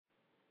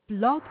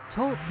Blog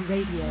Talk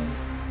Radio.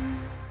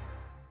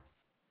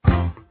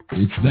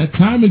 It's that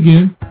time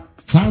again.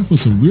 Time for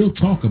some real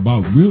talk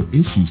about real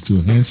issues to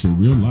enhance your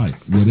real life.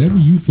 Whatever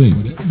you think,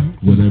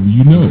 whatever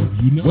you know,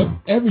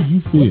 whatever you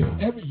feel,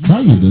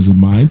 Tanya doesn't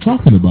mind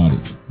talking about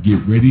it.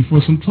 Get ready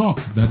for some talk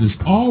that is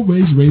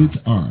always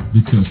rated R,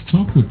 because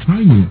Talk with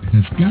Tanya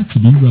has got to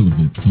be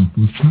relevant. Talk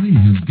with Tanya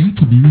has got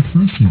to be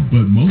refreshing.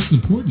 But most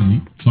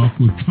importantly, Talk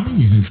with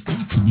Tanya has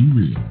got to be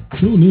real.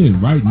 Tune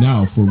in right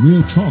now for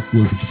Real Talk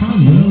with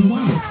Tanya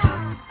White.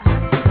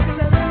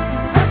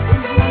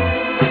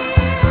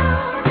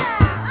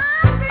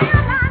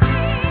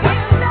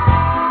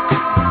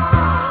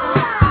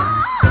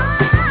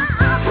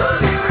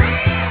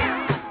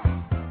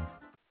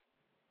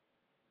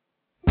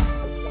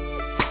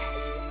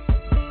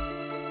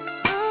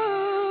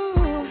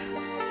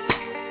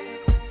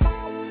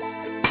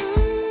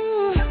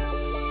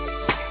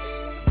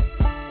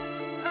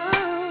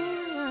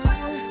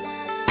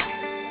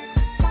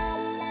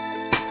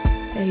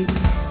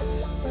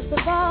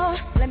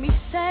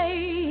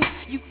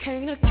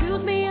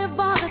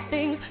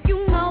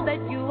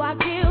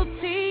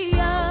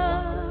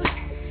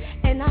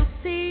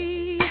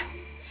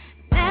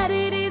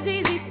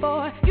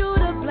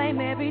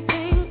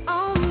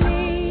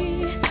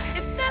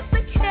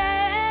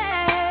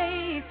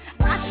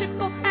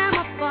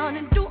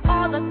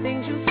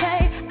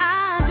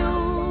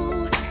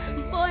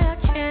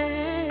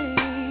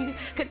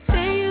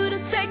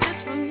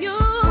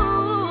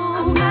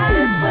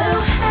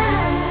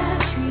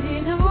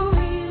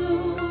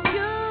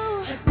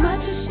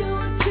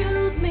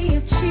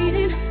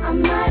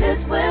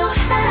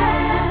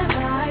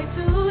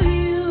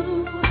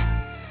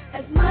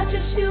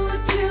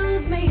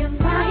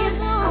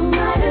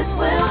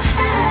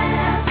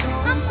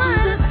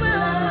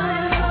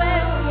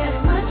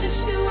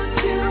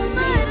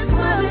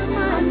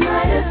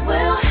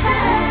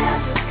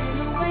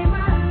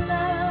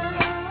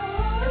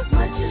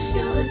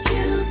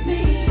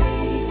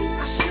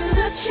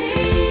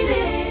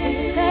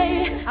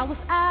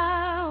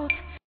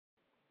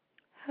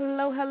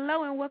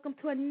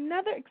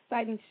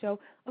 Show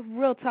of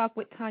Real Talk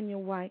with Tanya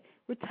White.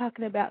 We're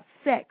talking about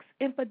sex,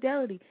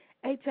 infidelity,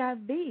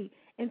 HIV,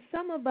 and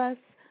some of us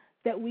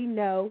that we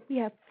know, we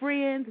have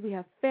friends, we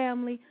have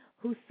family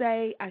who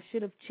say, I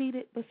should have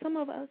cheated, but some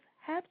of us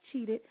have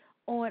cheated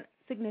on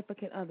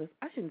significant others.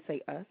 I shouldn't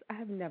say us. I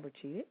have never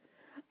cheated.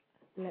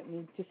 Let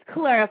me just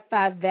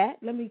clarify that.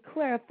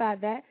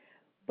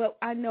 But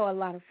I know a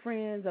lot of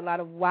friends, a lot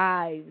of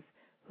wives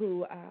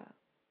who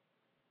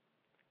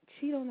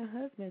cheat on their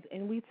husbands,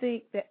 and we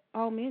think that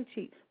all men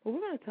cheat. But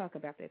we're going to talk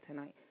about that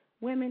tonight.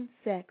 Women,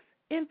 sex,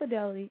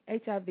 infidelity,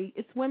 HIV.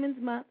 It's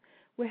Women's Month.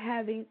 We're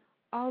having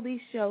all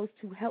these shows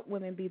to help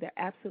women be their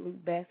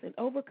absolute best and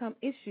overcome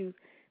issues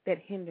that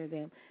hinder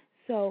them.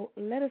 So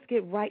let us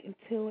get right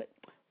into it.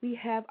 We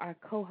have our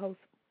co-host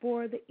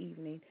for the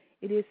evening.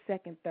 It is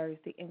Second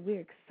Thursday, and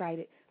we're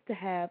excited to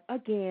have,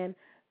 again,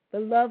 the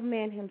love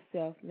man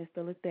himself,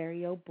 Mr.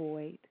 Lothario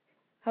Boyd.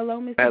 Hello,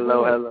 Mr. Boyd.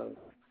 Hello.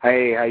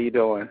 Hey, how you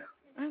doing?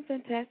 I'm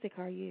fantastic.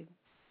 How are you?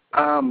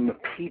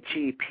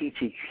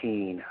 Peachy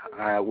keen.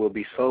 I will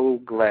be so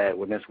glad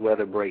when this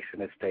weather breaks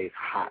and it stays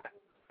hot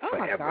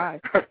forever. My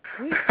gosh.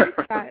 We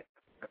got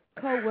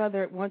cold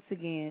weather once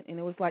again, and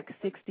it was like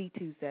 60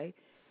 Tuesday,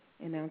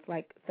 and now it's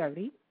like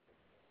 30.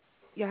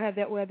 Y'all have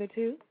that weather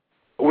too?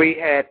 We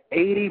had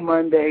 80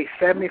 Monday,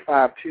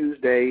 75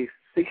 Tuesday,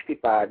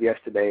 65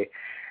 yesterday,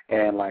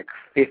 and like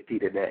 50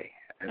 today.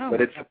 But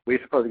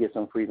we're supposed to get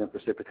some freezing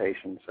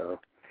precipitation, so.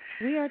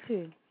 We are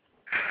too.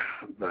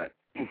 But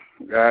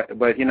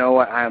you know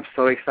what? I am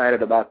so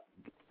excited about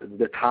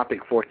the topic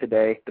for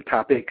today, the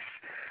topics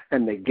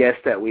and the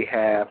guests that we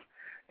have.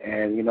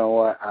 And you know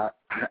what?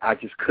 I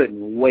just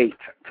couldn't wait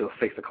till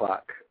 6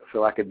 o'clock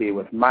so I could be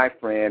with my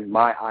friend,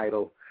 my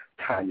idol,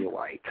 Tanya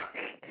White.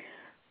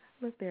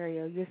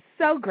 Lothario, you're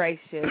so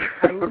gracious.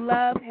 I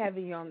love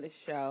having you on the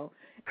show.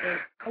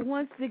 And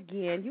once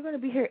again, you're going to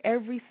be here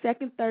every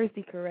second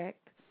Thursday, correct?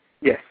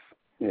 Yes.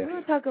 We're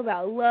going to talk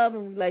about love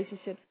and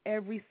relationships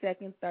every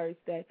second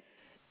Thursday.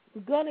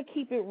 We're going to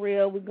keep it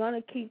real. We're going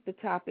to keep the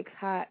topics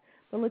hot.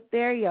 But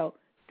Lothario,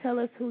 tell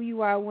us who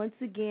you are once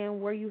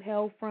again, where you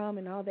hail from,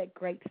 and all that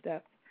great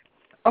stuff.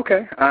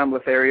 Okay. I'm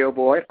Lothario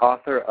Boyd,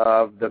 author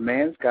of The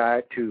Man's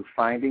Guide to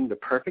Finding the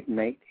Perfect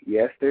Mate.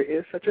 Yes, there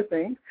is such a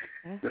thing.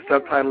 The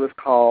subtitle is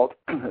called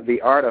The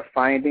Art of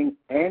Finding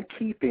and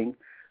Keeping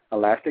a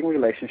Lasting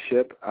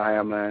Relationship. I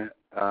am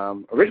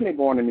originally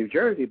born in New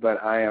Jersey,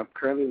 but I am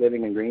currently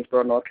living in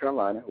Greensboro, North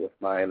Carolina with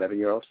my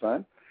 11-year-old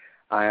son.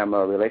 I am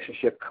a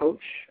relationship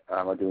coach.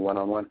 I do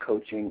one-on-one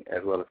coaching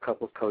as well as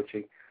couples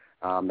coaching.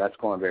 That's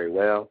going very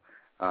well.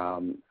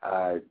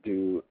 I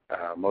do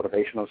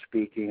motivational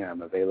speaking.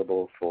 I'm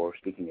available for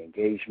speaking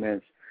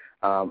engagements.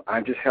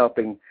 I'm just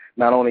helping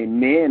not only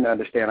men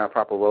understand our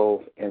proper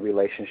roles in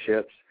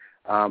relationships,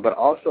 but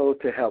also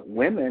to help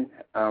women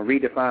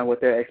redefine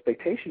what their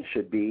expectations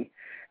should be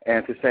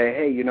and to say,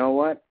 hey, you know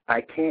what?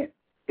 I can't.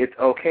 It's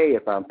okay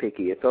if I'm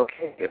picky. It's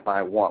okay if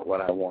I want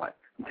what I want.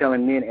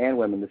 telling men and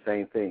women the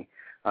same thing,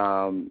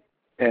 and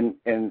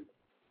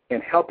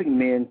helping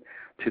men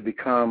to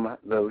become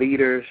the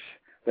leaders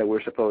that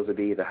we're supposed to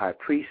be, the high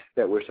priests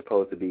that we're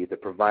supposed to be, the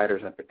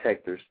providers and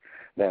protectors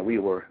that we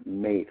were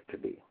made to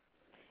be.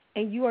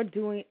 And you are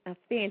doing a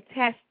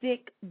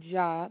fantastic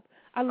job.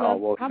 I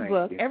love my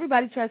book.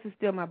 Everybody tries to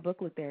steal my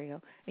book,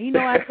 Lothario. And you know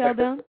what I tell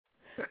them?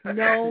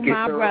 No,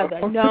 my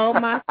brother. No,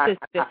 my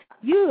sister.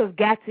 You have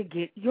got to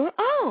get your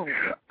own.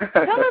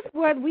 Tell us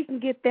where we can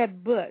get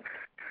that book.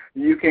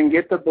 You can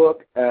get the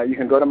book. You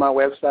can go to my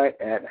website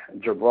at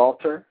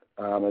Gibraltar,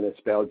 and it's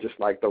spelled just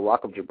like the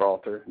Rock of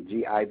Gibraltar,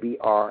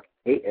 GIBRALTAR,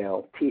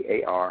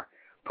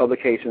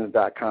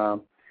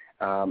 publications.com.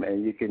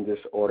 And you can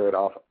just order it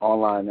off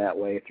online that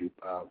way through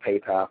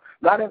PayPal.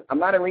 I'm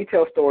not in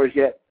retail stores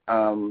yet,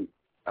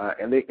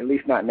 at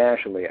least not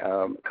nationally.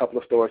 A couple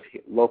of stores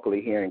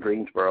locally here in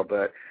Greensboro,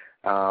 but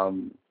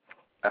I'm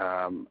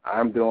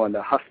doing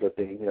the hustler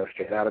thing,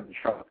 straight out of the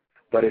trunk.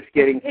 But it's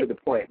getting to the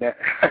point that,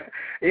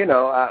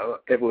 if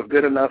it was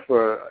good enough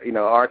for,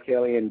 R.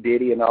 Kelly and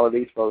Diddy and all of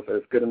these folks,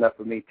 it's good enough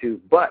for me too.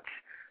 But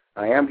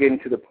I am getting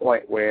to the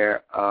point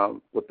where,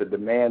 with the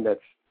demand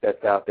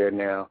that's out there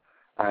now,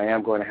 I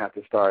am going to have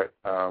to start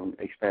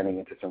expanding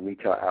into some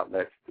retail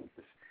outlets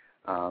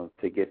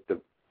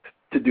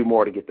to do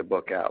more to get the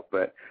book out.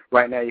 But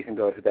right now, you can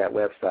go to that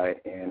website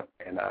and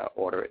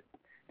order it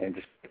and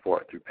just pay for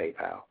it through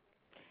PayPal.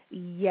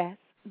 Yes.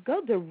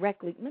 Go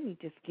directly. Let me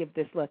just give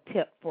this little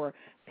tip for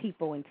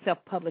people and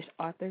self-published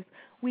authors.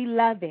 We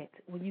love it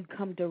when you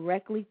come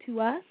directly to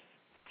us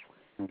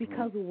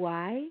because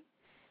why?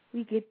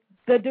 We get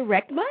the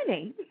direct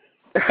money.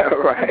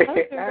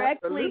 Right.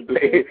 Directly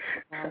Absolutely.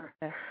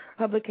 To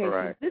publications.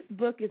 Right. This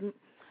book is,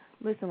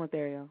 listen,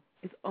 Lothario,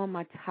 it's on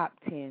my top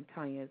 10,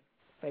 Tanya's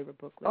favorite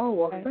book list. Oh,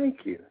 well,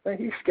 thank you. Thank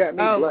you. You got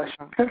me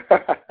blushing.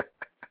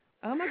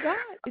 Oh, my God.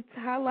 It's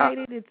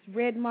highlighted. It's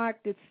red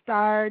marked. It's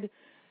starred.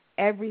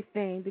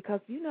 Everything,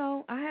 because,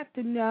 I have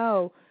to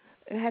know,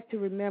 I have to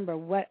remember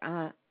what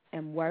I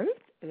am worth.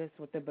 That's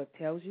what the book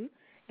tells you,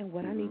 and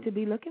what I need to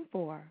be looking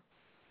for.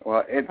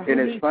 Well, and who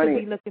it's needs funny. To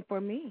be looking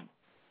for me.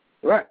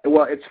 Right.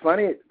 Well, it's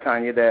funny,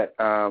 Tanya, that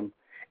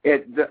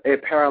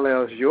it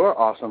parallels your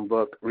awesome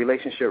book,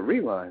 Relationship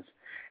Reruns.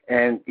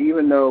 And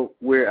even though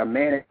we're a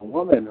man and a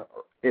woman,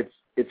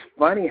 it's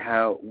funny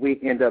how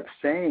we end up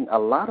saying a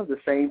lot of the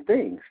same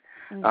things.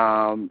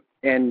 And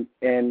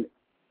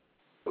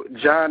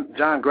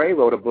John Gray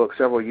wrote a book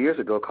several years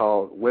ago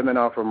called Women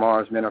Are from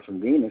Mars, Men Are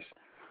from Venus,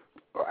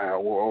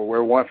 or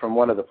we're one from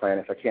one of the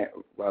planets.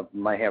 I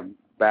might have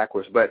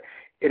backwards, but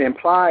it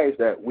implies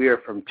that we're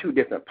from two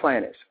different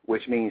planets,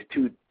 which means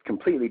two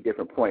completely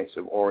different points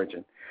of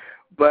origin.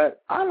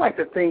 But I like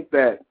to think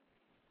that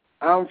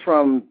I'm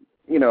from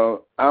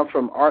the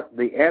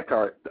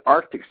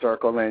Arctic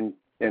Circle, and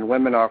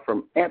women are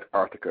from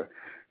Antarctica,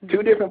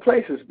 two different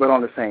places, but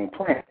on the same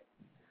planet.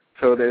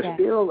 So there's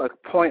still a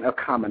point of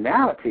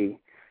commonality.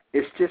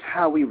 It's just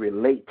how we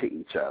relate to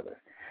each other.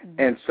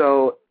 And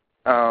so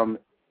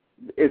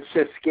it's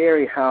just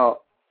scary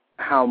how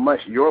much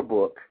your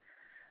book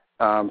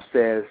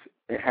says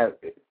it has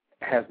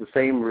the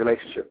same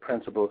relationship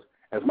principles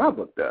as my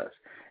book does.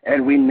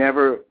 And we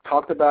never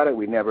talked about it.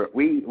 We never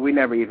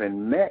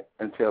even met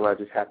until I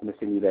just happened to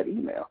send you that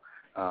email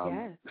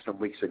some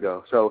weeks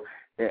ago. So,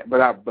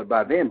 but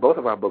by then both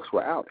of our books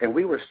were out, and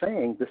we were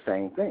saying the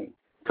same thing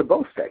to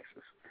both sexes.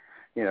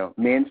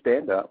 Men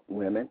stand up,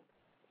 women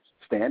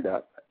stand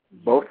up.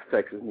 Both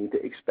sexes need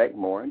to expect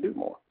more and do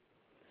more.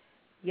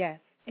 Yes.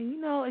 And,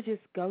 it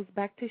just goes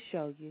back to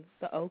show you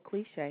the old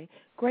cliche,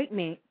 great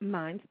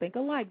minds think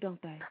alike,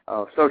 don't they?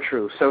 Oh, so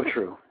true, so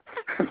true.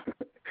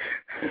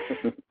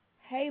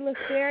 Hey,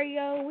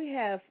 Lothario, we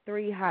have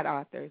 3 hot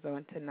authors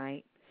on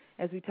tonight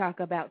as we talk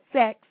about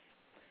sex,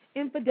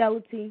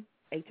 infidelity,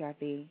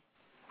 HIV.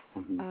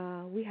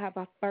 We have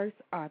our first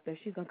author.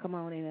 She's going to come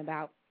on in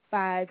about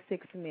 5-6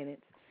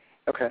 minutes.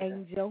 Okay.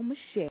 Angel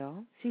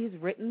Michelle. She has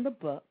written the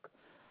book,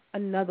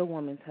 Another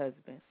Woman's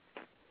Husband.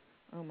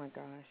 Oh, my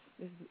gosh.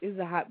 This is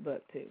a hot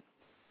book, too.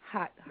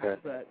 Hot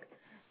book.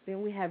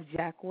 Then we have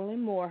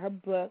Jacqueline Moore. Her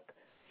book,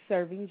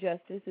 Serving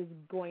Justice, is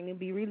going to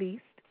be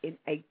released in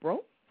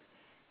April.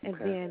 And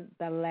then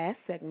the last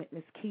segment,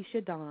 Miss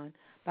Keisha Dawn,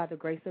 By the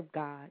Grace of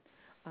God.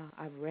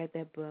 I've read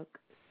that book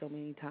so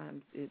many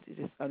times. It's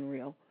just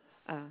unreal.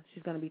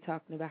 She's going to be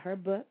talking about her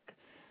book.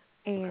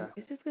 And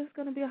it's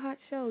going to be a hot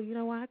show. You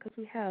know why? Because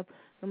we have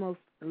the most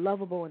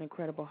lovable and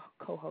incredible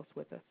co-host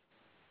with us.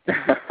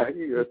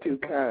 You're too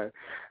kind.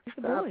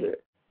 Stop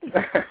it.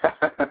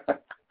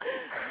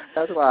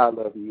 That's why I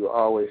love you. You're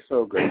always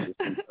so gracious.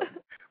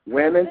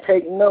 Women,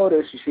 take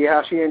notice. You see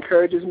how she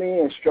encourages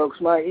me and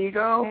strokes my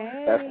ego?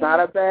 Hey. That's not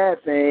a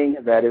bad thing.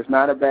 That is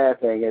not a bad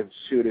thing. If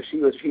she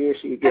was here,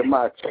 she'd get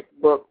my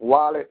checkbook,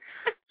 wallet,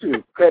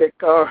 credit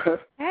card.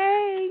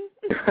 Hey.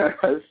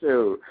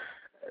 So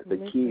the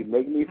key,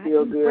 make me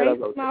feel good. I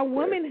embrace my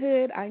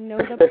womanhood. I know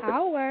the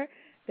power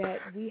that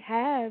we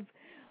have.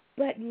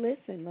 But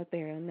listen,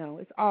 Lothario, no,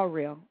 it's all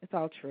real. It's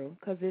all true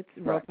because it's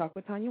Real Talk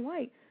with Tanya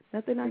White.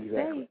 Nothing I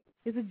say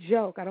It's a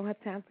joke. I don't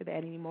have time for that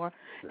anymore.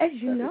 As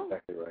you know.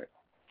 That's exactly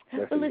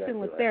right. But listen,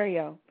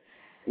 Lothario,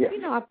 yes. you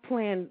know, I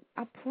planned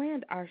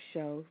our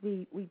shows.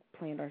 We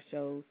planned our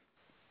shows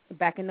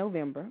back in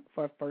November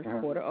for first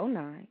quarter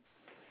 09.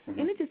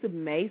 And it just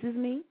amazes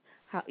me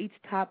how each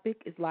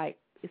topic is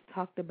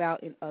talked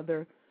about in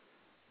other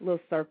little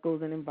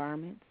circles and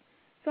environments.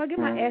 So I get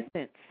my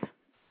Essence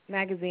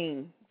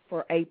magazine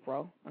for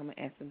April. I'm an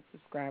Essence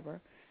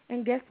subscriber.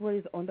 And guess what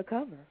is on the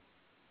cover?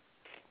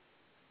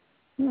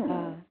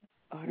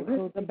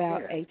 Articles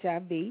about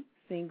HIV,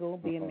 single,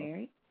 being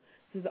married.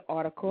 This is an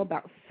article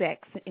about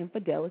sex and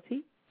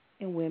infidelity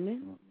in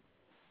women.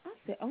 I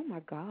said, oh, my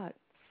God.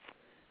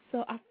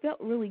 So I felt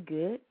really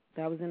good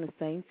that I was in the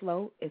same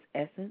flow as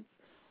Essence,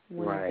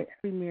 one of the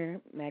premier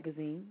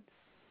magazines.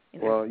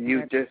 Well,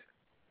 you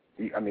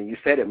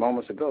said it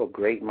moments ago.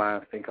 Great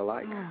minds think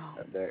alike. Oh.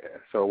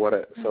 So what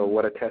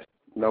a test.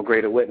 No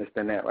greater witness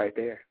than that right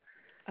there.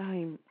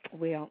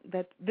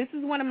 This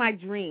is one of my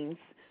dreams,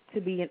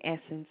 to be in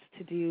Essence,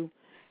 to do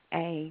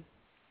a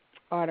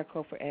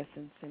article for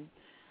Essence, and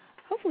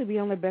hopefully be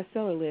on their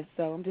bestseller list.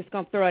 So I'm just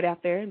going to throw it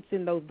out there and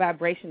send those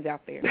vibrations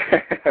out there.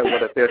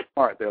 Well, if they're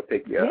smart, they'll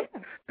pick you up.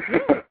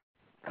 Yeah.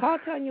 Call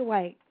Tanya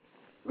White.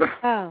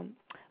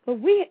 But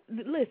we're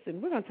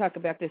going to talk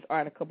about this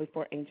article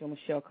before Angel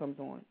Michelle comes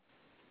on.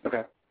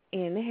 Okay.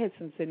 And it had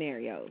some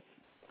scenarios.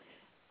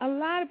 A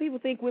lot of people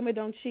think women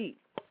don't cheat.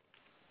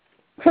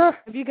 Have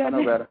you got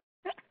I know better.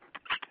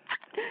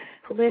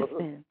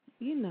 Listen,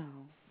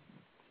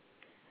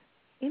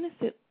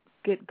 innocent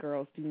good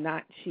girls do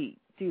not cheat,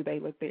 do they,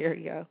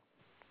 Lothario?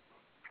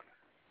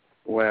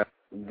 Well,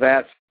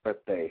 that's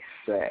what they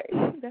say.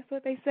 That's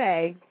what they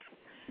say.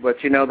 But,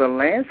 the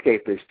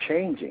landscape is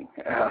changing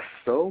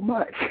so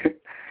much.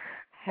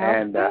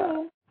 How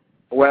so?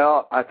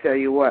 Well, I tell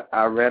you what,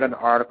 I read an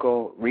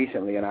article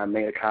recently, and I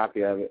made a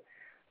copy of it,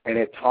 and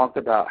it talked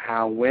about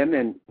how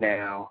women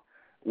now,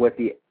 with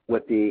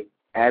the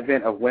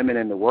advent of women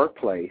in the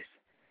workplace,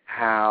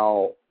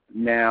 how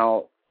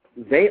now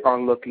they are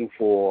looking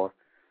for,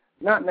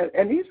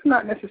 and these are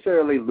not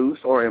necessarily loose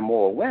or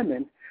immoral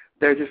women,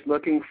 they're just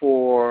looking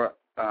for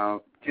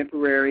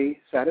temporary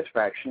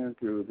satisfaction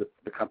through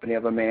the company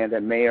of a man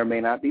that may or may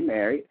not be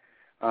married,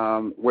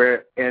 and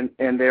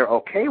they're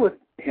okay with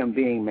him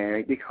being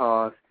married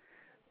because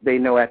they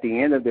know at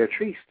the end of their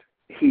tryst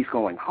he's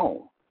going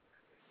home.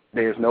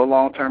 There's no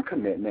long-term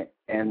commitment,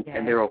 and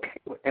they're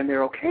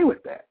okay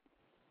with that.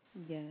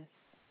 Yes.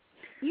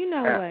 You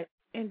know what?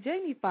 And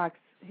Jamie Foxx,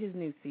 his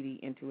new CD,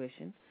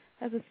 Intuition,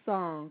 has a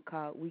song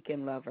called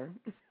Weekend Lover.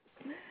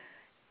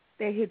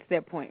 That hits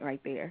that point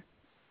right there.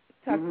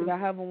 Talks about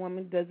how a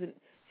woman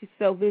she's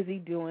so busy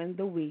doing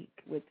the week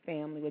with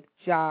family, with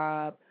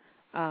job,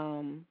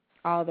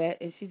 all that,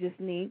 and she just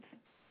needs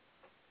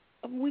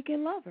a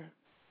weekend lover.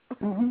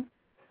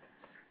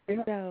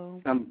 Yeah.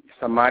 So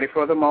somebody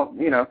for the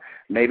moment,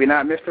 maybe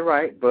not Mr.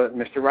 Right, but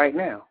Mr. Right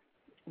now.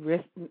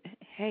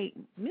 Hey,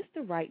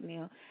 Mr. Right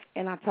now,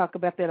 and I talk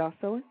about that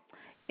also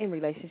in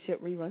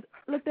relationship reruns.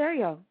 Look, there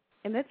you go,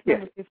 and that's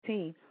number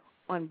 15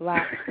 on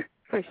Black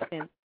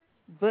Christian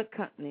Book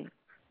Company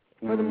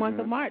for the month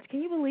of March.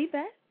 Can you believe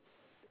that?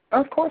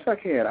 Of course I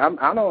can.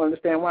 I don't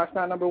understand why it's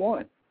not number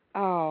 1.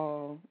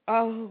 Oh,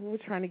 we're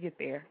trying to get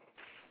there.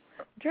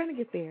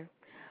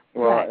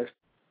 Well,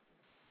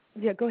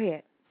 yeah, go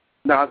ahead.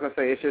 No, I was gonna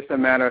say it's just a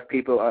matter of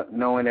people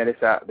knowing that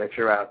that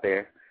you're out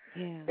there,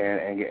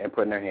 and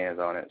putting their hands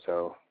on it.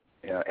 So,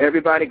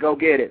 everybody go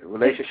get it.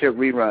 Relationship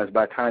Reruns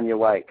by Tanya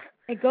White.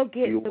 And go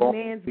get The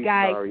Man's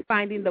Guide,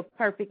 Finding the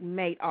Perfect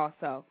Mate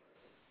also.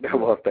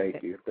 Well,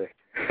 thank you.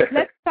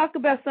 Let's talk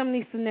about some of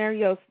these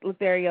scenarios,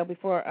 Lothario,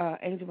 before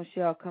Angel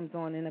Michelle comes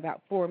on in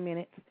about 4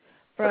 minutes.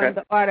 From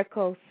the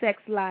article,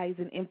 Sex, Lies,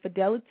 and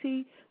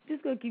Infidelity. I'm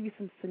just going to give you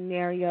some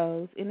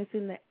scenarios, and it's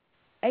in the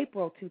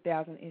April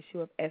 2000 issue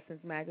of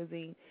Essence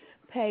magazine.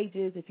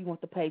 Pages, if you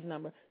want the page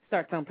number,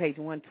 starts on page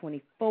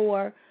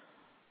 124.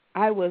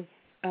 I wouldn't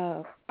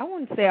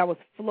say I was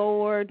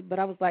floored, but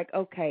I was like,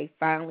 okay,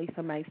 finally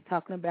somebody's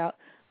talking about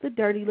the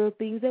dirty little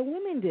things that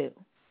women do.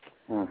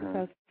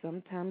 Because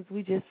sometimes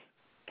we just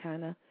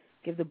kind of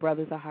give the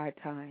brothers a hard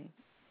time.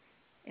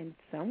 And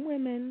some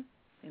women,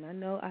 and I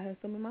know I have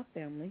some in my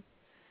family,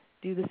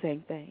 do the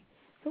same thing.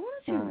 So why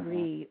don't you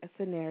read a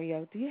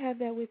scenario? Do you have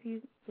that with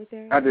you,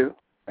 Lothario? I do.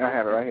 I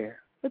have it right here.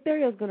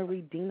 Lothario's going to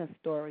read Dina's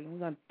story, and we're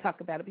going to talk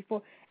about it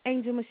before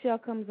Angel Michelle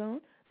comes on,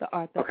 the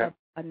author of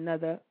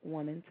Another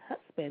Woman's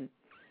Husband.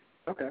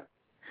 Okay.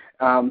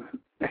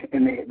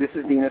 This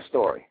is Dina's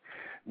story.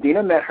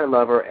 Dina met her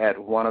lover at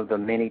one of the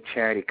many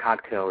charity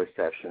cocktail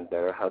receptions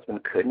that her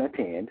husband couldn't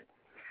attend.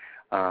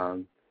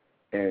 And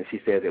she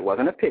says it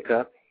wasn't a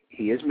pickup.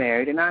 He is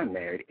married and I'm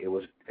married. It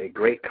was a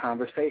great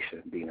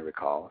conversation, Dina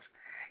recalls.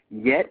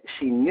 Yet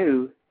she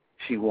knew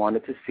she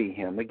wanted to see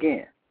him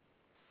again.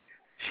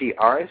 She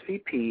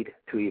RSVP'd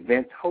to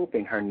events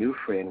hoping her new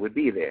friend would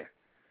be there.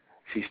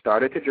 She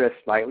started to dress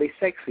slightly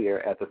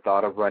sexier at the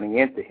thought of running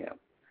into him.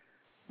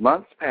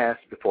 Months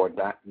passed before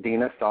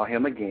Dina saw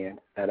him again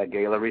at a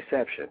gala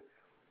reception.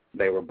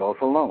 They were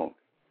both alone.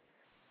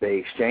 They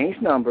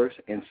exchanged numbers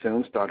and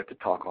soon started to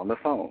talk on the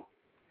phone.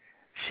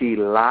 She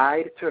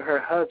lied to her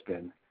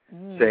husband,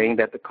 saying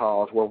that the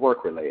calls were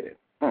work-related.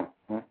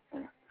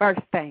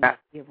 First thing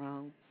you're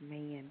wrong,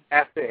 man.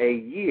 After a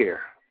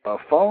year of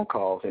phone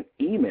calls and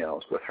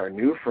emails with her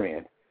new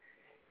friend,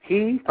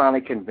 he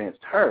finally convinced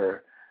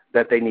her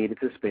that they needed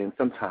to spend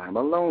some time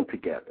alone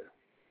together.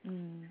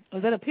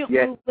 Was that a pimp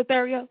move,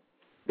 Lothario?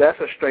 That's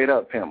a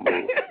straight-up pimp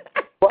move.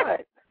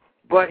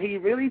 But he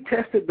really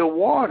tested the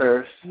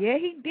waters. Yeah,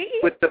 he did.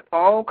 With the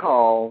phone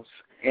calls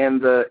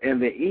and the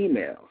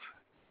emails.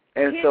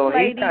 And so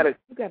he got to...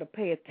 You got to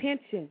pay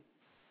attention.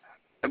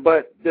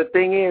 But the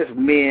thing is,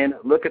 men,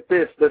 look at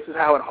this. This is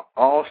how it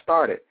all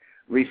started.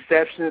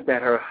 Receptions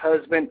that her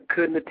husband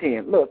couldn't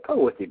attend. Look,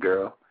 go with your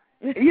girl.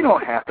 You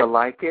don't have to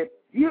like it.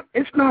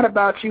 It's not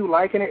about you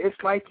liking it. It's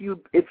like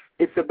you.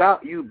 It's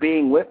about you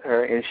being with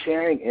her and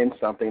sharing in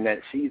something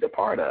that she's a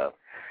part of.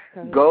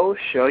 Go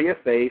show your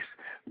face.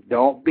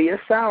 Don't be a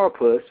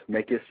sourpuss.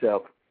 Make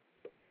yourself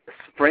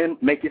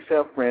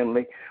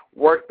friendly.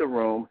 Work the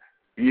room.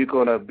 You're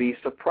gonna be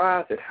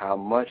surprised at how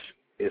much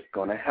it's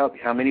gonna help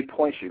you. How many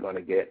points you're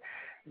gonna get.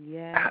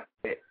 Yeah.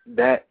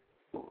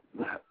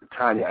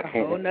 Tanya, I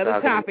can't. Whole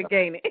nother topic,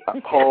 ain't it? That's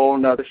a whole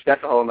nother show.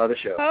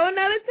 Whole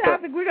nother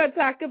topic. We're gonna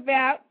talk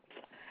about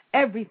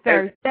every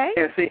Thursday.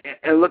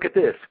 And look at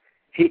this.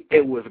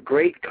 It was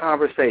great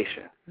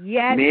conversation.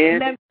 Yes.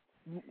 Men,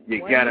 you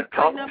gotta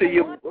talk to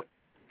your.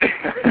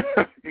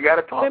 You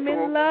gotta talk to them.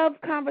 Women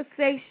love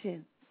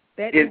conversation.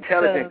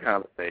 Intelligent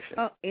conversation.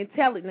 Oh,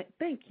 intelligent.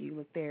 Thank you,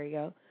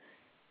 Lothario.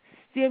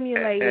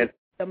 Stimulating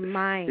the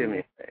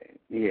mind.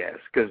 Yes,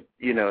 because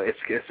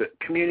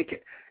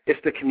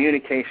it's the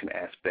communication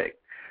aspect.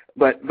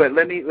 But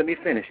let me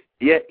finish.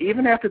 Yet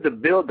even after the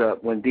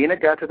build-up, when Dina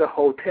got to the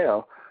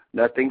hotel,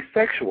 nothing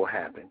sexual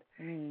happened.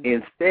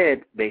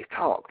 Instead, they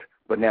talked.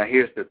 But now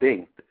here's the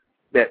thing: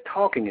 that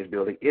talking is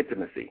building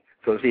intimacy,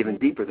 so it's even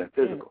deeper than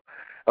physical.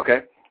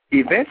 Okay.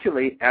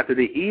 Eventually, after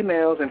the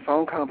emails and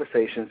phone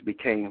conversations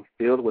became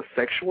filled with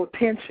sexual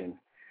tension,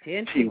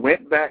 she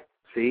went back.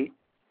 She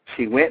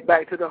went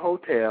back to the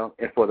hotel,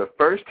 and for the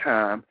first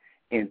time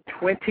in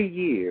 20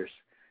 years,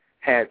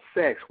 had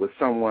sex with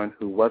someone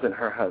who wasn't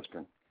her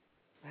husband.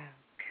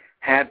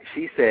 Wow.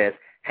 She says,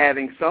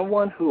 having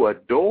someone who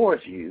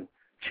adores you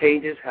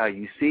changes how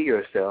you see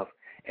yourself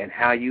and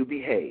how you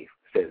behave,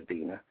 says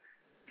Dina.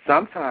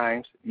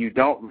 Sometimes you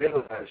don't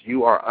realize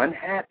you are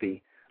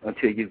unhappy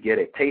until you get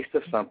a taste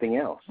of something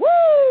else.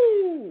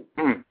 Woo!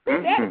 That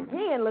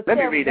again, Let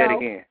me read that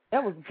again.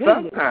 That was good.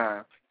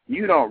 Sometimes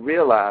you don't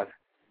realize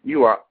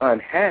you are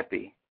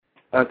unhappy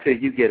until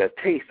you get a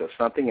taste of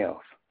something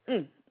else.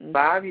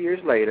 5 years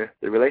later,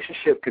 the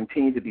relationship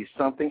continued to be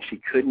something she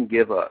couldn't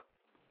give up.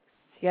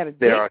 She got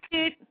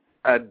addicted.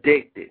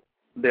 Addicted.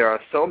 There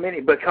are so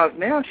many, because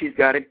now she's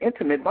got an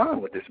intimate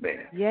bond with this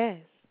man. Yes.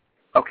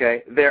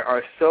 Okay, there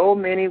are so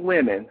many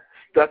women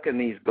stuck in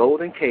these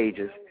golden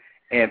cages,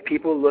 and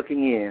people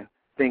looking in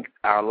think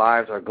our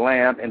lives are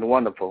glam and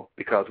wonderful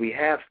because we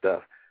have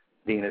stuff.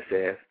 Dina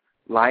says,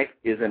 life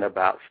isn't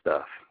about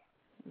stuff.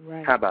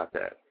 Right. How about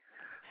that?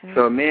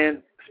 So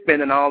men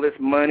spending all this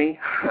money,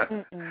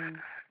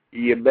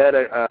 you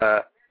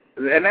better,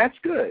 and that's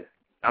good.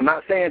 I'm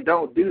not saying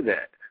don't do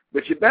that,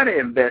 but you better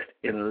invest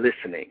in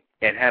listening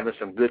and having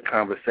some good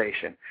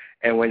conversation.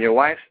 And when your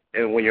wife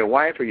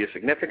or your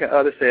significant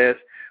other says,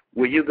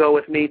 will you go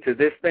with me to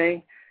this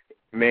thing?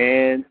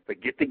 Man,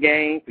 forget the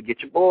game,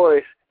 forget your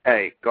boys.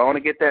 Hey, go on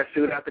and get that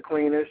suit out the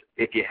cleaners,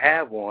 if you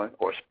have one,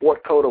 or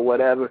sport coat or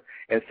whatever,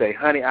 and say,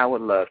 honey, I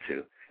would love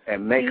to.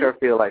 And make her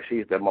feel like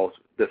she's the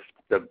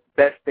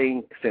best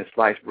thing since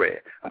sliced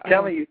bread. I'm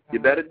telling you, you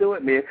better do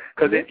it, man,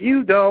 because if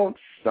you don't,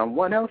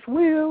 someone else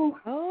will.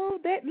 Oh,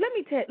 let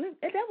me tell you,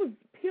 that was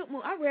pimp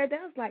move. I read that.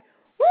 I was like,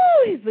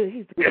 woo, he's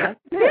the pimp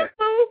move.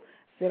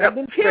 Said I've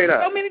been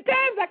pimped so many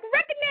times I can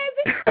recognize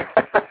it.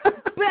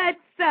 But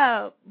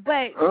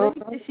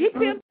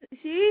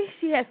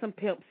she has some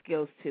pimp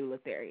skills too,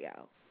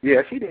 Lothario.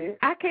 Yeah, she did.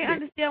 I can't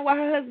understand why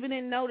her husband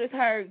didn't notice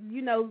her,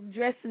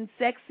 dressing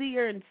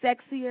sexier and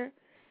sexier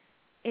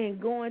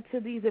and going to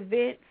these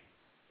events.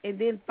 And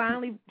then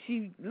finally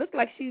she looked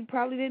like she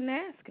probably didn't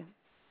ask him.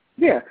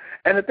 Yeah,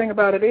 and the thing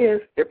about it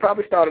is, it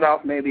probably started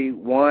off maybe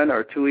 1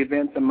 or 2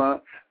 events a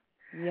month.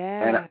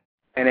 Yeah.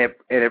 And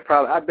it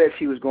probably, I bet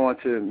she was going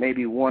to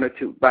maybe 1 or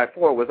 2. By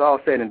before it was all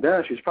said and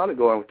done, she was probably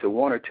going to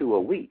 1 or 2 a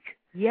week.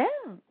 Yeah,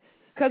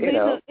 because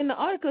in the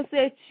article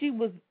said she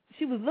was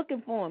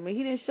looking for him, and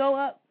he didn't show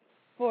up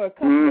for a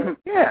couple of.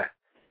 Yeah.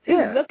 She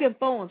was looking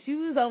for him. She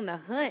was on the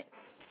hunt.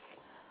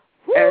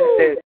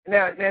 And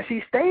now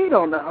she stayed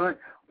on the hunt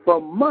for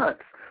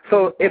months.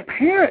 So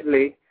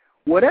apparently,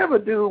 whatever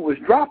dude was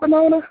dropping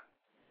on her,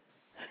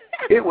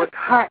 it was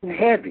hot and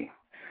heavy,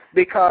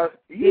 because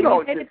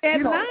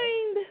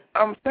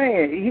I'm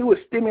saying he was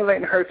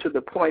stimulating her to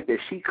the point that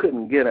she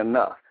couldn't get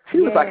enough. She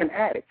was like an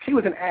addict. She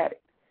was an addict.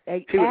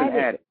 She was an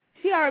addict.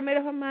 She already made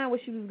up her mind what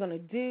she was going to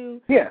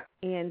do. Yeah.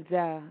 And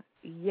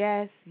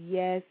yes.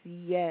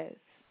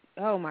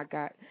 Oh, my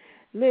God.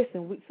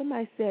 Listen,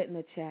 somebody said in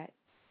the chat,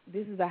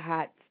 this is a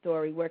hot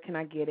story, Where Can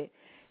I Get It?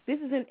 This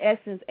is, in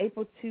essence,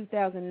 April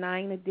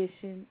 2009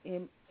 edition,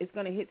 and it's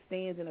going to hit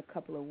stands in a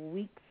couple of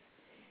weeks.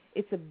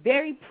 It's a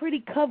very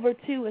pretty cover,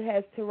 too. It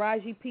has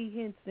Taraji P.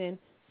 Henson,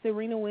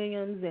 Serena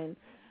Williams, and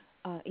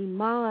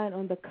Iman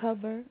on the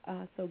cover.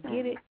 So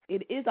get it.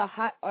 It is a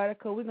hot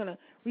article. We're going to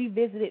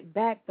revisit it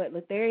back. But,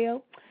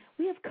 Lothario,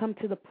 we have come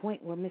to the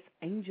point where Miss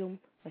Angel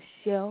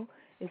Michelle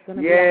is going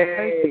to be our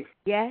first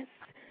guest.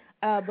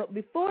 But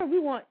before, we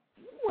want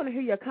to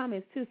hear your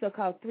comments, too. So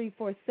call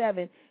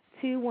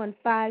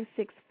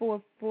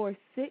 347-215-6446.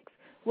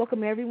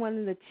 Welcome everyone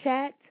in the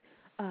chat.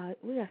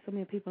 We got so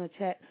many people in the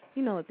chat.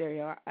 You know what they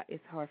are.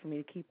 It's hard for me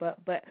to keep up,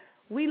 but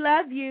we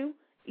love you,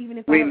 even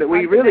if we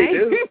really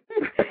do.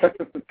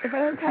 If I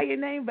don't call your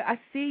name, but I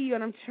see you,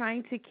 and I'm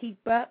trying to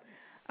keep up.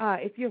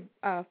 If you're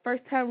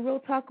first-time Real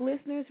Talk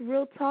listeners,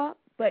 Real Talk,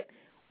 but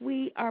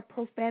we are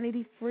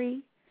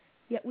profanity-free,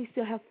 yet we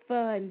still have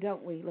fun,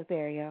 don't we,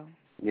 Lothario?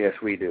 Yes,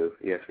 we do.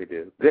 Yes, we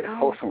do. Good,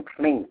 wholesome,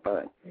 clean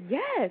fun.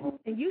 Yes,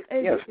 and you,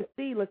 as you can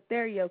see,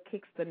 Lothario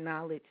kicks the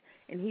knowledge,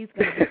 and he's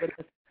going to be with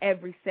us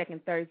every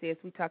second Thursday as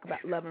we talk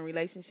about love and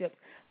relationships.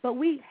 But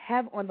we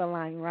have on the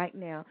line right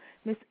now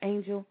Miss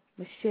Angel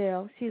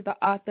Michelle. She's the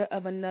author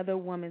of Another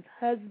Woman's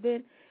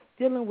Husband,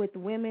 Dealing with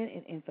Women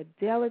and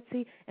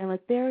Infidelity. And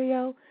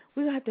Lothario,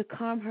 we're going to have to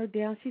calm her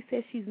down. She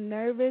says she's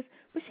nervous,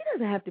 but she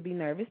doesn't have to be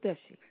nervous, does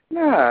she?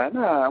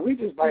 Nah, we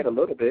just bite a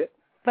little bit.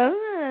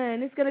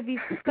 Fun. It's going to be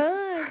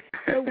fun.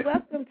 So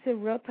welcome to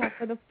Real Talk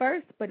for the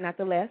first, but not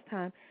the last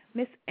time.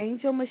 Miss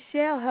Angel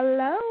Michelle,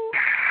 hello.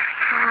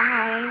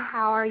 Hi,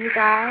 how are you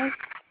guys?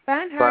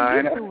 Fine, how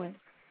are you doing?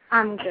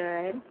 I'm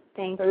good,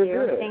 thank Very you.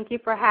 good. Thank you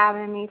for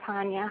having me,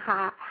 Tanya.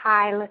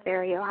 Hi,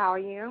 Lothario, how are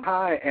you?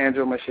 Hi,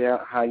 Angela Michelle,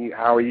 how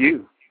are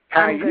you?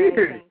 I'm good,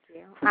 thank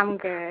you. I'm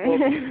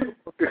good.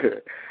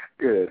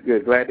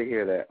 Good. Glad to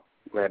hear that.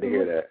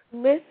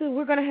 Listen,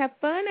 we're going to have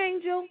fun,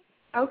 Angel.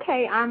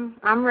 Okay, I'm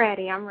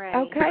ready.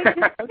 Okay, just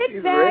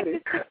sit back.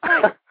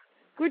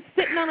 We're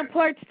sitting on a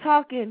porch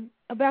talking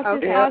about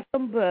this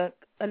awesome book,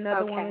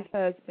 Another Woman's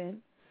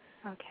Husband.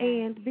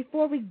 Okay. And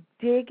before we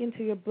dig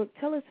into your book,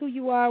 tell us who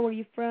you are, where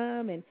you're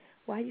from, and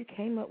why you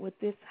came up with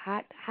this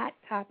hot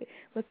topic.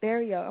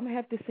 Lothario, I'm going to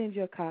have to send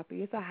you a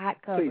copy. It's a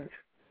hot cover. Please.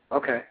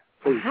 Okay,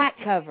 please. A hot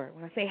cover.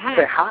 When I say hot.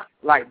 Say hot?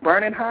 Like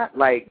burning hot?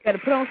 Like. You got to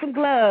put on some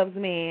gloves,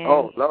 man.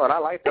 Oh, Lord, I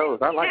like those.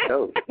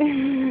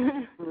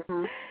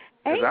 Mm-hmm.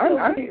 Angel.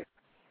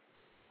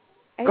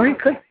 Go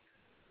ahead.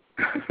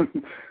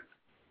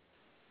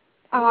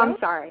 Oh, I'm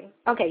sorry.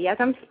 Okay, yes,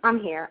 I'm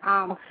here.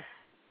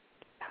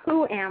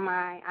 Who am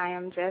I? I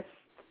am just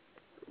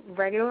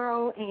regular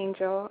old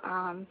Angel.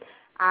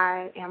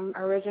 I am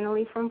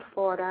originally from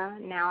Florida.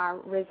 Now I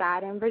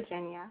reside in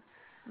Virginia.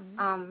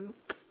 Mm-hmm.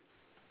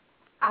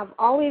 I've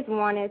always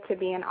wanted to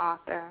be an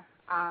author.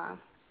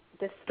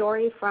 The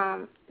story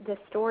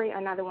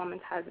Another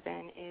Woman's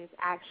Husband is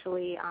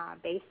actually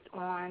based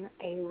on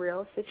a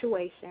real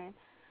situation.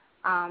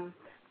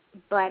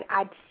 But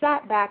I'd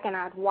sat back and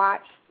I'd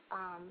watched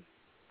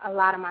a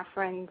lot of my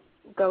friends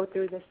go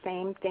through the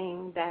same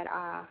thing that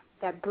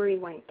Bree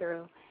went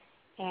through.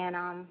 And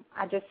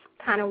I just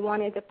kind of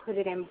wanted to put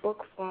it in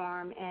book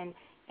form and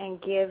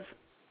give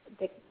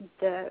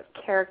the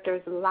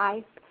characters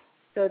life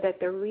so that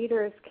the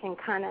readers can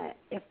kind of,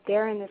 if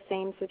they're in the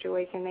same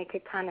situation, they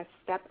could kind of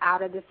step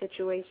out of the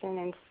situation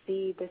and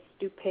see the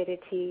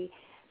stupidity,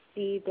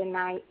 see the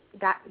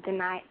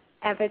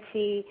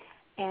naivety,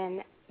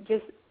 and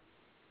just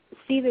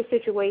see the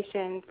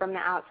situation from the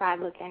outside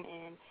looking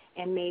in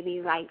and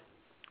maybe like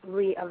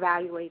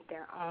reevaluate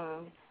their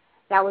own.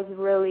 That was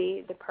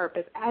really the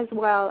purpose, as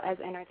well as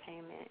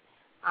entertainment,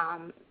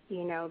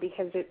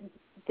 because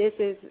this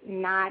is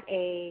not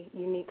a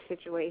unique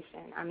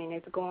situation. I mean,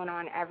 it's going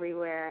on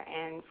everywhere,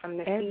 and from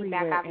the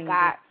feedback I've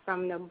got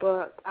from the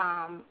book,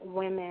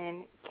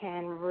 women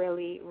can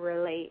really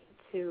relate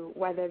to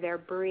whether they're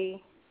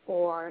Bree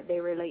or they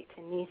relate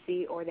to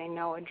Nisi or they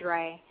know a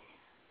Dre.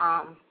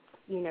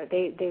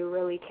 They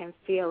really can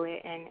feel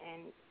it, and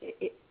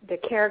the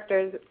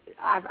characters.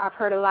 I've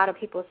heard a lot of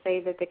people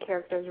say that the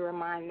characters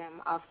remind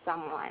them of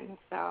someone.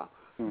 So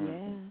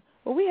yeah.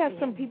 Well, we have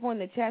some people in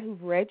the chat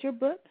who've read your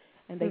book,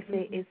 and they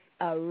say it's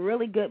a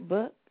really good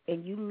book,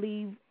 and you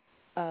leave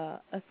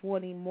us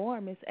wanting more,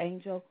 Miss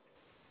Angel.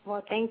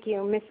 Well, thank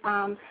you, Miss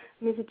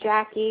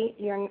Jackie,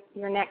 your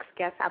next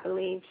guest, I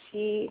believe.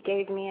 She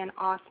gave me an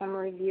awesome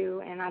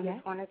review, and I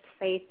just wanted to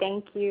say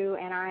thank you.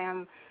 And I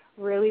am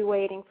really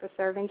waiting for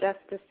Serving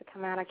Justice to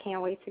come out. I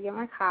can't wait to get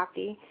my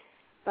copy.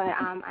 But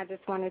I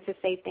just wanted to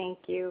say thank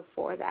you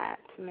for that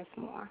to Miss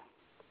Moore.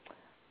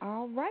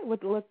 All right. Well,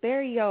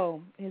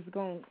 Lothario is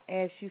going to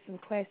ask you some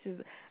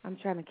questions. I'm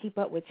trying to keep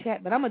up with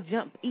chat, but I'm going to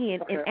jump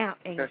in and out,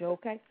 Angel,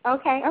 okay?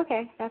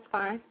 Okay. That's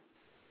fine.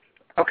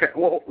 Okay.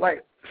 Well,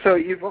 so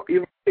you've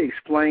already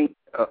explained,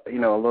 a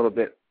little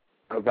bit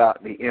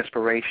about the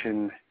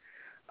inspiration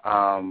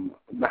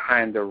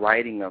behind the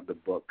writing of the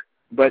book.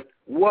 But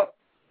what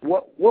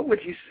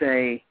would you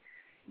say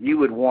you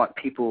would want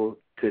people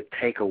to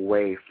take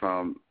away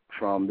from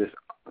this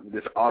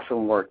this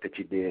awesome work that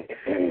you did.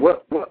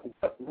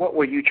 What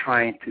were you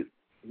trying to?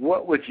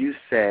 What would you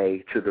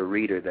say to the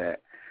reader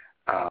that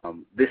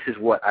this is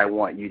what I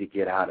want you to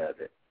get out of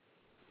it?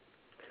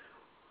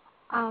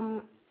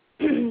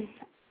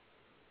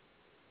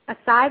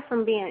 Aside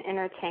from being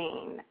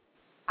entertained,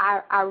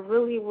 I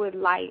really would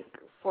like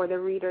for the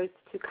readers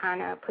to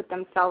kind of put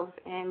themselves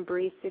in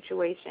Bree's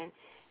situation.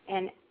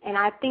 And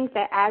I think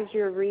that as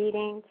you're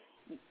reading,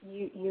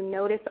 you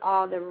notice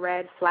all the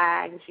red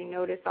flags, you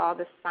notice all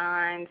the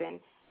signs, and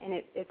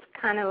it's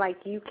kind of like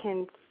you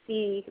can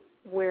see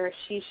where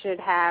she should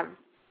have,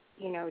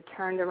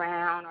 turned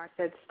around or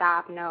said,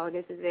 stop, no,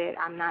 this is it,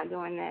 I'm not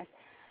doing this.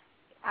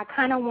 I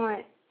kind of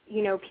want,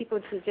 people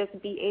to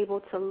just be able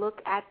to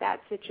look at that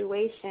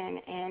situation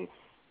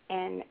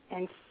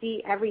and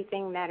see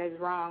everything that is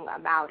wrong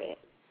about it.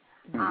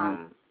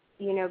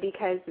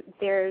 Because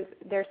there's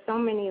so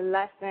many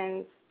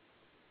lessons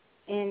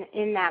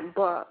in that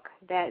book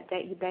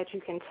that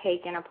you can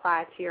take and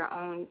apply to your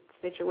own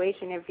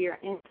situation if you're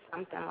in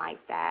something like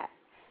that.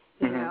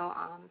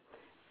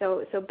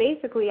 So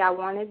basically, I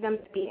wanted them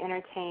to be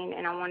entertained,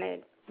 and I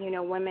wanted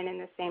women in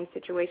the same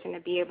situation to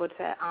be able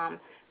to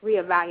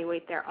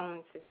reevaluate their own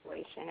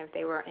situation if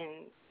they were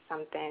in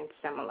something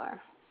similar.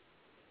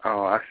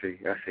 Oh, I see.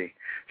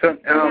 So,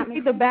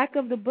 read the back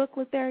of the book,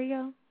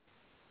 Lothario?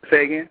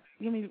 Say again?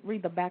 You mean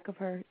read the back of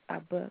her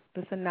book,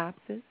 the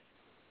synopsis?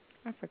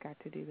 I forgot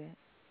to do that.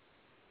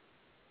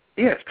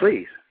 Yes,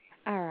 please.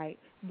 All right.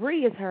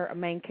 Bree is her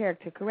main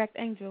character, correct,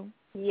 Angel?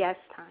 Yes,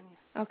 Tanya.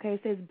 Okay,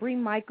 it says Bree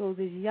Michaels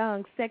is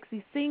young,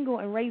 sexy, single,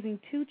 and raising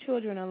 2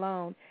 children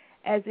alone.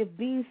 As if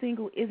being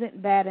single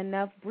isn't bad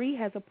enough, Bree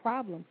has a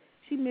problem.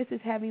 She misses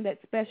having that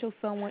special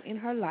someone in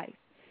her life.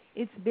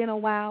 It's been a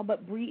while,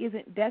 but Bree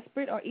isn't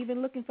desperate or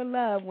even looking for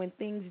love when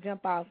things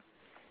jump off.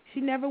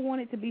 She never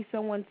wanted to be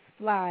someone's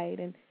slide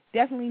and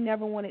definitely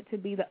never wanted to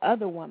be the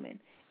other woman.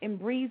 In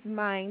Bree's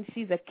mind,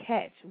 she's a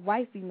catch,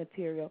 wifey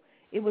material.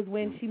 It was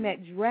when she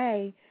met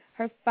Dre,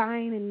 her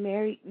fine and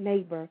married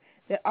neighbor,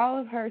 that all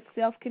of her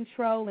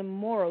self-control and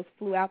morals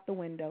flew out the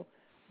window.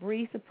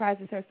 Bree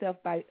surprises herself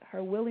by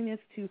her willingness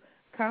to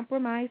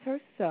compromise her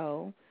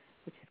soul,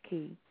 which is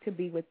key, to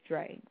be with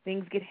Dre.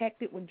 Things get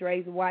hectic when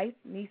Dre's wife,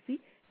 Niecy,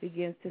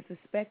 begins to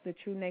suspect the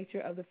true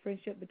nature of the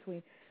friendship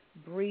between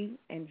Bree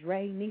and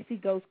Dre.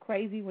 Niecy goes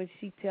crazy when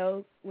she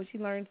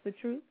learns the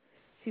truth.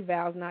 She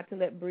vows not to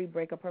let Bree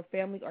break up her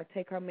family or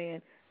take her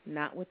man,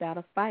 not without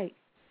a fight.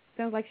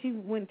 Sounds like she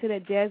went to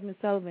that Jasmine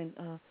Sullivan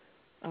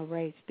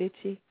rage, did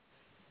she?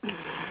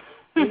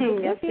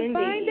 Yes, indeed.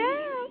 Find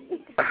out.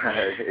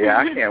 Yeah,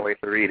 I can't wait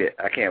to read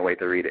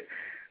it.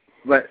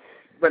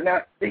 But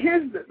now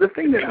here's the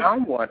thing that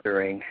I'm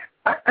wondering,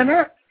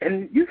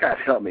 and you guys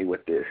help me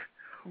with this.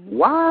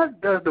 Why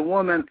does the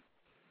woman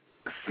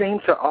seem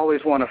to always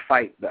want to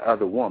fight the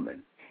other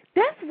woman?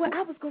 That's what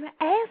I was going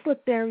to ask,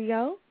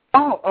 Lothario.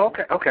 Oh,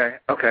 okay.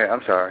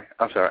 I'm sorry.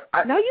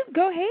 No, you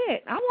go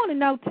ahead. I want to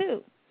know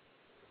too.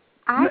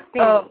 I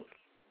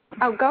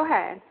think. Go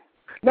ahead.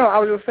 No, I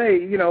was going to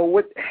say,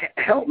 what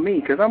help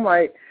me, because I'm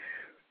like,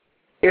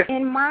 go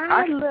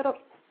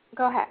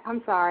ahead,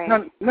 I'm sorry.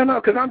 No,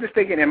 because I'm just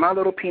thinking in my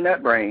little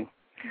peanut brain,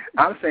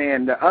 I'm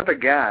saying the other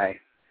guy,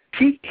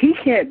 he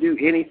can't do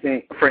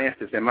anything. For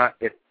instance, in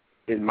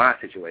my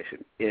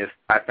situation, if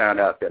I found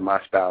out that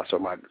my spouse or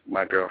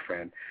my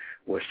girlfriend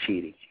was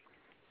cheating,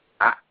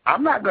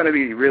 I'm not going to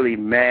be really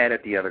mad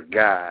at the other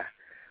guy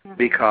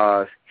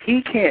because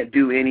he can't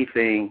do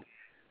anything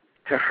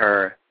to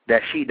her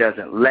that she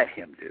doesn't let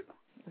him do.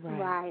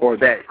 Right. Or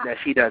that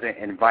she doesn't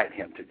invite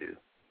him to do.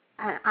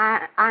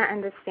 I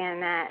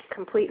understand that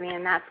completely,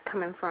 and that's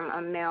coming from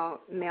a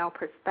male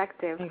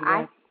perspective.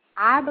 Exactly.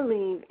 I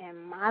believe,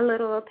 in my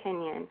little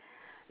opinion,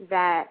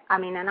 that,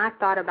 and I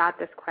thought about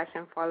this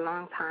question for a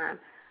long time,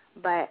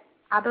 but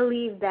I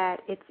believe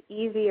that it's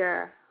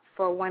easier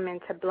for women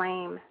to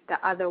blame the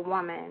other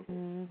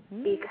woman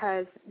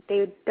because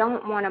they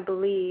don't want to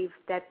believe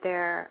that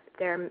their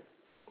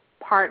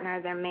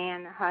partner, their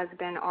man, their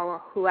husband, or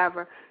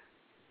whoever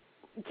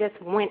just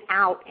went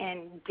out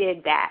and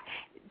did that.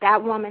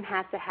 That woman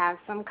has to have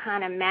some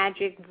kind of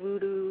magic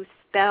voodoo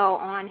spell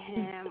on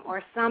him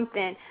or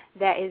something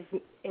that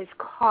is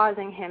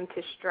causing him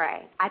to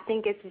stray. I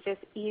think it's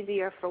just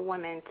easier for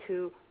women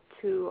to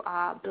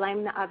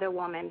blame the other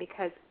woman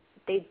because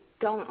they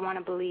don't want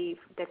to believe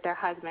that their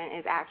husband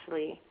is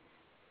actually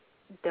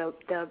the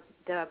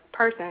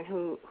person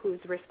who's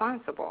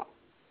responsible.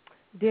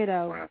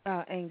 Ditto,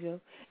 Angel.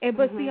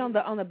 But see,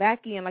 on the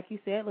back end, like you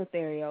said,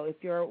 Lothario, if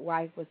your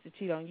wife was to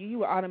cheat on you, you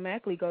would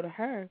automatically go to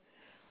her.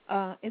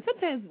 And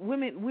sometimes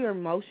women, we're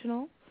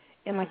emotional,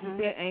 and like you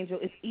said, Angel,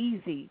 it's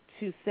easy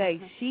to say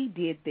she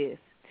did this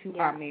to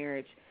our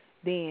marriage.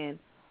 Then,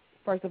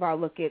 first of all,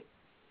 look at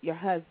your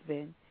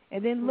husband,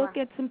 and then look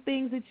at some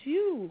things that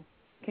you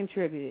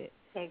contributed.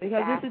 Exactly.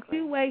 Because it's a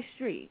two-way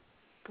street.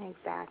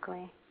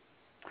 Exactly.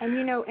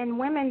 And, and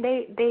women,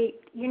 they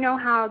you know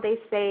how they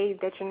say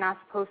that you're not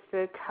supposed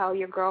to tell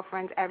your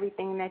girlfriends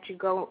everything that you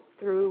go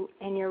through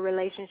in your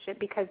relationship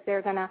because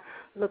they're going to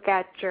look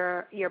at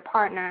your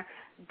partner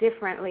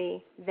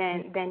differently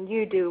than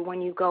you do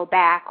when you go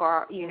back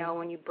or,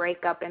 when you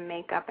break up and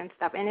make up and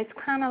stuff. And it's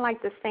kind of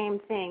like the same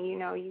thing,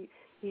 you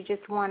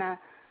just want to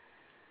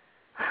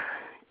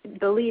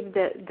believe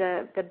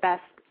the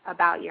best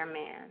about your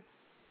man.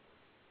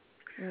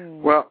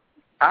 Well,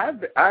 I've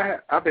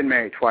been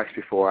married twice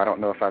before. I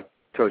don't know if I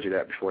told you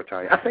that before,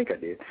 Tanya. I think I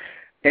did.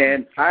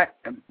 And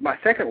my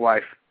second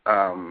wife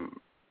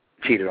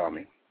cheated on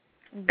me,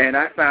 and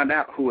I found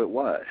out who it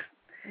was.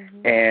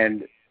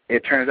 And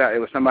it turns out it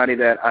was somebody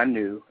that I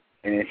knew,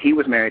 and he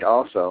was married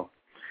also.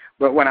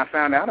 But when I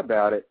found out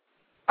about it,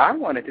 I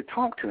wanted to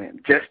talk to him,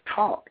 just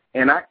talk.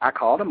 And I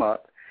called him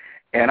up,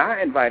 and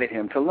I invited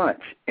him to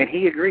lunch, and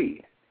he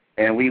agreed.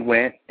 And we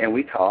went and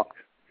we talked,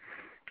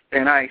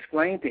 and I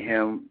explained to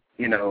him,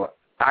 you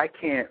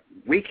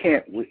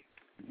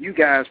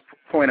guys'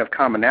 point of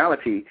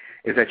commonality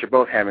is that you're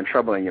both having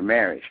trouble in your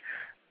marriage.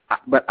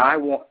 But I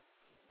want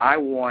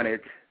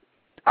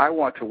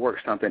to work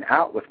something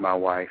out with my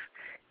wife,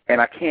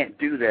 and I can't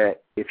do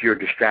that if you're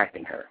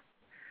distracting her.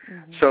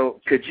 So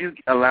could you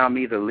allow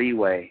me the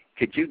leeway?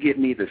 Could you give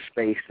me the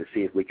space to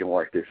see if we can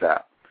work this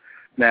out?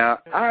 Now,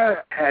 I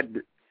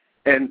had,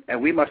 and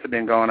we must have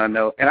been going, I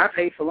know, and I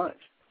paid for lunch.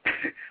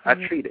 I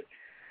treated.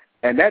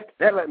 And that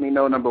let me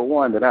know, number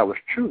one, that I was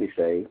truly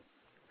saved,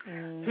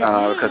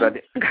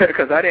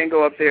 because I didn't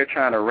go up there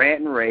trying to rant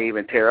and rave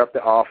and tear up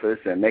the office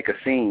and make a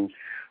scene,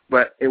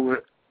 but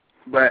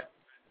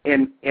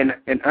in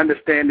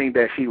understanding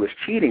that she was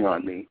cheating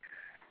on me,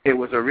 it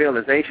was a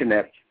realization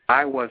that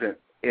I wasn't.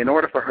 In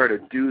order for her to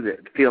do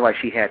that, feel like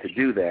she had to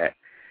do that,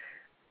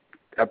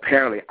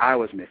 apparently I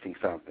was missing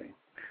something,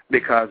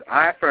 because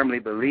I firmly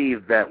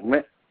believe that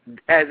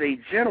as a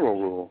general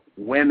rule,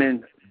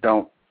 women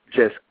don't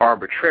just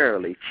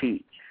arbitrarily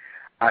cheat.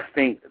 I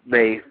think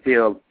they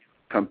feel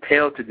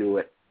compelled to do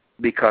it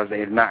because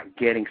they're not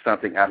getting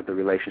something out of the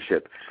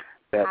relationship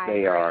that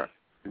they are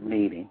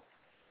needing.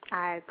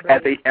 I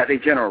agree. As a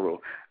general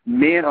rule.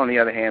 Men, on the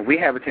other hand, we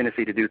have a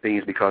tendency to do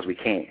things because we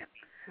can.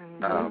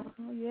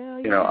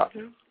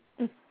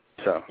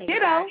 So.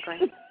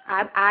 Exactly.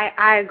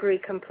 I agree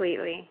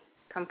completely.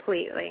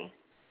 Yeah.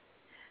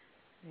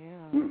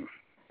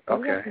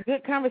 Okay. We got some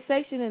good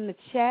conversation in the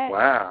chat.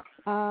 Wow.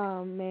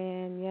 Oh,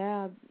 man,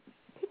 yeah.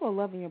 People are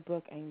loving your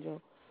book,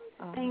 Angel.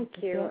 Thank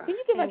you. Can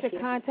you give us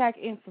your contact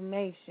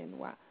information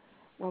while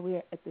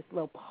we're at this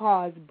little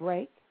pause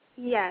break?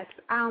 Yes.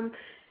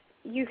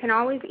 You can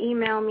always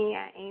email me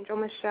at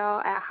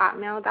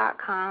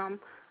angelmichelle@hotmail.com.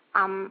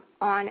 On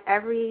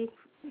every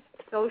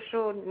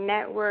social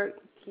network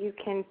you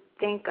can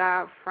think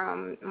of,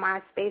 from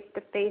MySpace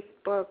to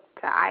Facebook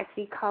to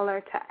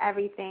iColor to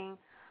everything.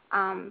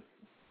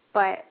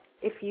 But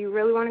if you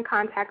really want to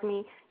contact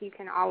me, you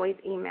can always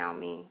email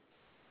me.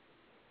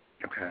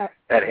 Okay.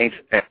 At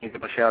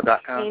angelmichelle.com?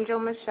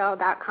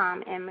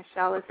 Angelmichelle.com, and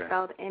Michelle is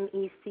spelled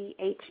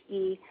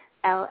MECHELLE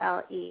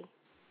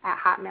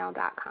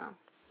 @hotmail.com.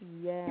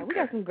 Yeah, we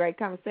got some great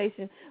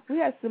conversation. We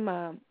had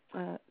some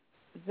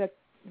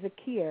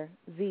Zakir,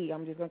 Z,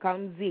 I'm just going to call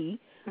him Z,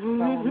 so I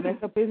won't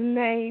mess up his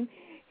name.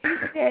 He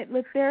said,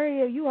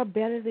 Lothario, you are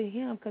better than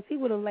him, because he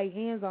would have laid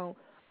hands on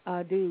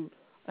dude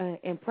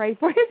and prayed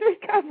for his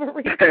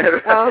recovery.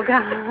 Oh,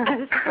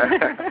 gosh.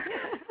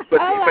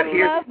 I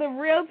love the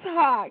real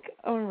talk.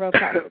 Real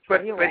talk.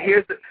 But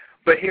here's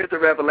the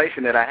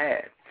revelation that I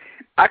had.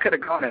 I could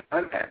have gone and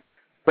done that,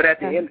 but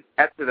at the end,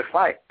 after the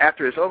fight,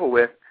 after it's over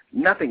with,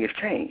 nothing has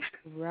changed.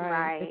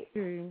 Right.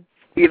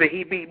 Either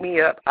he beat me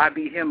up, I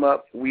beat him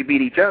up, we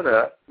beat each other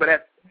up, but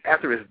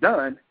after it's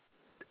done,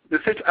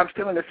 I'm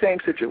still in the same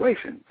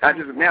situation. I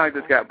just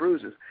got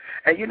bruises.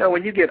 And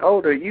when you get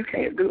older, you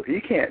can't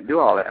do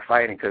all that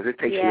fighting, because it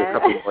takes you a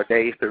couple more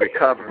days to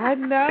recover. I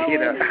know.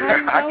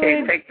 I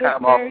can't take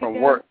time off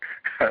from work.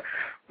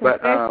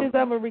 But Confessions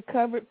of a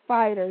recovered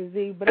fighter,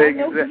 Z. But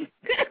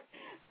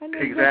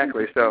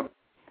exactly. So,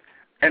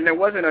 and there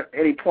wasn't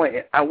any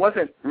point. I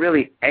wasn't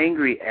really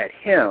angry at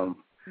him.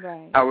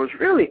 Right. I was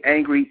really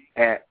angry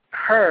at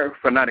her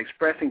for not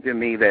expressing to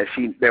me that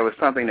there was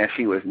something that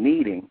she was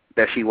needing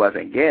that she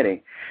wasn't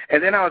getting.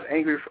 And then I was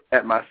angry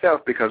at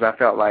myself because I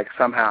felt like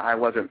somehow I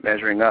wasn't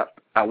measuring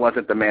up. I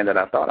wasn't the man that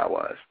I thought I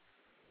was.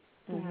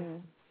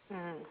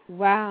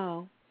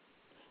 Wow.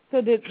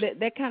 So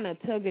that kind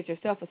of tugged at your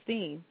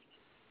self-esteem.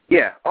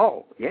 Yeah.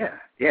 Oh, yeah.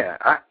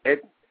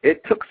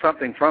 It took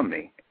something from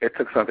me. And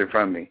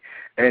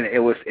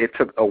it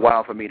took a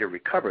while for me to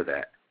recover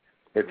that.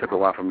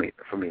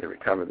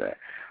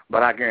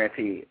 But I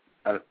guarantee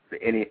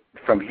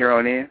from here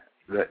on in,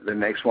 the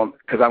next one,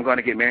 because I'm going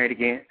to get married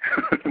again,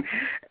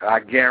 I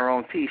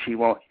guarantee she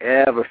won't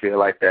ever feel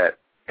like that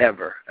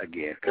ever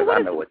again, because I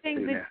know what to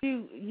do now.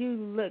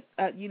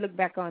 You look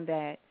back on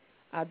that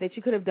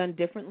you could have done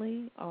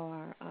differently,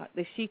 or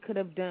that she could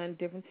have done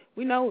different.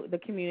 We know the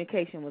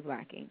communication was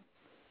lacking.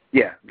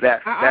 Yeah,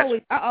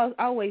 I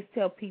always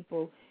tell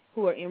people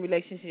who are in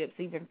relationships,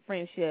 even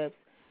friendships,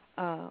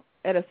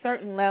 at a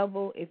certain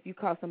level, if you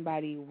call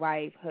somebody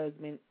wife,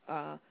 husband,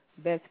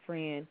 best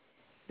friend,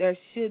 there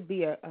should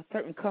be a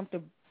certain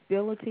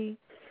comfortability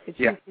that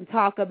you can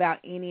talk about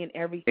any and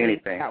everything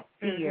without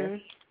fear.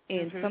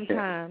 And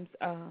sometimes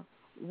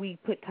we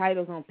put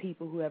titles on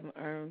people who haven't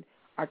earned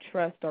our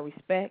trust or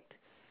respect,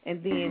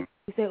 and then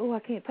we say, oh, I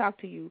can't talk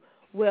to you.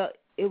 Well,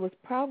 it was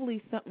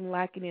probably something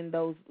lacking in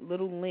those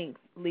little links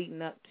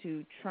leading up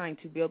to trying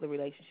to build a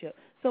relationship.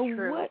 So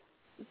what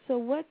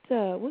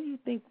do you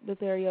think,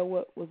 Lothario,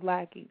 what was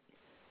lacking?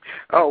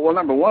 Oh, well,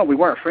 number one, we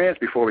weren't friends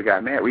before we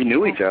got married. We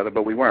knew each other,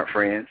 but we weren't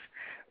friends.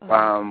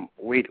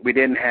 We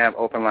didn't have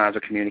open lines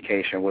of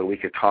communication where we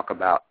could talk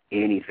about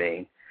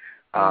anything.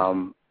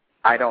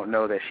 I don't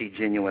know that she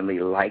genuinely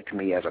liked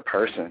me as a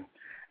person.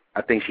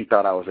 I think she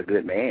thought I was a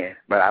good man,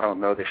 but I don't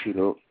know that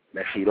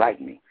she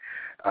liked me.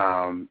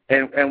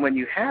 And when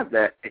you have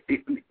that,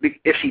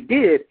 if she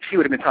did, she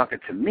would have been talking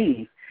to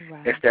me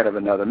instead of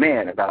another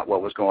man about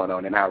what was going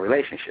on in our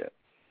relationship,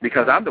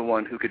 because I'm the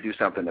one who could do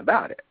something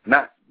about it,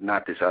 not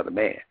this other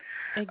man.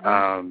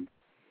 Exactly.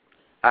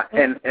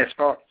 And as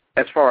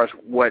far as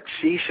what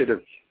she should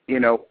have,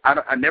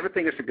 I never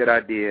think it's a good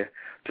idea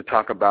to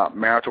talk about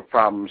marital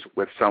problems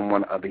with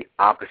someone of the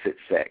opposite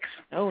sex.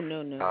 Oh,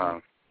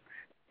 no.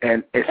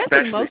 And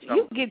especially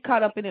you get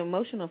caught up in an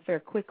emotional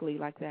affair quickly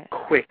like that.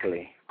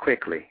 Quickly.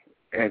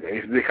 And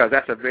because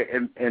that's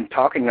in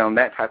talking on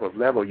that type of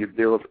level, you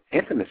build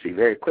intimacy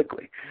very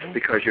quickly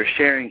because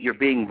you're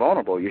being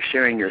vulnerable, you're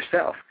sharing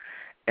yourself.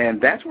 And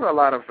that's where a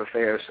lot of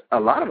affairs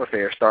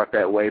start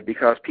that way,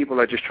 because people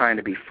are just trying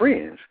to be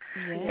friends.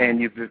 And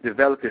you've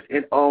developed this,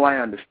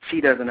 she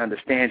doesn't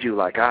understand you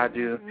like I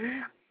do.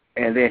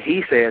 And then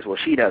he says, well,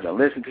 she doesn't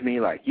listen to me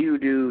like you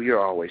do.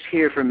 You're always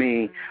here for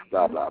me,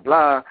 blah, blah,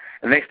 blah.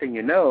 And next thing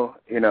you know,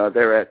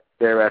 they're at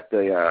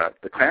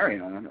the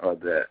Clarion or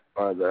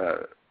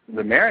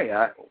the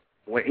Marriott,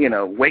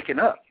 waking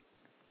up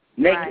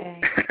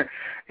naked,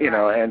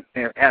 and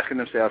asking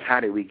themselves,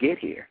 how did we get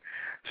here?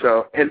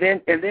 So, and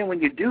then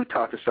when you do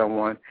talk to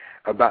someone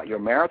about your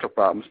marital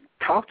problems,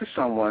 talk to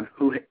someone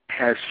who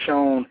has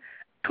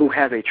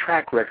a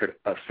track record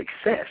of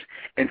success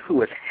and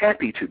who is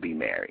happy to be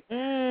married.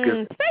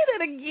 Say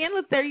that again,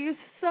 Lothario. You're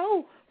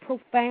so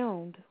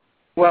profound.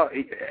 Well,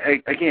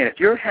 again, if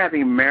you're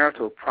having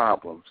marital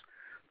problems,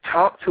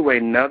 talk to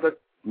another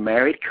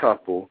married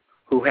couple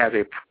who has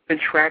a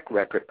proven track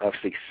record of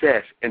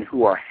success and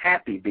who are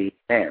happy being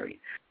married.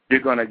 You're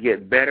going to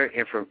get better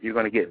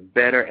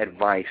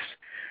advice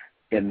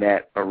in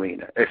that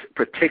arena. It's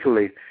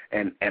particularly,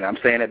 and I'm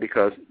saying that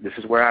because this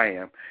is where I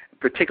am,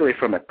 particularly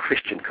from a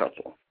Christian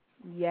couple.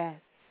 Yes.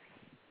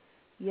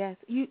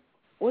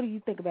 What do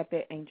you think about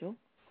that, Angel?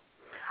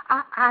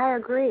 I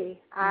agree.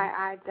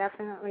 I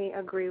definitely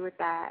agree with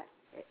that.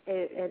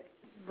 It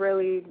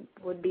really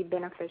would be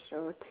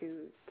beneficial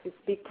to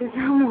speak to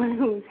someone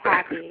who's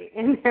happy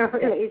in their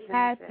relationship.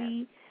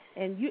 Happy,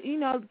 and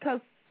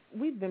because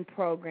we've been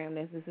programmed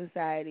as a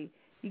society,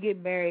 you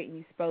get married and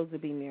you're supposed to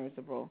be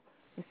miserable.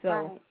 And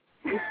so,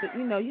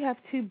 you have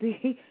to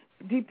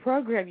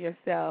deprogram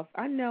yourself.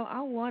 I know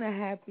I want a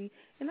happy,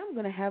 and I'm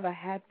going to have a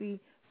happy,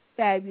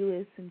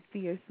 fabulous, and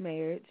fierce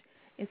marriage.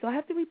 And so I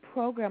have to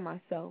reprogram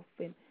myself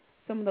and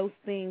some of those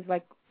things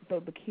like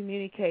the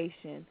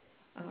communication.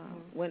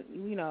 When,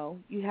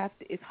 you have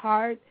to, it's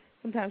hard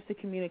sometimes to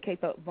communicate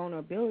the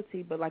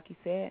vulnerability, but like you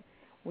said,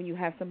 when you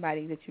have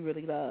somebody that you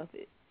really love,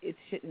 it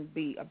shouldn't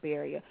be a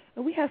barrier.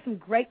 And we have some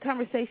great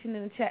conversation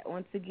in the chat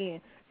once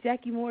again.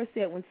 Jackie Moore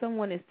said, when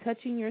someone is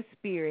touching your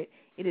spirit,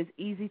 it is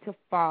easy to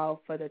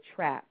fall for the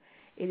trap.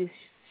 It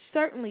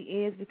certainly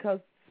is, because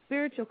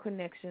spiritual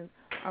connections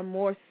are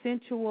more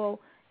sensual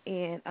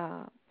and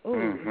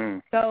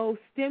so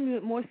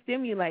more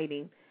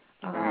stimulating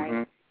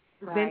than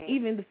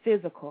even the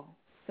physical.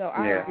 So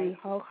I agree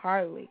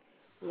wholeheartedly.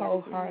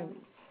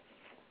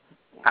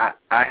 I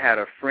had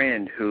a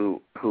friend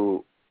who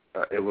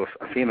it was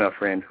a female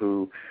friend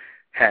who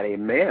had a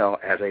male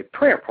as a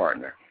prayer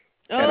partner.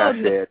 And I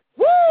said,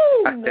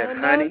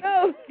 honey,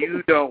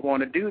 you don't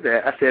want to do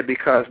that. I said,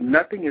 because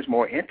nothing is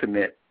more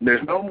intimate.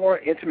 There's no more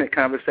intimate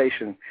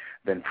conversation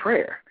than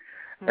prayer.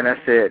 And I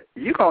said,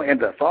 you're going to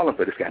end up falling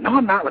for this guy. No,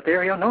 I'm not,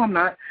 Lothario. No, I'm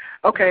not.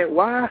 Okay,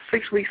 why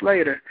 6 weeks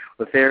later,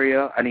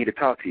 Lothario, I need to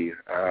talk to you.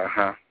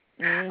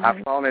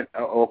 I've fallen.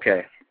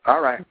 Okay.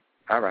 All right.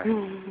 I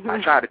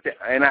try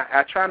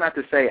I try not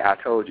to say I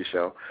told you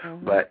so,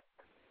 but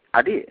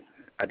I did.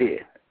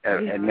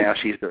 And now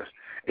she's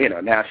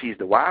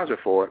the wiser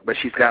for it, but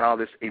she's got all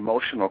this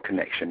emotional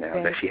connection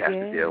now that she has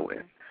to deal with.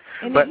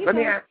 And but let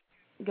me ask.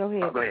 Go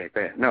ahead. Go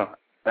ahead. No,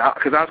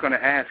 because I was going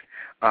to ask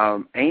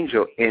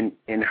Angel,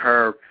 in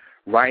her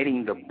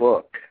writing the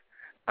book,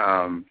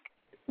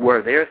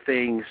 were there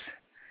things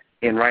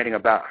in writing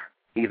about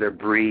either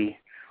Bree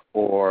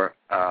or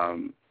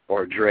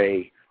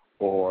Dre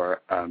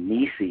or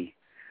Nisi,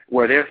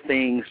 were there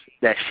things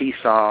that she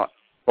saw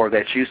or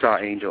that you saw,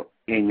 Angel,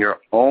 in your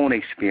own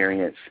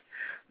experience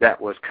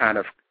that was kind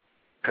of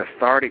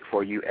cathartic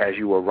for you as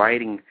you were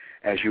writing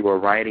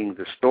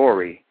the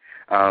story,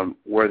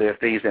 were there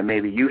things that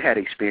maybe you had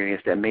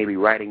experienced that maybe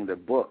writing the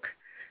book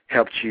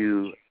helped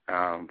you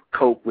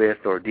cope with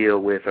or deal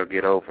with or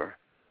get over?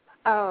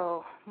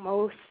 Oh,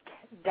 most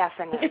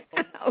definitely.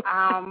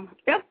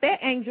 Felt that,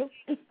 Angel.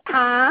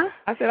 Huh?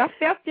 I said I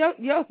felt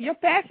your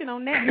passion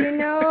on that. You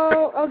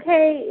know,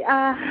 okay.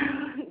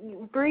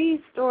 Bree's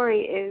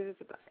story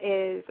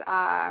is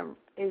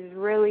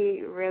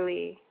really,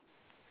 really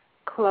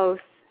close.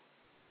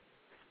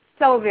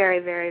 So very,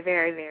 very,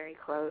 very, very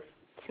close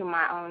to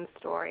my own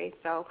story.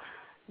 So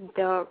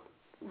the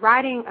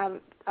writing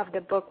of the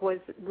book was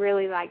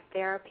really like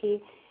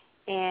therapy.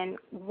 And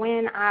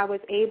when I was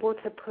able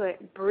to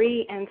put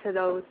Bree into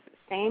those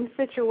same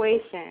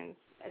situations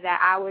that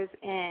I was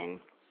in,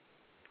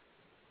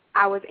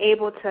 I was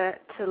able to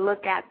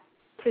look at,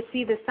 to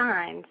see the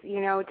signs,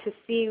 you know, to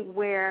see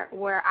where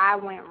I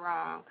went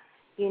wrong.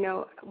 You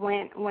know,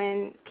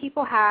 when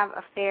people have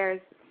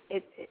affairs,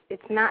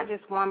 it's not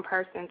just one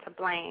person to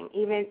blame.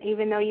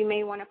 Even though you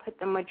may want to put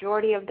the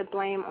majority of the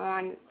blame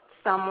on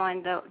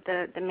someone,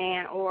 the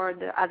man or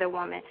the other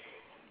woman,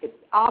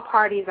 all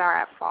parties are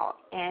at fault.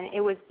 And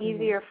it was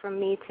easier for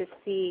me to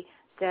see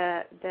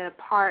the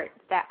part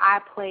that I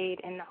played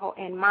in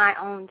my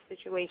own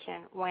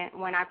situation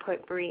when I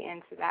put Bree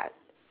into that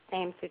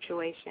same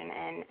situation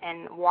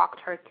and walked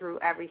her through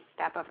every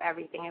step of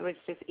everything. It was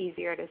just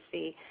easier to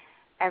see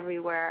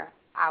everywhere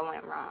I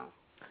went wrong.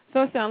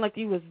 So it sounded like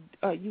you was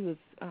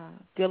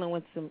dealing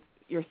with some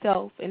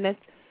yourself, and that's,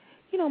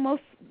 you know,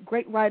 most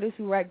great writers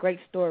who write great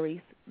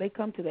stories, they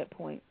come to that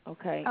point.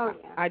 Okay, oh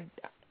yeah.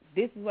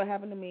 This is what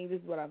happened to me.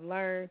 This is what I've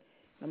learned.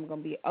 I'm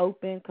going to be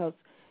open because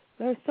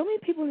there's so many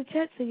people in the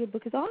chat say your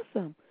book is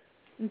awesome.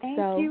 And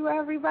Thank you,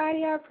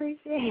 everybody. I appreciate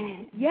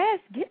it. Yes,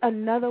 get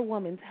another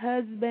woman's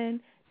husband.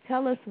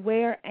 Tell us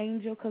where,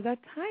 Angel, because our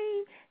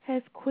time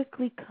has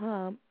quickly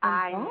come.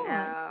 I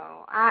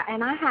know.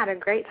 I had a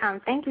great time.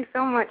 Thank you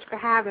so much for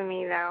having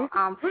me, though.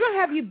 We're going to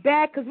have you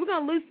back because we're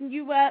going to loosen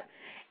you up.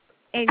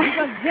 And you're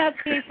going to jump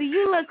in. So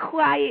you look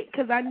quiet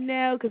because I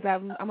know, because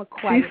I'm a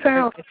quiet She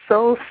sounds person.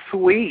 so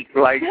sweet.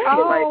 Like,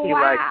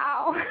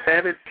 wow. like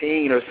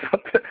 17 or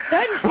something.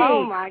 17.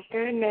 Oh, my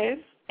goodness.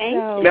 Thank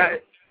you. Now,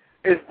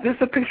 is this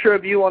a picture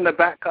of you on the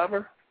back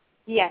cover?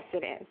 Yes,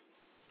 it is.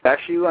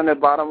 That's you on the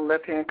bottom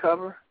left-hand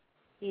cover?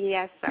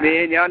 Yes, sir.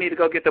 Man, y'all need to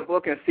go get the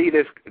book and see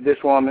this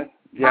woman.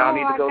 Y'all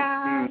need to go.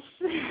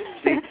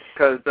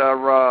 Because,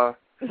 Oh,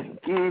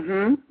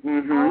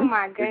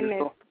 my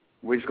goodness.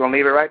 We're just going to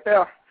leave it right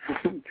there.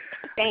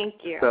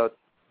 Thank you. So,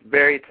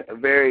 very,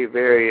 very,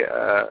 very.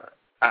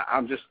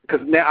 I'm just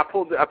because now I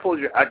pulled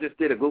you. I just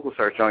did a Google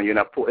search on you, and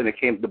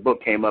the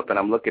book came up, and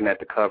I'm looking at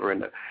the cover,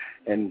 and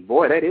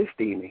boy, that is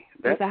steamy.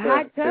 It's a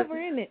hot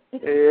cover, isn't it?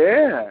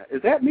 Yeah.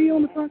 Is that me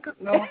on the front cover?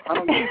 No, I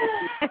don't know.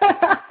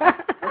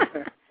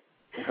 Okay.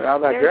 I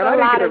was like, there's girl, a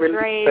lot of really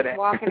grays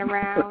walking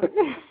around.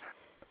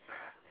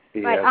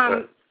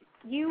 But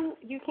you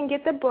can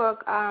get the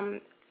book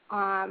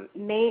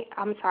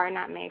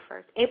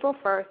April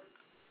 1st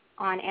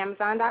on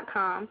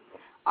Amazon.com.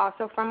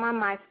 Also from my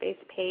MySpace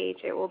page,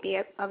 it will be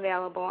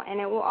available, and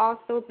it will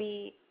also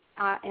be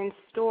in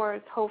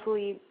stores.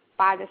 Hopefully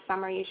by the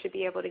summer, you should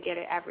be able to get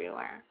it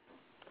everywhere.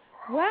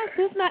 Well,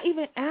 it's not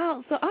even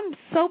out, so I'm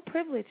so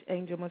privileged,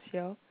 Angel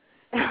Michelle.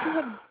 You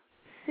have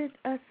sent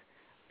us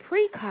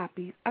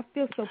pre-copies. I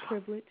feel so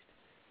privileged.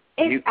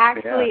 It's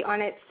actually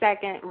on its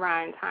second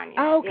run, Tanya.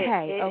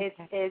 Okay.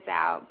 It's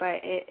out, but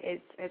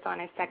it's on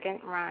its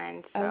second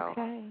run. So.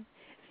 Okay.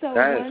 So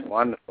that is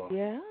wonderful.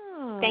 Yeah.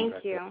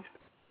 Thank you.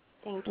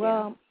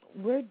 Well,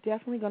 we're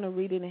definitely going to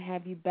read it and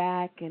have you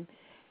back and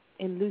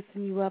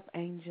loosen you up,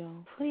 Angel.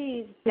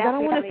 Please, definitely. I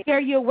don't want to scare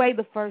you away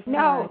the first time.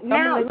 No,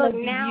 now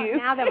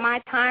that my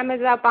time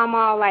is up, I'm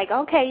all like,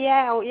 okay,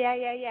 yeah.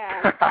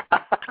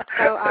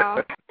 So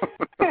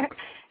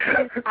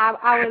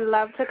I would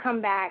love to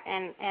come back,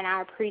 and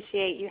I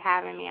appreciate you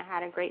having me. I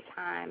had a great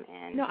time.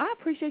 And no, I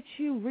appreciate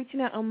you reaching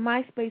out on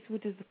MySpace,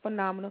 which is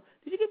phenomenal.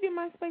 Did you give your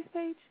MySpace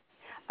page?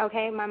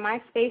 Okay, my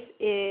MySpace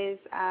is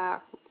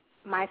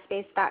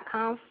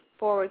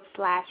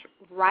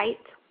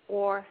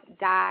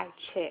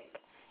myspace.com/write-or-die-chick,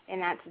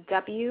 and that's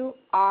WRITEORDIECHIC.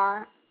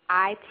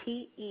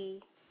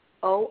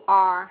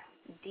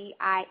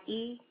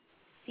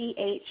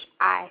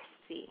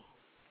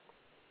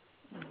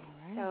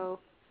 Right. So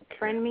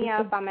friend me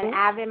up. I'm an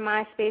avid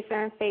MySpacer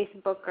and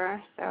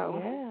Facebooker.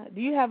 So yeah.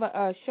 Do you have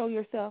a show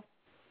yourself?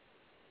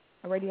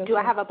 A radio show? Do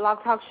I have a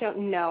blog talk show?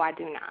 No, I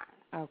do not.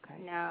 Okay.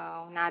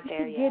 No, not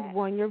there yet. You should get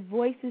one. Your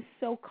voice is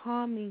so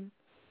calming.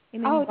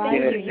 Oh,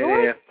 thank you.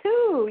 Yours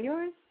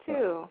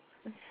too.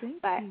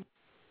 But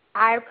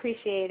I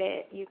appreciate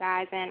it, you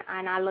guys, and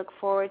I look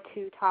forward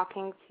to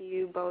talking to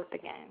you both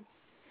again.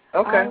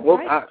 Okay. Well,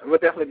 we'll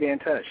definitely be in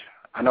touch.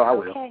 I know I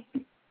will. Okay.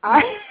 All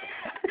right.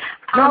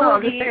 No,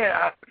 I'm just saying.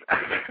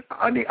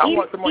 I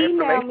want some more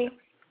information.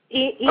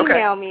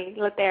 Email me,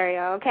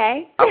 Lothario,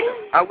 okay?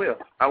 I will.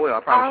 I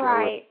promise you. All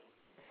right.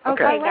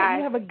 Okay, guys.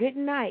 You have a good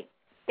night.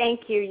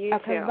 Thank you. You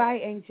too. Bye,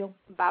 Angel.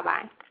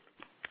 Bye-bye.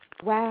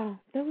 Wow,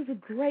 that was a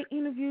great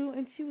interview,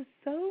 and she was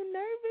so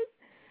nervous.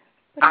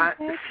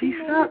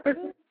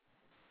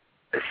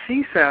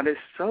 She sounded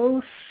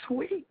so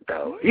sweet,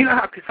 though. You know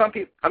how some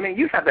people, I mean,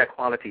 you have that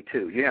quality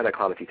too.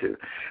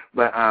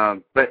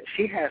 But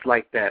she has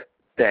like that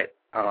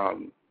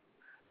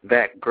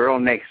girl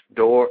next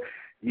door.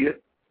 You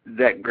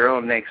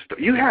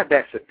have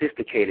that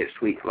sophisticated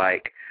sweet,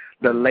 like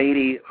the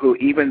lady who,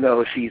 even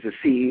though she's a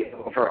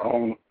CEO of her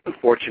own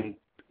Fortune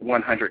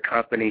 100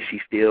 company,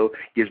 she still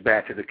gives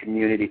back to the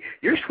community.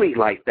 You're sweet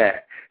like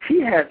that.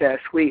 She has that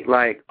sweet,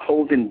 like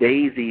holding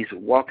daisies,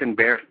 walking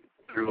barefoot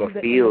through a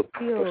field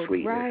of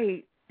sweetness.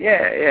 Right.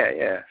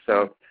 Yeah.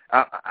 So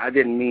I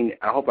didn't mean,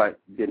 I hope I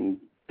didn't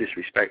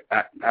disrespect,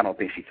 I don't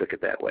think she took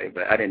it that way,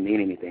 but I didn't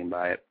mean anything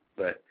by it.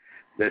 But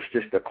there's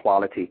just the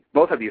quality.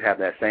 Both of you have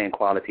that same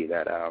quality,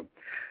 that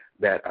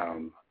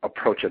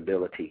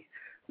approachability,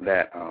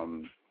 that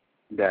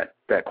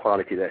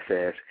quality that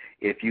says,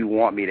 if you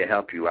want me to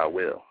help you, I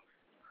will,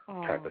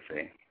 type of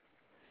thing.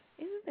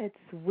 Isn't that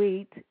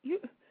sweet?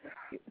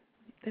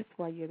 That's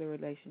why you're the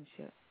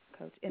relationship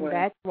coach, and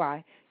that's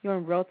why you're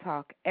in Real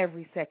Talk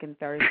every second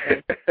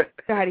Thursday,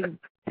 starting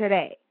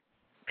today.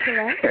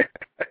 Correct?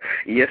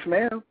 Yes,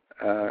 ma'am.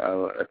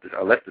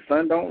 Unless the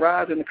sun don't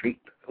rise in the creek,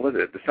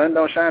 the sun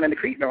don't shine and the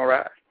creek don't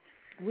rise.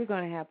 We're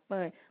going to have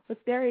fun.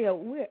 Lothario,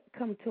 we're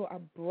coming to our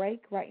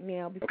break right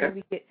now before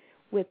we get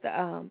with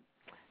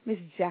Miss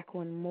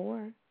Jacqueline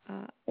Moore,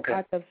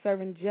 author of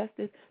Serving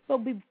Justice. But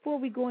before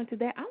we go into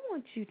that, I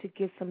want you to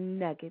give some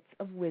nuggets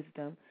of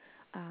wisdom,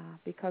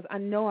 because I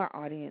know our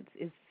audience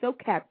is so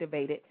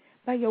captivated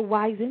by your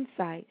wise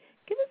insight.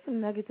 Give us some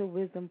nuggets of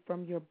wisdom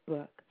from your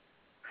book.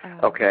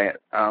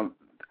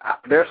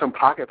 There are some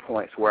pocket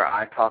points where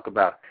I talk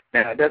about,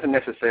 now it doesn't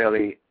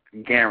necessarily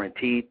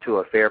guarantee to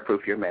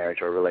affair-proof your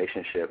marriage or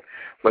relationship,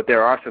 but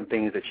there are some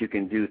things that you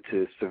can do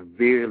to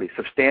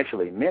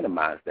substantially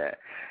minimize that.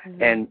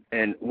 Mm-hmm.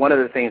 And one of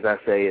the things I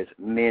say is,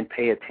 men,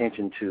 pay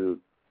attention to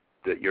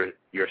your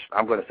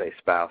I'm going to say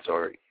spouse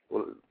or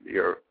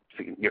your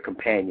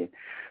companion,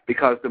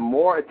 because the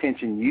more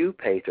attention you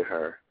pay to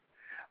her,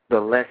 the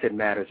less it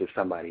matters if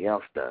somebody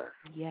else does.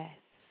 Yes.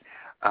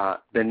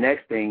 The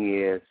next thing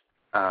is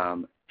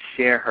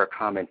share her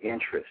common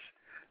interests,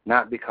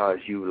 not because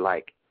you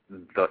like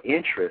the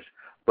interest,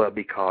 but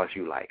because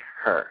you like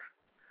her.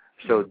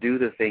 So do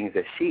the things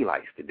that she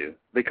likes to do,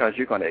 because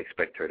you're going to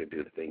expect her to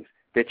do the things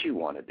that you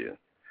want to do.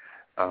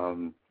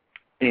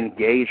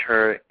 Engage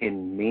her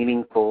in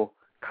meaningful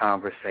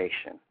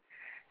conversation.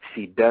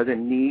 She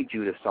doesn't need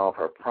you to solve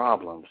her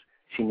problems.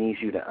 She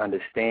needs you to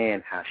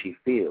understand how she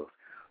feels.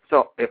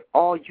 So if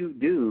all you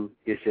do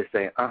is just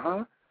say,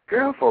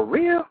 girl, for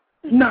real?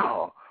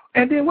 No.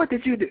 And then what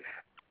did you do?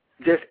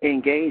 Just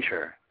engage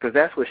her, because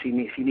that's what she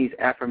needs. She needs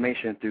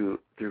affirmation through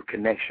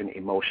connection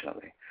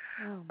emotionally.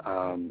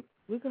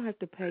 We're going to have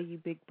to pay you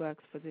big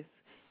bucks for this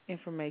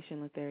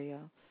information, Lothario.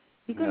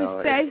 You're going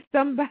to save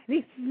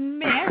somebody's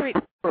marriage.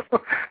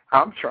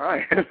 I'm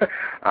trying.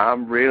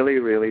 I'm really,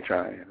 really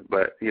trying.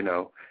 But,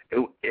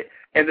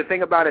 and the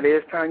thing about it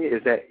is, Tanya,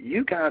 is that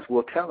you guys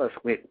will tell us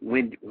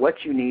when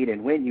what you need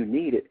and when you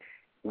need it.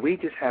 We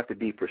just have to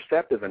be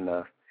perceptive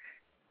enough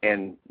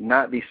and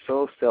not be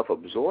so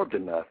self-absorbed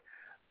enough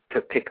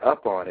to pick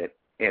up on it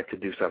and to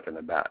do something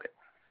about it.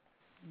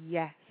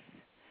 Yes.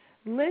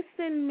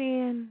 Listen,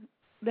 man,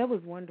 that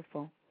was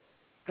wonderful.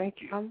 Thank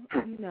you.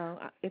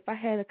 If I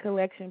had a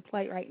collection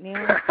plate right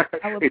now,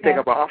 I would take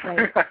up a plate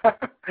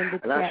in the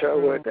and I chat sure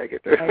room. would take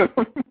it.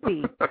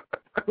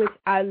 Which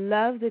I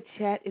love. The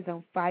chat is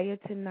on fire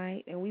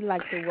tonight, and we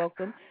like to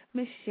welcome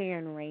Miss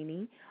Sharon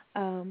Rainey,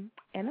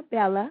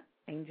 Annabella,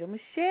 Angel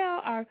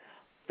Michelle, our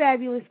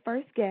fabulous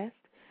first guest,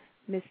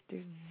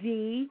 Mr.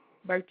 Z,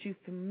 Virtue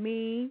for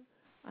Me,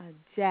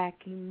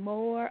 Jackie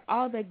Moore,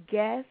 all the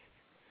guests.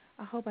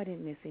 I hope I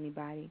didn't miss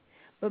anybody.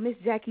 But Miss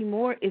Jackie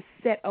Moore is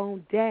set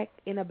on deck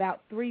in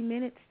about 3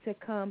 minutes to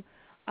come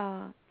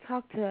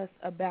talk to us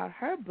about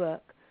her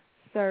book,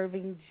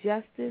 Serving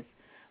Justice.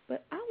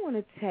 But I want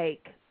to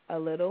take a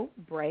little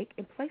break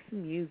and play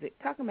some music,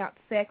 talking about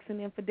sex and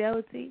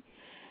infidelity.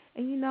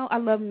 And, I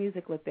love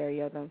music,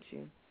 Lothario, don't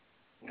you?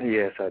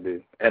 Yes, I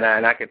do. And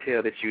I can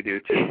tell that you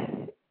do,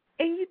 too.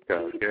 And you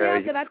tell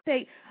that I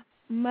take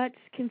much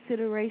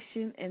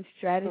consideration and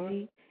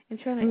strategy in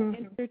trying to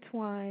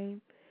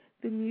intertwine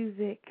the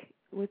music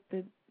with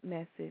the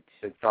message.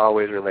 It's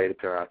always related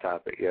to our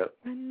topic, yep.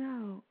 I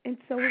know. And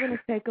so we're going to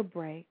take a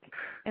break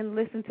and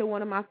listen to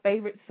one of my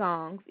favorite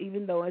songs,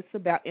 even though it's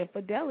about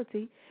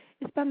infidelity.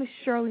 It's by Miss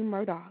Shirley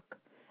Murdoch,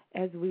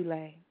 As We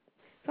Lay.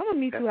 So I'm going to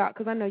mute you out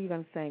because I know you're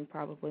going to sing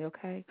probably,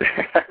 okay?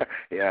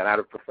 Yeah, and I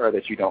would prefer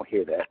that you don't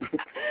hear that.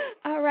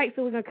 All right,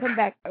 so we're going to come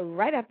back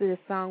right after this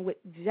song with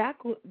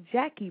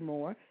Jacqueline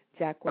Moore,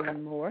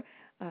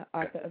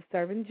 author of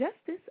Serving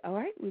Justice. All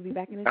right, we'll be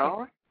back in a second. All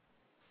right.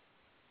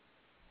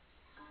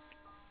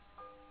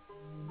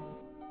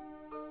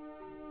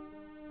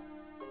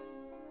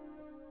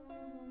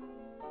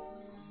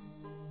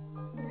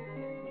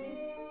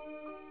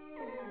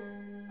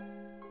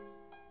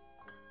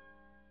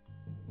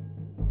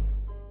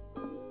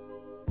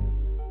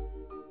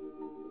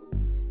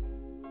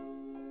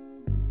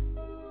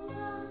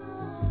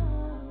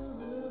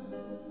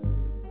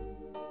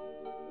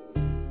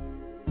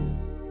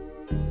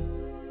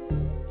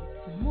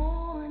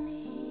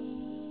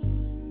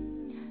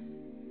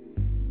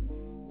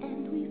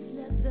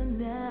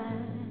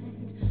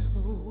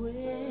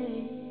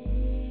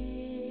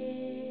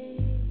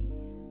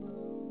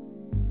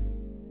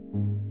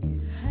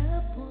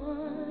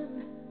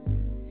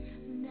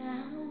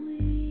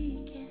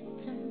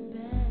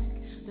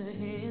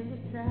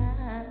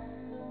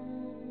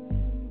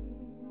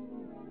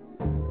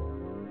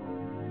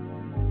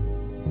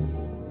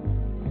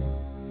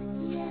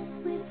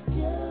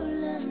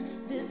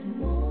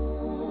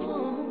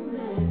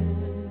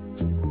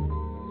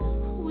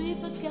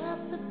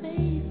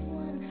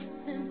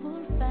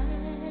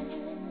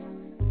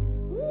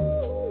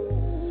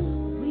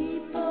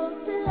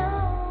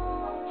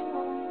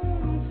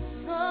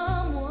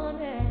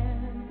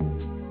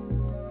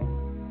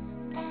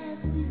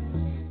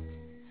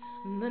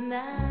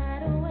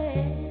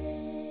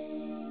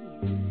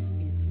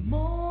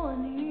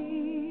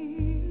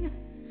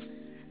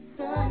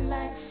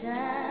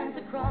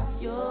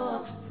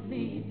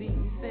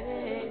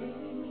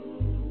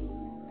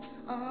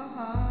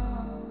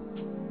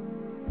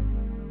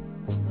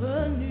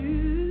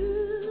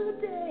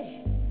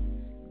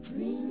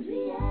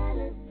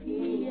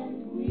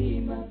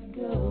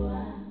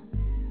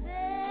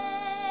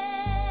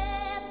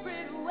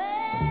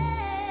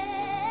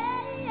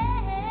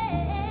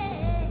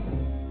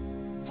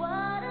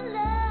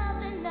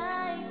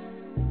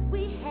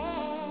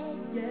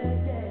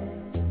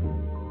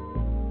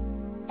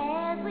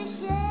 As we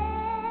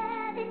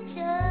shared each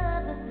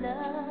other's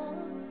love.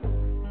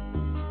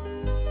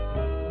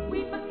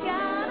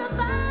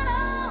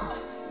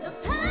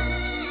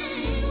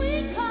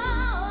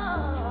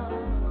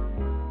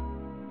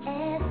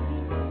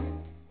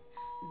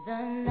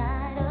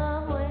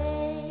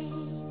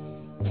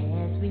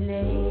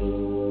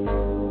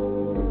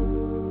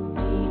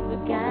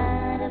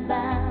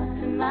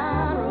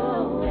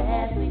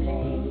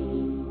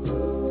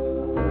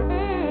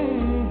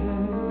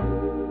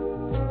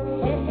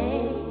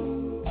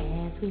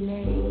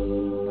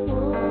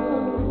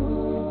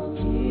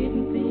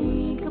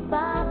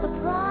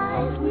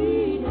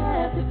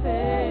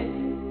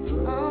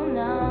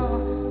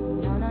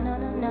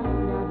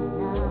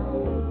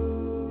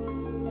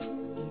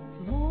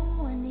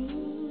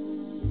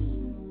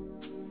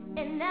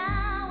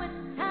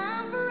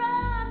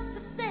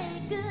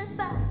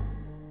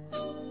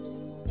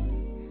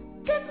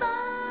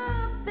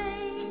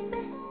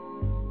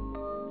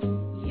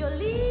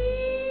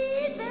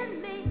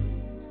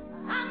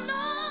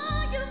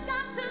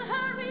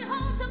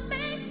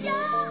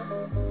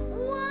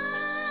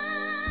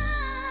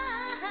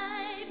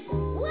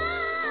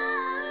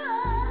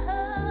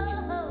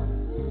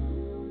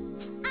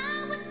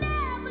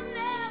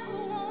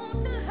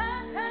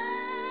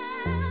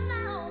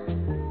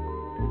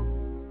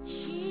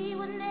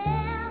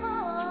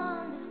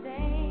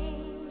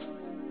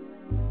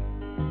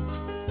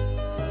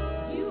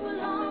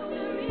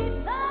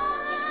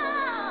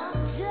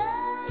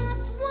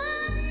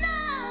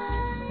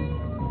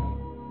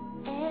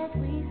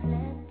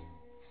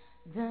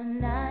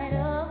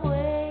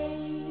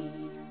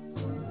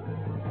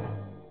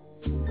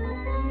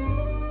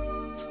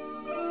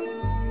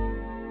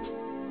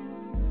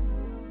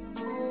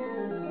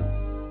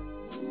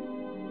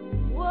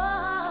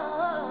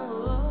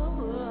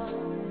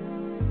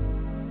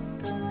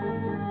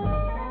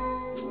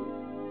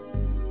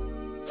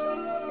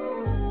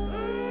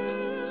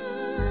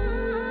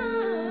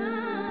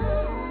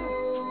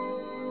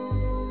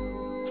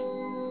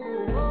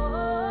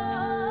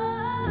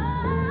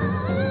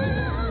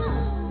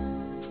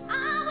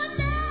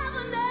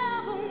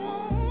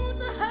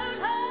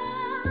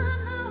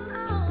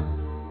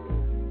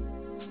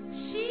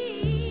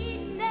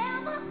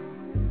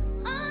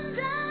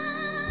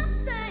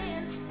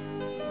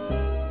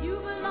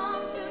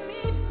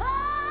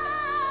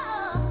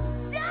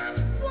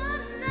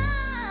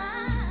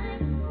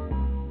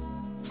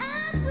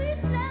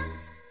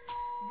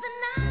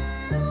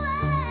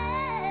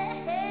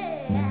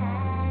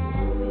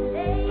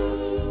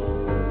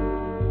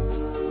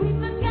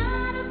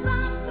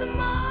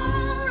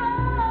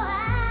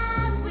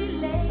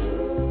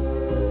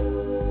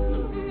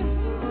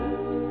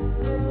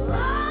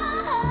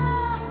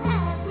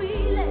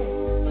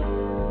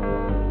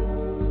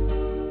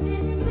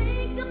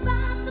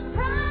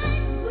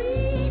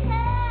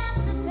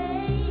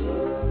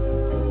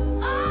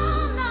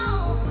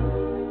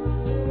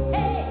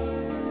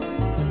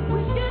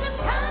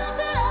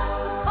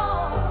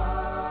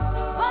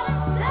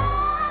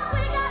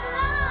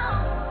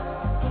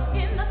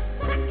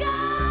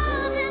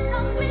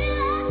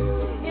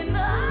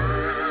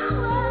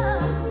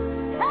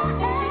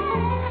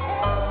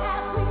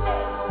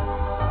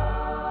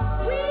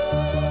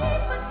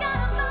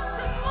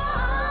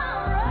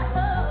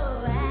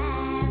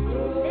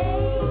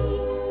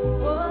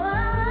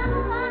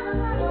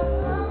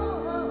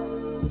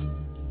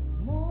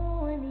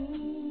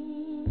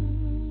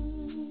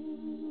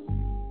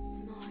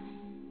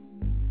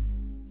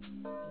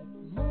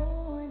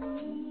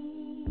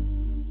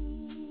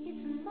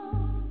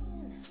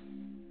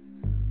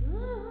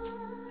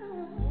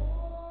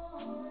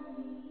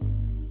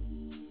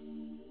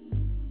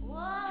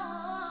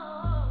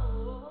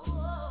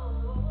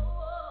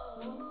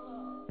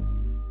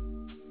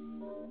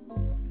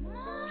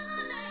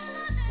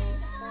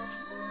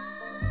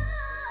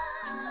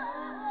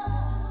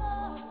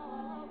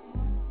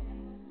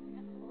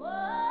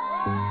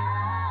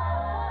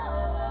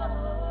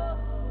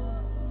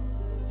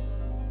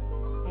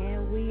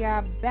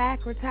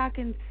 back. We're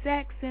talking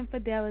sex,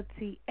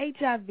 infidelity,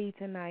 HIV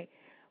tonight.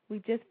 We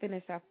just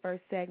finished our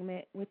first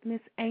segment with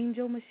Miss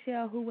Angel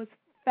Michelle, who was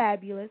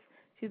fabulous.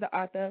 She's the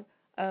author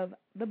of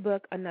the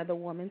book, Another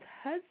Woman's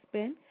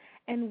Husband.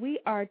 And we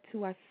are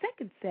to our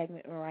second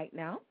segment right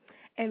now.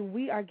 And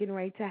we are getting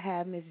ready to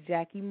have Miss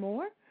Jackie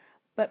Moore.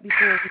 But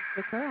before we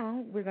click her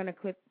on, we're going to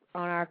click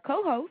on our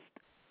co-host,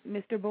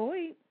 Mr.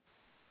 Boyd.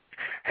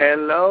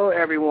 Hello,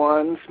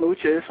 everyone.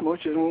 Smooches, mwah,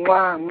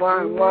 mwah,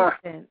 mwah.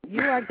 Listen,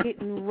 you are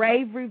getting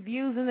rave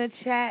reviews in the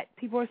chat.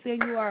 People are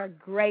saying you are a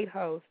great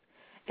host.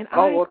 And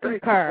thank you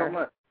so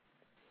much.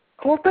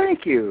 Well,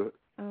 thank you.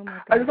 Oh my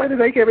God. I just like to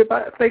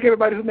thank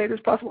everybody who made this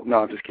possible. No,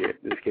 I'm just kidding.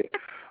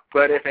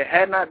 But if it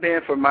had not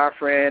been for my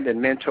friend and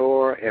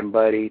mentor and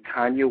buddy,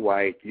 Tanya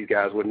White, you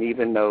guys wouldn't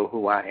even know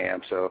who I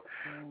am. So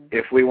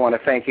if we want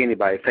to thank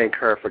anybody, thank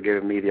her for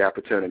giving me the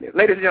opportunity.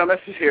 Ladies and gentlemen,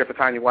 let's just hear it for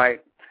Tanya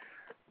White.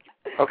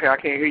 Okay, I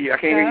can't hear you. I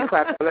can't hear you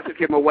clap. Let's just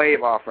give him a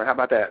wave offering. How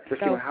about that?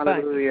 Just give him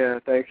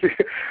hallelujah. Thank you.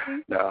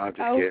 No, I'm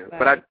just kidding.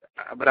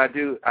 But I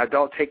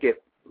don't take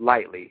it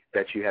lightly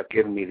that you have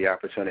given me the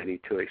opportunity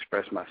to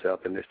express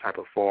myself in this type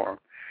of forum.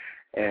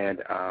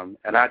 And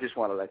I just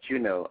want to let you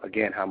know,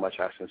 again, how much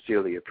I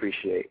sincerely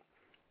appreciate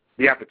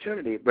the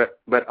opportunity,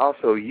 but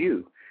also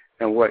you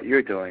and what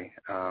you're doing,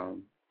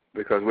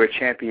 because we're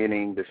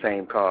championing the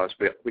same cause.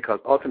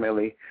 Because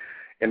ultimately,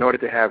 in order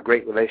to have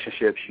great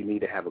relationships, you need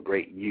to have a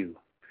great you.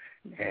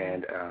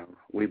 And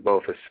we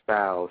both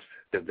espouse,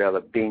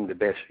 develop being the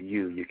best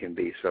you can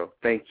be. So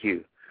thank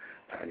you,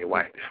 Tanya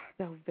White.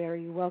 So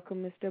very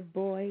welcome, Mr.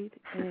 Boyd.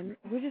 And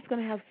we're just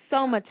going to have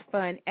so much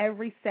fun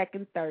every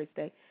second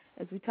Thursday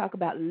as we talk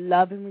about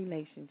love and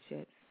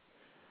relationships.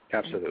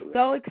 Absolutely. I'm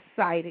so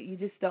excited. You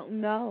just don't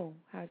know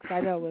how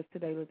excited I was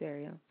today,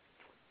 Lothario.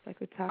 Like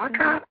we're talking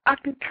I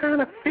can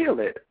kind of feel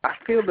it. I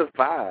feel the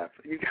vibe.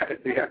 You guys,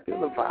 I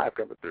feel the vibe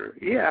coming through.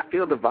 Yeah, I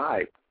feel the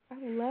vibe.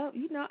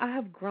 I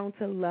have grown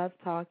to love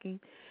talking.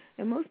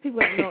 And most people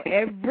don't know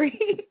every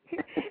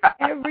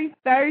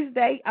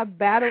Thursday I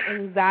battle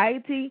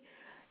anxiety.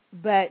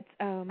 But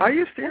are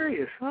you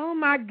serious? Oh,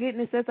 my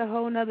goodness, that's a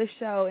whole other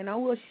show, and I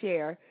will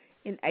share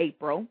in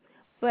April.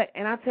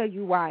 And I'll tell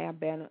you why I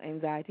battle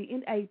anxiety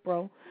in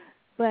April.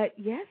 But,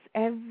 yes,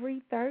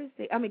 every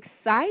Thursday. I'm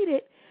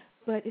excited,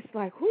 but it's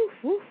like, whoo,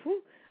 whoo,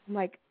 whoo. I'm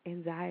like,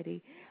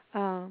 anxiety.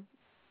 And,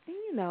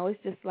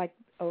 it's just like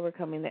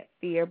overcoming that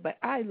fear. But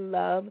I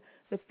love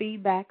the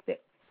feedback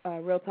that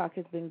Real Talk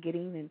has been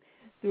getting and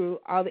through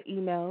all the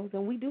emails.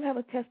 And we do have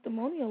a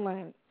testimonial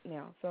line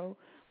now. So,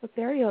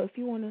 Lothario, if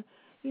you want to,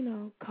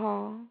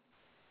 call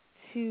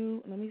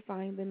to, let me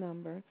find the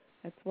number.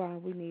 That's why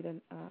we need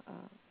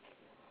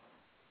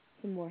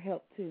some more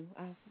help, too.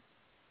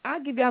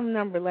 I'll give y'all the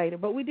number later,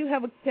 but we do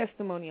have a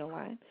testimonial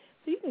line.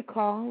 So you can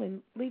call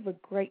and leave a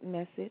great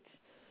message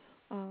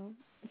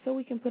so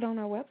we can put on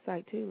our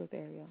website, too,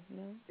 Lothario.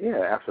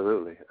 Yeah,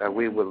 absolutely.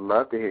 We would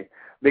love to hear.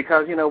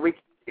 Because,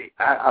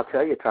 I'll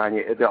tell you,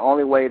 Tanya, the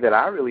only way that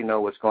I really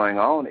know what's going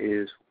on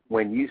is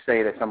when you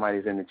say that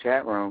somebody's in the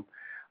chat room.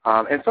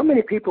 And so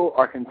many people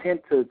are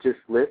content to just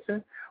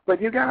listen. But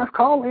you guys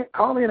call in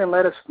and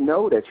let us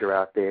know that you're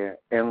out there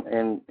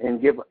and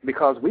give,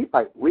 because we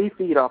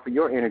feed off of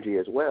your energy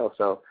as well.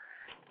 So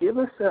give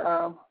us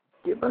a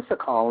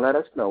call and let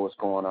us know what's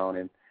going on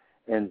and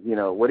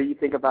what do you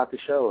think about the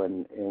show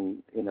and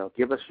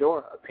give us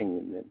your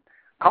opinion and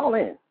call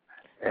in.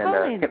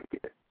 And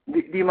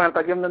do you mind if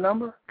I give them the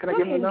number? Can I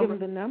give them the number? Give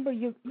them the number.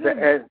 You're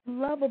a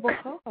lovable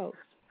co-host.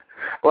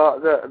 Well,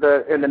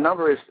 the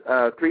number is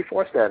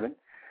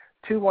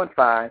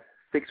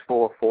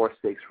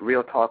 347-215-6446.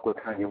 Real Talk with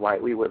Tanya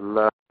White. We would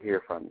love to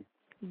hear from you.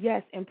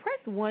 Yes, and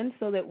press 1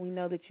 so that we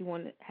know that you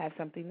want to have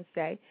something to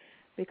say,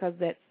 because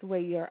that's the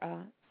way your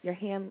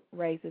hand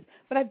raises.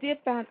 But I did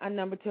find a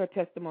number to our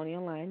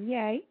testimonial line.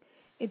 Yay.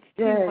 It's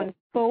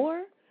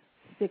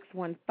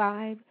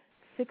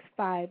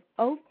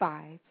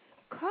 214-615-6505.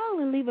 Call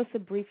and leave us a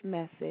brief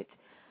message,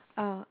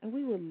 and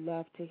we would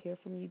love to hear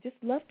from you. Just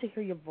love to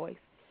hear your voice.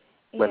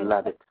 We'll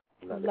love it.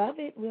 Love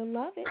it. We'll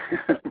love it.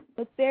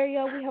 But there you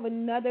go. We have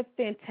another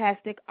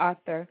fantastic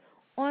author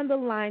on the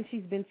line.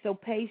 She's been so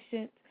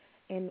patient,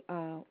 and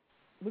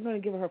we're going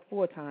to give her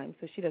 4 times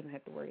so she doesn't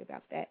have to worry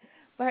about that.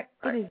 But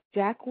it is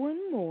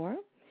Jacqueline Moore,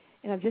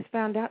 and I just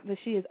found out that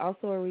she is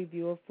also a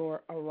reviewer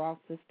for a Raw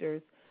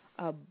Sisters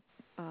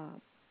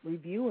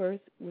Reviewers,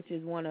 which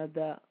is one of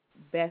the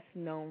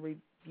best-known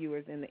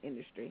reviewers in the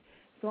industry.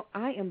 So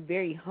I am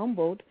very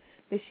humbled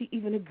that she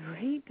even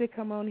agreed to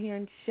come on here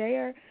and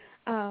share.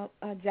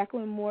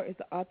 Jacqueline Moore is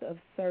the author of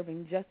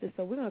Serving Justice,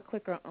 so we're going to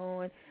click her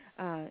on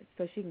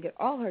so she can get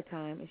all her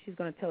time, and she's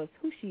going to tell us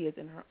who she is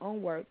in her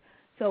own words.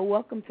 So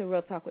welcome to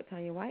Real Talk with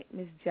Tanya White,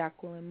 Miss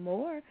Jacqueline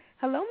Moore.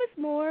 Hello, Miss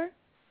Moore.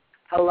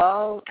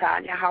 Hello,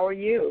 Tanya. How are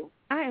you?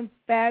 I am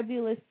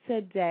fabulous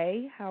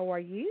today. How are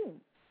you?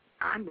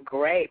 I'm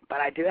great, but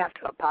I do have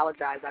to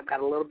apologize. I've got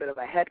a little bit of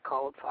a head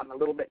cold, so I'm a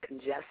little bit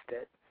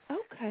congested.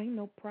 Okay,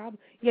 no problem.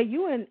 Yeah,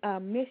 you in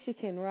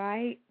Michigan,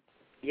 right?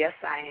 Yes,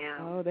 I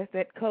am. Oh, that's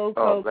that cold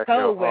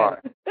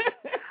weather.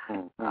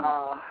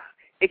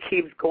 it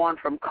keeps going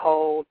from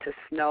cold to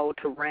snow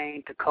to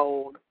rain to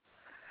cold.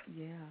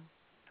 Yeah.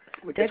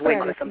 We're just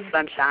waiting for some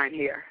sunshine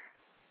here.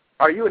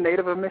 Are you a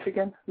native of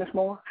Michigan, Miss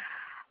Moore?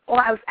 Well,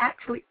 I was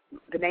actually,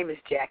 the name is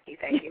Jackie,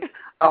 thank you.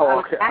 Oh,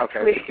 okay,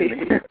 okay.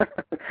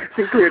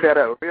 She cleared that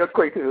up real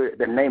quick.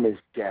 The name is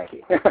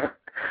Jackie.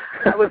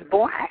 I was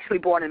actually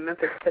born in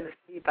Memphis,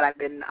 Tennessee, but I've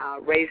been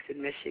raised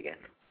in Michigan.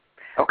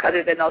 Okay.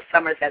 Other than those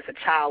summers as a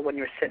child when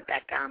you were sent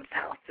back down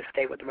south to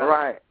stay with the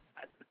relatives. Right.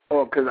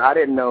 Oh, because I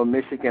didn't know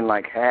Michigan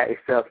had,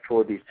 except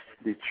for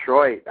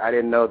Detroit. I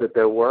didn't know that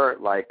there were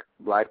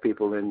black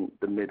people in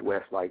the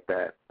Midwest like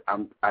that.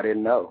 I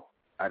didn't know.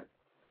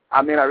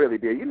 I mean, I really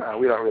did. We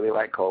don't really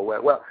like cold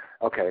weather. Well,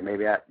 okay,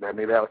 maybe that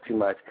was too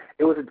much.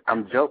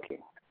 I'm joking.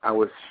 I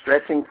was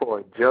stretching for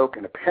a joke,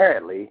 and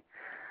apparently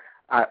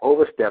I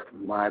overstepped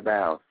my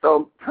bounds.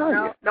 So,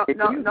 Tanya, no,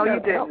 you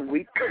didn't.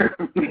 We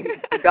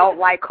don't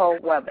like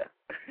cold weather.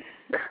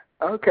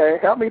 Okay,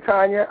 help me,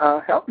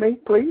 Tanya. Help me,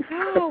 please.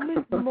 Oh,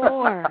 Miss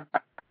Moore.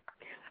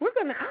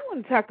 I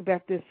want to talk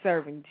about this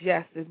serving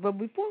justice, but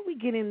before we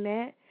get in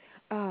that,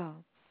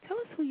 tell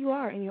us who you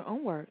are in your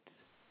own words.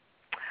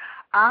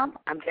 I'm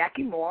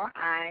Jackie Moore.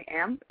 I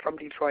am from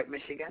Detroit,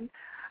 Michigan.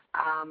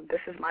 This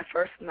is my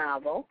first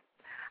novel.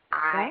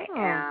 I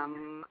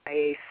am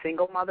a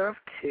single mother of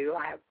two.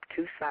 I have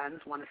two sons.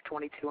 One is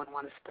 22 and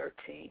one is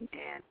 13,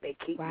 and they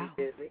keep me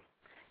busy.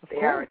 They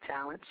are a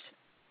challenge.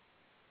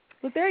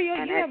 Well, there you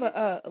have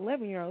a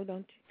 11-year-old,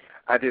 don't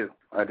you?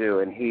 I do,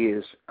 and he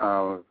is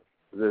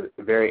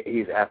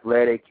he's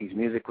athletic. He's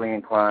musically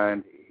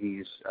inclined.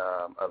 He's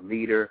a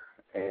leader,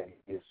 and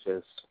he's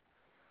just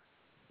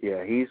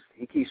he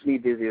keeps me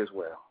busy as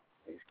well.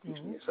 He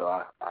keeps me, so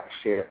I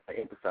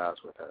empathize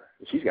with her.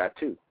 She's got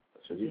two,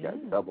 so she's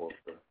got double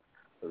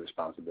the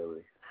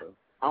responsibility. So.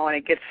 Oh, and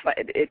it gets fun.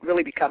 It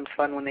really becomes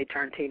fun when they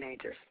turn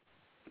teenagers.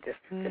 Just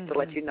to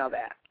let you know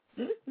that.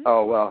 Mm-hmm.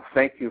 Oh, well,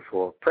 thank you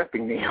for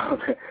prepping me on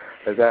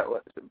that.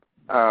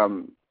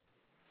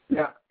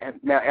 Now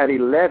at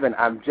 11,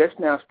 I'm just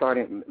now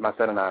starting. My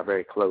son and I are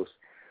very close,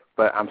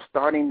 but I'm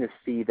starting to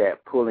see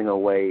that pulling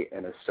away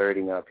and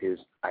asserting of his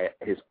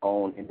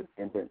own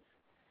independence.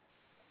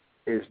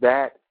 Is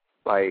that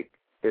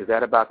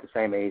about the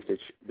same age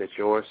that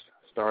yours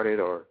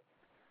started, or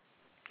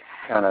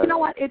kind of? You know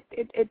what?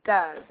 It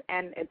does,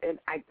 and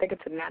I think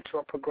it's a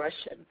natural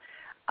progression.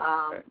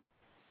 Okay.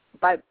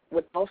 But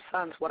with both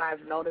sons, what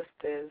I've noticed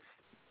is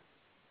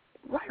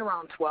right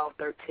around 12,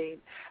 13,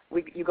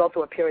 you go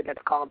through a period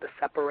that's called the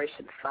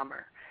separation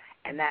summer,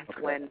 and that's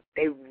when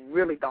they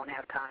really don't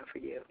have time for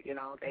you.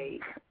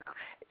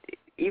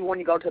 Even when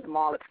you go to the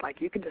mall, it's like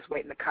you can just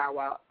wait in the car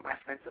while my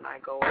friends and I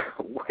go.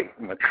 Wait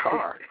in the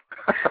car?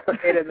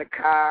 Wait in the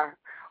car,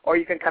 or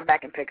you can come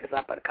back and pick us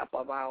up in a couple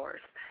of hours.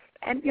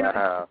 And,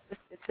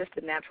 it's just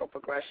a natural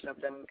progression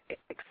of them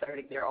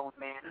exerting their own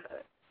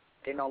manhood.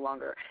 They no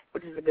longer,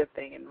 which is a good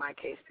thing in my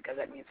case, because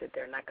that means that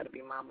they're not going to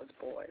be mama's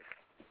boys.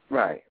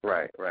 Right.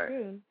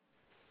 True.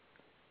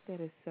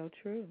 That is so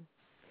true.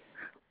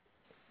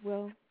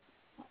 Well,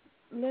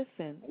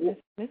 listen,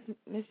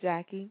 Miss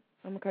Jackie,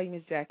 I'm going to call you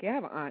Miss Jackie. I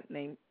have an aunt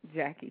named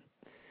Jackie.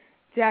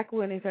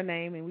 Jacqueline is her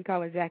name, and we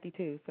call her Jackie,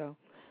 too. So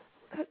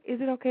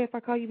is it okay if I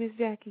call you Miss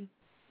Jackie?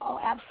 Oh,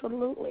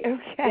 absolutely.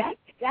 Okay.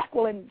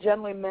 Jacqueline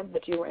generally meant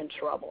that you were in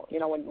trouble.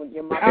 When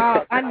your mother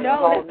I said know your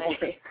whole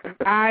name.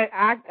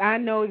 I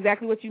know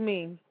exactly what you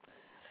mean.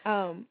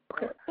 But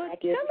tell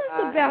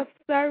us about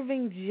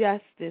Serving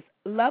Justice.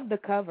 Love the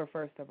cover,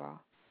 first of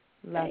all.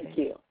 Thank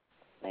you.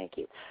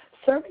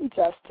 Serving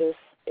Justice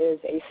is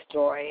a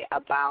story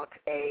about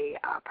a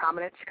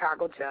prominent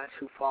Chicago judge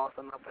who falls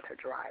in love with her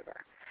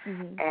driver.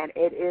 Mm-hmm. And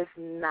it is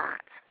not,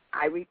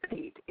 I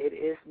repeat, it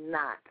is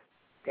not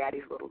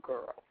Daddy's little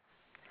girl.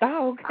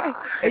 Oh, okay.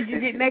 Are you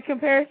getting that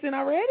comparison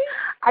already?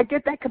 I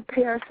get that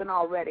comparison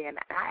already, and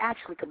I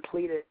actually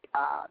completed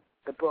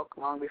the book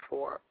long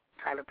before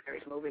Tyler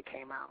Perry's movie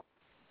came out.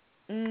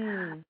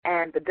 Mm.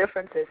 And the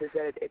difference is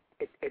that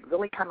it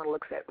really kind of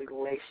looks at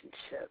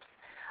relationships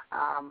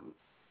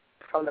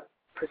from the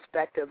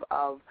perspective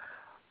of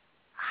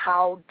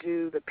how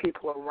do the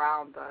people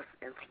around us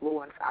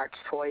influence our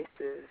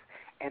choices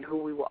and who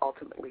we will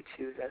ultimately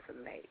choose as a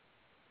mate,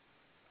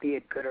 be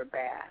it good or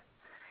bad.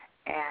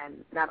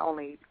 And not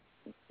only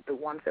the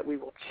ones that we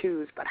will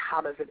choose, but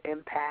how does it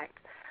impact,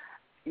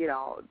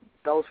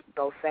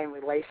 those same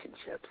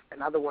relationships.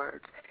 In other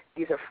words,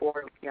 these are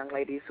four young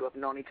ladies who have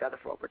known each other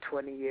for over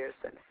 20 years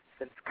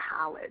since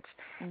college.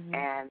 Mm-hmm.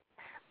 And,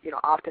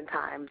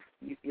 oftentimes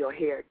you'll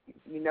hear,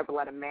 you never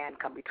let a man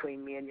come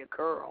between you and your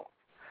girl.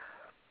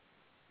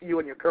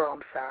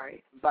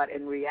 But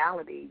in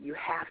reality, you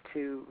have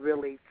to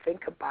really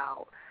think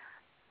about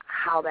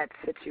how that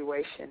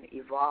situation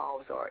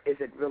evolves, or is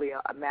it really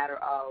a matter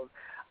of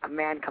a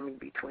man coming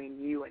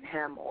between you and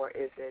him, or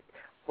is it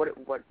what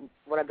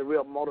are the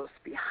real motives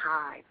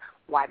behind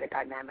why the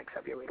dynamics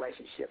of your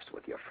relationships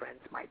with your friends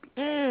might be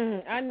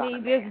changing? I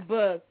need this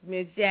book,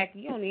 Miss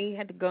Jackie. You don't even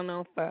have to go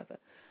no further.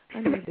 I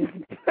need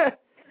this book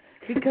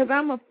because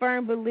I'm a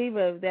firm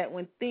believer that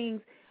when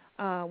things,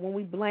 when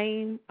we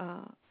blame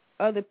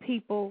other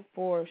people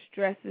for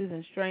stresses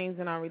and strains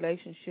in our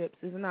relationships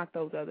is not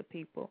those other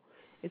people.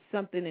 It's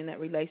something in that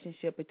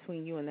relationship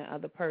between you and that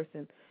other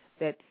person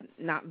that's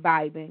not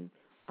vibing,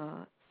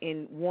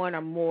 and one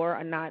or more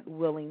are not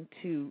willing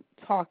to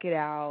talk it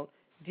out,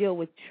 deal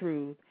with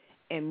truth,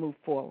 and move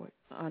forward.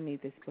 I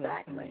need this book.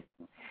 Exactly.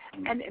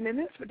 And in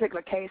this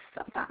particular case,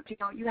 sometimes,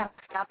 you have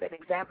to stop and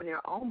examine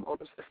your own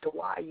motives as to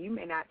why you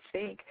may not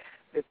think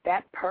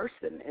that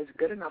person is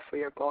good enough for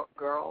your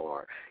girl,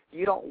 or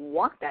you don't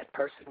want that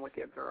person with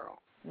your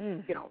girl.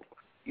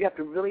 You have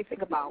to really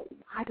think about,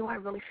 why do I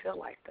really feel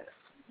like this?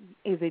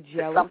 Is it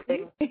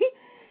jealousy?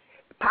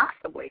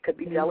 Possibly. It could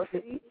be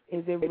jealousy.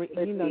 Is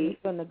it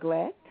for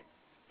neglect?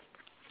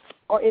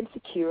 Or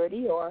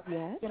insecurity, or,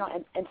 yes.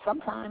 And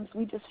sometimes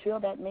we just feel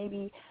that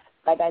maybe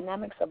the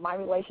dynamics of my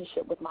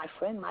relationship with my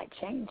friend might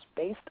change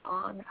based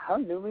on her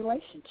new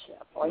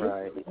relationship or his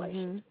new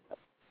relationship.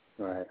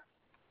 Right.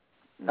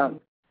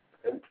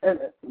 And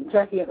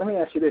Jackie, let me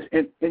ask you this: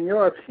 in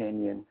your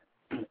opinion,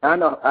 I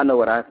know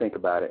what I think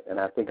about it, and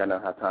I think I know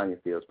how Tanya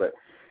feels. But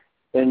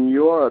in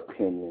your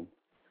opinion,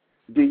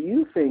 do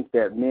you think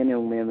that men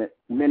and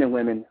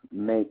women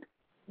make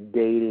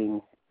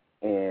dating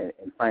and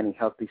finding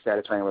healthy,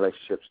 satisfying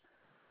relationships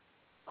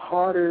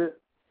harder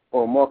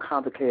or more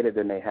complicated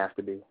than they have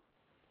to be?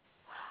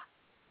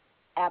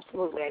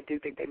 Absolutely, I do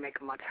think they make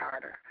it much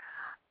harder.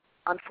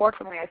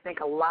 Unfortunately, I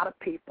think a lot of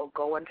people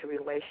go into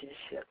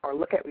relationships or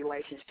look at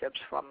relationships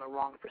from the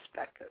wrong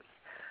perspectives.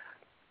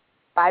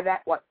 By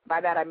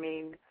that I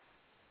mean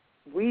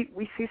we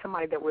see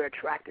somebody that we're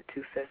attracted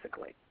to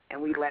physically,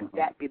 and we let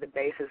that be the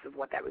basis of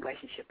what that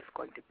relationship is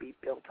going to be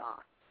built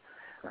on.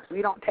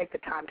 We don't take the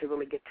time to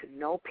really get to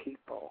know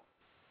people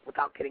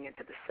without getting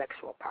into the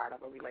sexual part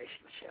of a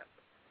relationship.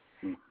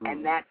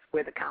 And that's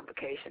where the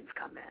complications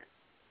come in.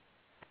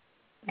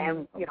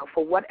 And,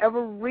 for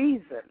whatever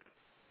reason,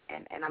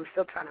 and I'm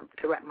still trying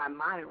to wrap my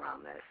mind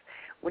around this,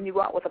 when you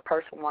go out with a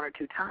person one or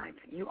two times,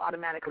 you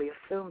automatically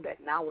assume that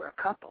now we're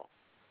a couple.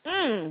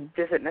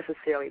 This isn't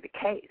necessarily the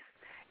case.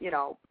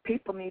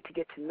 People need to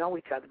get to know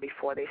each other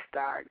before they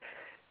start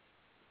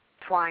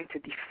trying to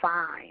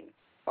define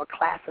or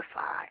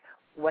classify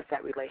what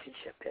that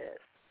relationship is.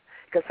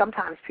 Because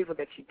sometimes people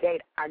that you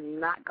date are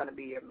not going to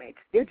be your mates.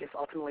 They're just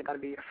ultimately going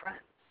to be your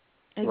friends.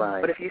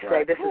 Right. But if you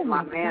say, this is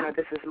my man or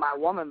this is my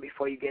woman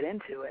before you get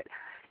into it,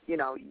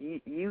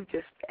 you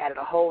just added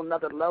a whole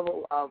nother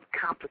level of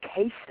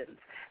complications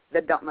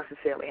that don't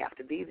necessarily have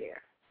to be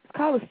there. It's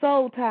called a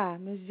soul tie,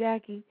 Miss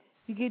Jackie.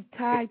 You get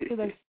tied to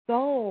the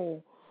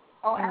soul.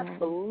 Oh,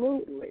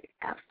 absolutely.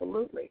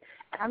 Absolutely.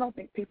 And I don't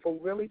think people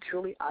really,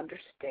 truly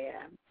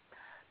understand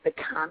the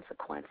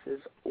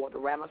consequences or the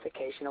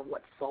ramification of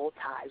what soul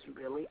ties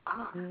really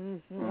are.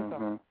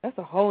 That's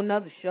a whole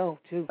nother show,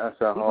 too.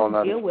 That's a whole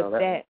nother show. Deal with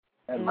that.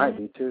 That might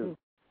be, too.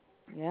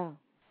 Yeah.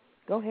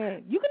 Go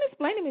ahead. You can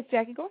explain it, Miss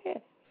Jackie. Go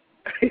ahead.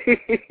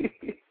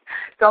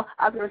 So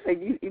I was going to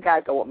say, you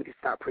guys don't want me to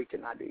start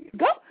preaching, now, do you?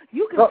 Go.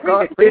 You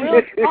can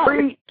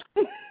preach.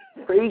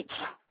 Preach.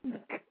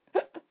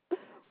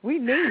 We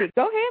need it.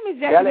 Go ahead,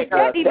 Miss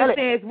Jackie. That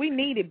says we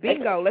need it.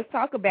 Bingo. Let's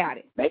talk about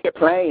it. Make it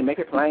plain. Make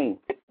it plain.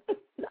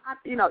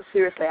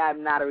 Seriously,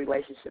 I'm not a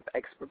relationship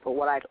expert, but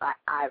what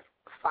I've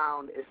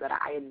found is that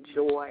I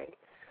enjoy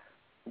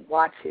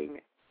watching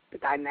the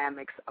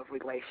dynamics of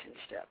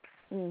relationships.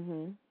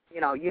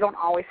 You don't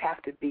always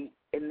have to be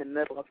in the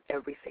middle of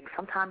everything.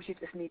 Sometimes you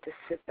just need to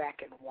sit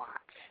back and watch.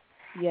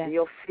 Yes. And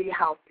you'll see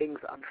how things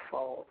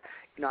unfold,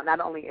 not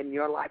only in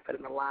your life, but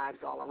in the lives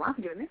all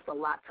around you. And there's a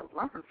lot to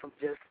learn from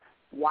just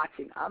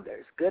watching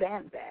others, good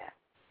and bad.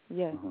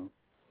 Yes.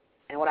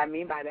 And what I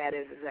mean by that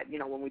is that,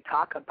 when we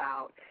talk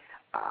about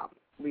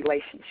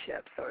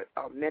relationships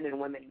or men and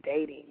women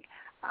dating,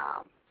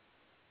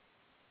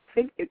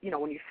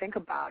 when you think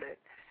about it,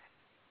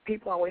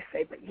 people always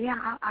say, but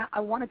yeah, I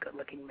want a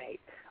good-looking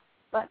mate.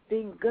 But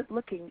being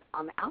good-looking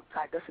on the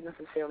outside doesn't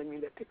necessarily mean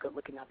that they're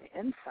good-looking on the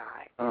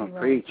inside.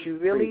 Preach. You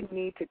really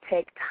need to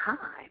take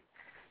time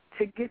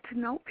to get to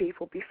know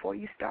people before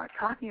you start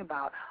talking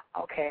about,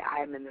 okay,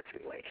 I am in this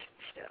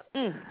relationship.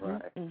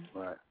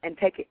 Right. And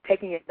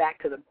taking it back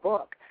to the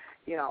book,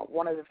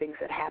 one of the things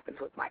that happens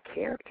with my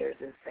characters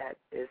is that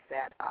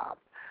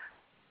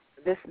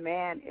this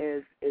man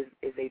is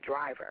a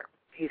driver.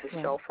 He's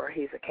a chauffeur.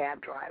 He's a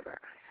cab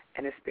driver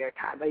in his spare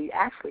time. But he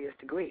actually has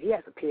a degree. He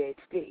has a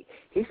PhD.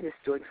 He's just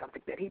doing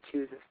something that he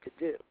chooses to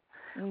do.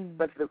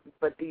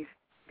 But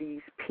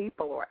these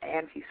people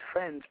and his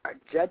friends are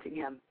judging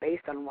him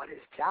based on what his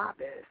job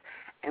is,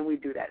 and we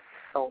do that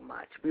so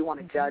much. We want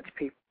to judge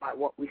people by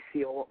what we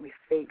see or what we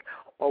think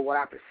or what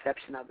our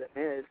perception of them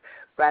is,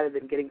 rather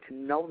than getting to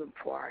know them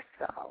for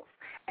ourselves.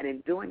 And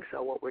in doing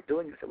so, what we're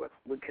doing is that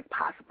we could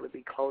possibly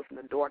be closing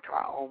the door to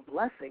our own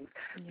blessings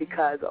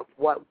because of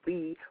what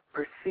we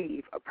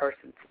perceive a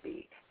person to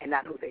be and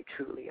not who they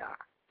truly are.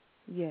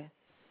 Yes.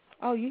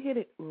 Oh, you hit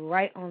it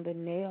right on the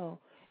nail.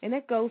 And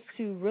that goes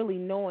to really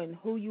knowing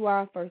who you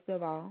are, first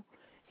of all,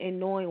 and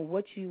knowing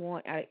what you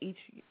want out of each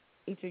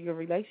of your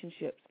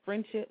relationships,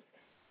 friendships,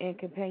 and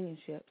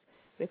companionships.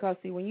 Because,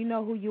 see, when you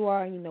know who you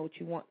are and you know what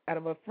you want out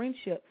of a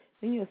friendship,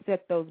 then you'll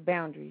set those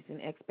boundaries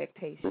and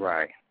expectations.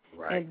 Right.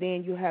 And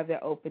then you have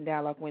that open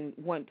dialogue. When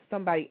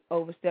somebody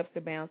oversteps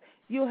the bounds,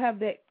 you'll have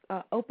that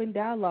open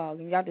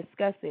dialogue, and y'all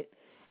discuss it.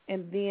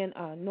 And then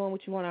knowing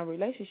what you want out of a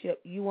relationship,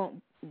 you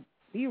won't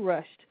be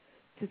rushed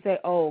to say,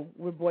 oh,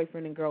 we're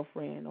boyfriend and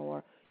girlfriend,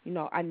 or,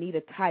 I need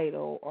a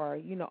title, or,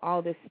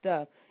 all this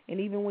stuff. And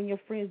even when your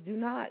friends do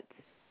not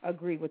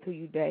agree with who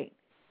you date,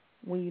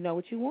 when you know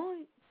what you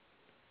want,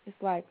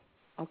 it's like,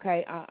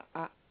 okay,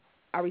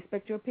 I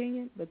respect your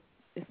opinion, but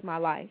it's my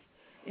life.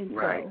 And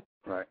right.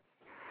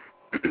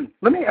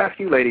 Let me ask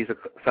you ladies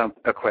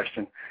a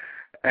question.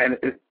 And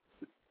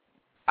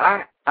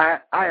I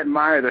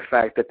admire the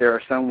fact that there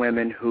are some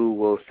women who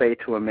will say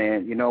to a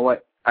man, you know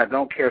what, I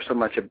don't care so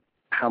much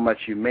how much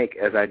you make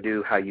as I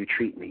do how you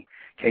treat me.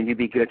 Can you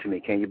be good to me?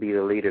 Can you be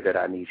the leader that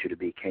I need you to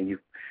be? Can you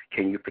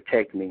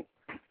protect me?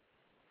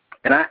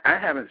 And I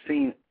haven't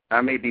seen,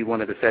 I may be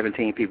one of the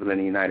 17 people in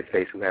the United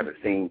States who haven't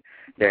seen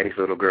Daddy's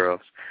Little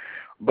Girls.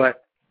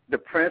 But the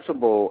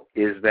principle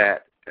is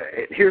that,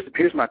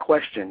 here's my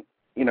question.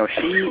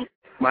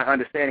 My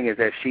understanding is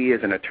that she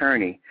is an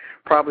attorney,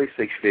 probably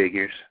six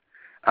figures,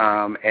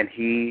 and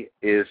he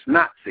is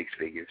not six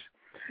figures.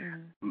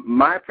 Mm-hmm.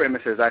 My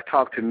premise as I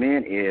talk to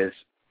men is,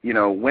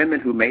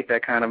 women who make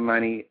that kind of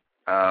money,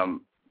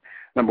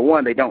 number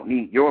one, they don't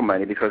need your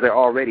money because they're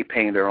already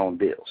paying their own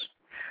bills.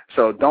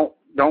 So don't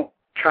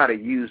try to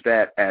use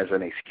that as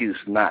an excuse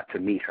not to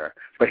meet her.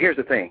 But here's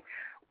the thing.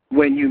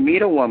 When you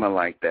meet a woman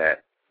like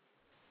that,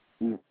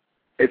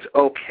 it's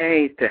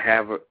okay to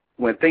have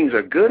when things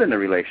are good in the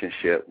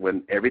relationship,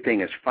 when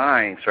everything is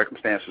fine,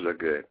 circumstances are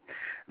good,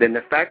 then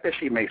the fact that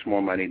she makes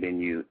more money than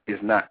you is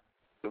not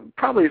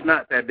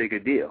that big a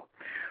deal.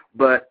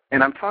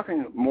 And I'm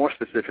talking more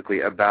specifically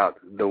about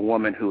the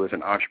woman who is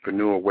an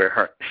entrepreneur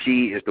where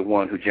she is the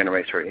one who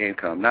generates her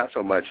income, not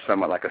so much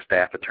someone like a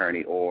staff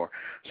attorney or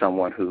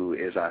someone who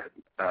is a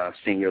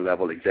senior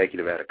level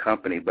executive at a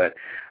company, but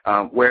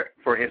where,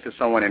 for instance,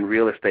 someone in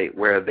real estate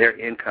where their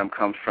income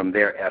comes from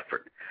their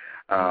effort.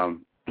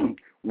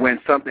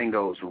 When something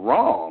goes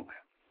wrong,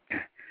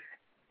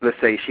 let's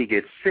say she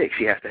gets sick,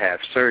 she has to have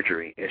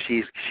surgery, and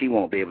she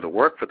won't be able to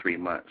work for 3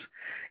 months.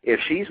 If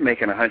she's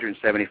making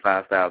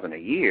 $175,000 a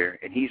year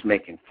and he's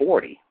making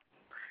 $40,000,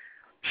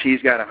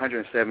 she's got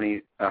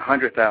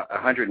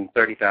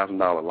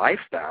 $130,000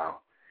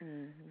 lifestyle.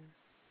 Mm-hmm.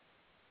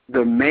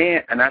 The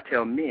man, and I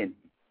tell men,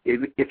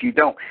 if you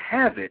don't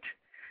have it,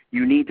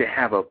 you need to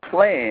have a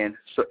plan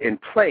in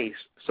place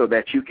so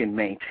that you can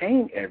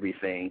maintain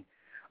everything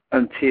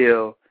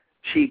until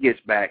she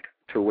gets back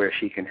to where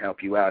she can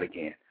help you out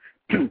again.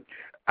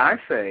 I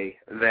say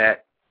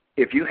that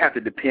if you have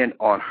to depend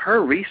on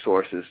her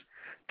resources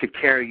to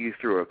carry you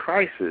through a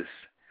crisis,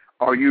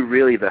 are you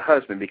really the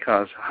husband?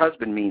 Because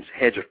husband means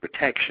hedge of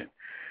protection.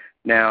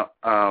 Now,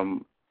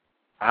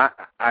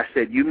 I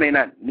said you may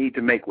not need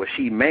to make what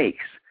she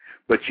makes,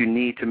 but you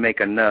need to make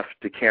enough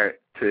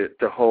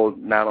to hold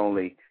not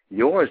only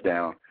yours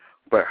down,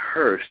 but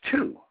hers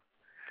too.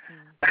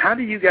 How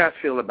do you guys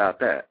feel about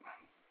that?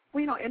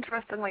 Well,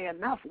 interestingly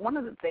enough, one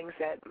of the things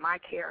that my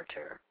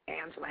character,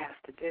 Angela, has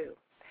to do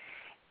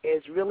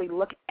is really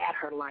look at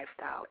her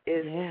lifestyle.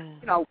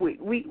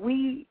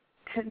 We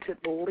tend to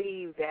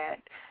believe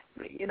that,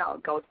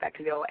 it goes back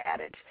to the old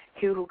adage,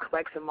 he who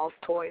collects the most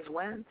toys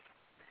wins.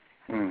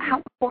 Mm-hmm. How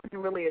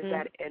important really is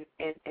that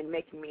in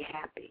making me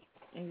happy?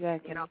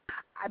 Exactly.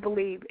 I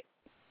believe,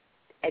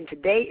 and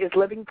today is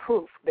living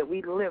proof that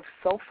we live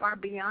so far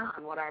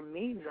beyond what our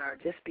means are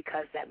just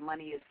because that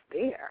money is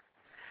there.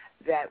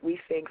 That we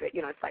think that,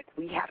 it's like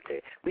we have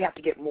to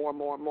get more.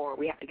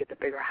 We have to get the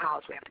bigger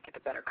house. We have to get the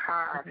better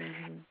car,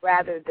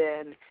 rather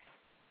than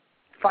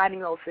finding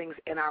those things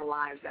in our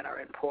lives that are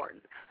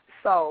important.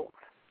 So,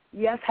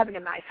 yes, having a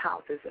nice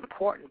house is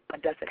important,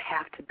 but does it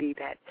have to be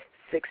that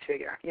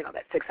six-figure,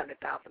 that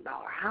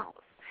 $600,000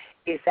 house?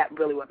 Is that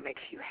really what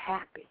makes you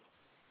happy?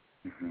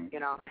 Mm-hmm.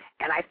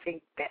 And I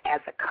think that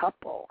as a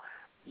couple,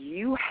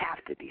 you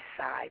have to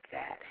decide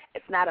that.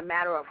 It's not a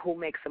matter of who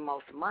makes the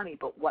most money,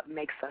 but what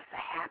makes us the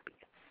happiest.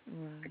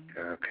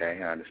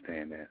 Okay, I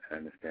understand that.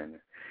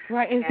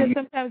 Right, and so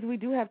sometimes we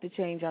do have to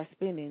change our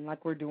spending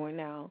like we're doing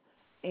now.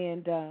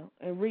 And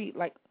read,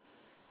 like,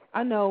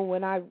 I know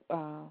when I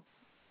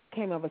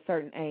came of a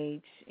certain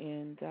age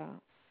and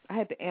I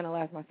had to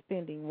analyze my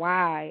spending,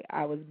 why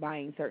I was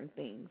buying certain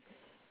things.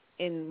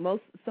 And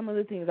some of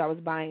the things I was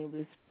buying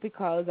was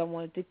because I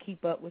wanted to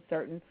keep up with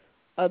certain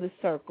other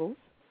circles,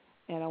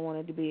 and I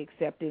wanted to be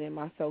accepted in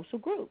my social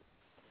group.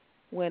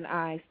 When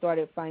I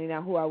started finding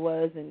out who I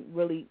was and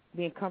really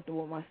being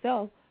comfortable with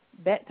myself,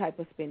 that type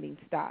of spending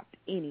stopped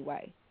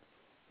anyway,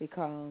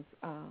 because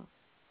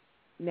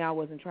now I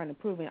wasn't trying to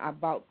prove it. I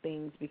bought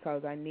things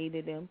because I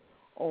needed them,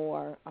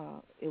 or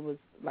it was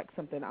like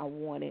something I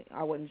wanted.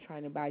 I wasn't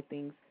trying to buy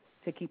things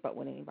to keep up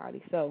with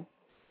anybody. So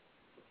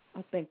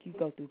I think you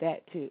go through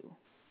that too.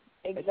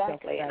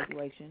 Exactly.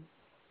 Self-evaluation.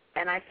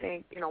 And I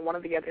think, one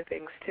of the other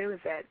things too is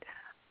that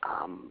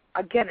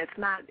again, it's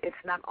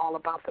not all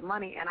about the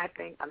money. And I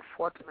think,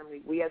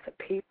 unfortunately, we as a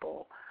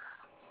people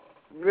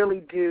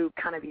really do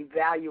kind of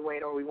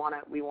evaluate, or we want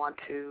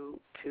to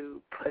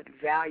put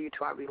value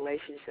to our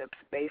relationships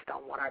based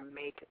on what our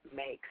mate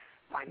makes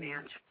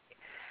financially.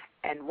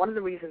 And one of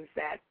the reasons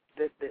that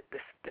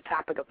the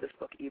topic of this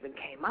book even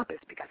came up is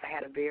because I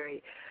had a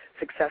very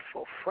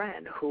successful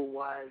friend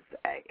who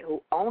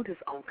owned his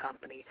own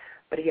company,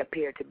 but he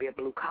appeared to be a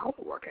blue-collar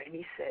worker. And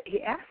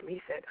he asked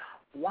me,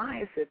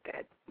 why is it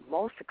that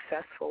most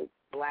successful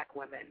black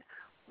women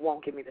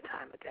won't give me the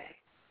time of day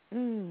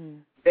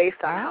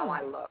based on how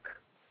I look?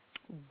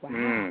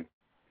 Wow.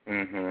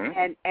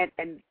 And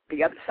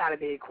the other side of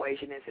the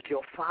equation is that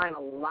you'll find a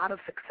lot of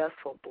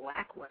successful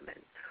black women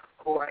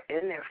who are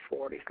in their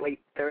 40s, late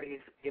 30s,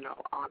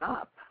 on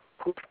up,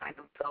 who find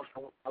themselves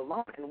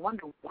alone and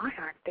wonder, why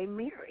aren't they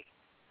married?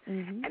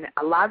 And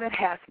a lot of it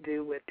has to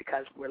do with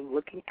because we're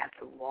looking at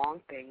the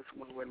wrong things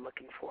when we're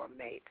looking for a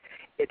mate.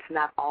 It's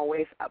not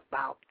always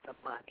about the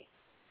money.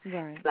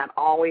 Right. It's not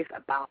always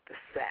about the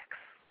sex.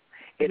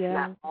 It's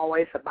not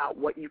always about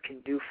what you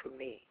can do for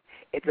me.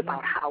 It's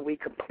about how we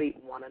complete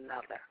one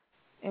another.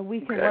 And we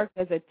can work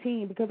as a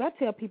team, because I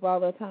tell people all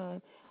the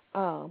time,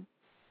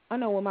 I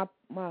know when my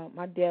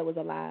dad was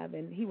alive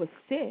and he was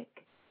sick,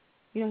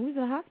 he was in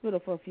the hospital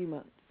for a few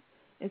months.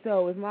 And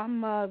so if my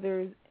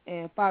mother's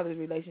and father's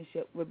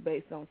relationship were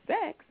based on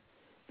sex,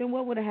 then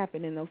what would have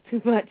happened in those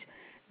 2 months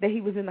that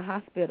he was in the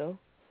hospital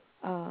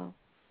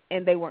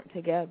and they weren't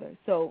together?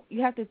 So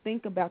you have to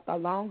think about the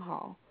long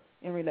haul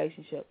in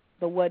relationships,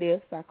 the what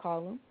ifs, I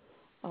call them.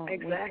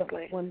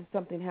 Exactly. When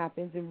something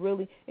happens, and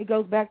really it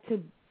goes back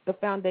to the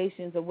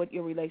foundations of what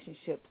your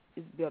relationship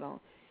is built on.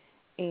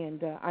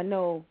 And I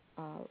know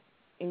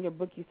in your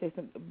book you say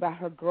something about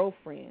her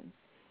girlfriend.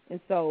 And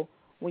so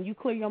when you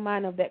clear your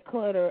mind of that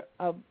clutter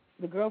of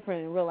the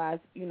girlfriend and realize,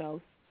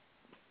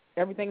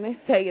 everything they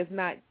say is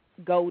not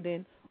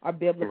golden or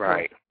biblical,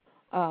 right,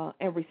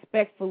 and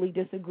respectfully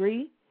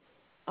disagree,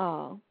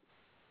 then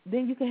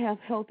you can have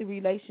healthy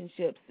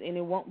relationships, and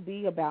it won't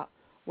be about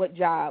what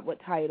job, what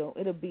title.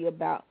 It'll be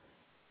about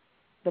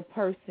the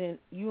person,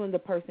 you and the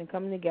person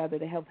coming together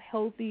to have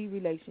healthy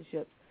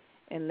relationships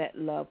and let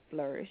love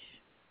flourish.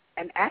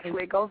 And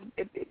actually,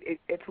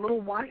 it's a little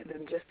wider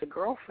than just a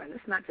girlfriend.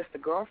 It's not just the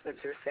girlfriends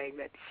who are saying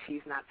that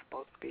she's not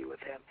supposed to be with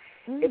him.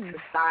 It's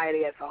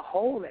society as a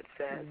whole that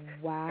says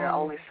there are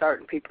only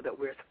certain people that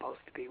we're supposed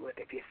to be with,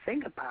 if you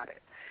think about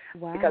it.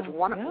 Wow. Because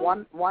one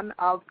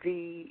of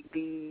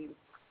the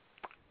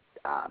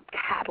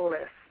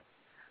catalysts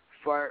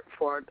for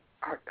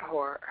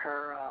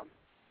her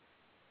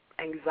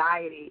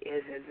anxiety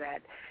is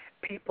that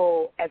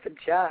people, as a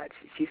judge,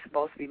 she's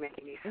supposed to be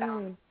making these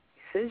sound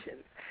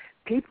decisions.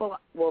 People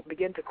will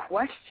begin to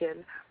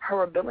question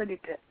her ability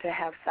to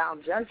have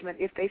sound judgment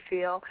if they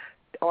feel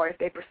or if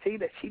they perceive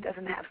that she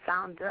doesn't have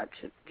sound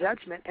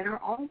judgment in her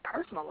own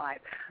personal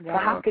life. Wow.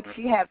 So how could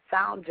she have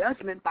sound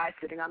judgment by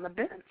sitting on the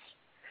bench?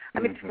 I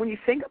mean, when you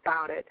think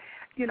about it,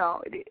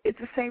 it's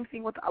the same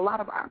thing with a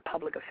lot of our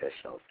public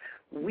officials.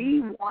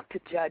 We want to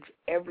judge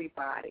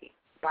everybody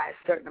by a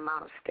certain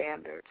amount of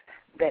standards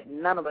that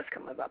none of us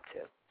can live up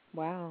to.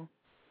 Wow.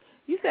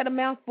 You said a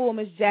mouthful,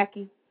 Miss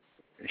Jackie.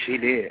 She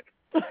did.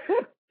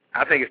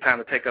 I think it's time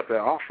to take up the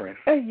offering.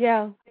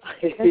 Yeah,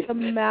 it's a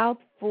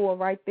mouthful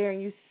right there, and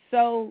you're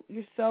so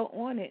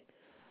on it.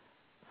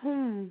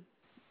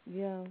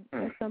 Yeah,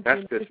 that's something.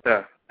 That's good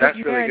stuff. That's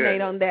really good.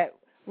 Marinate on that,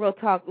 Real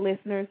Talk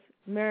listeners.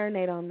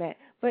 Marinate on that.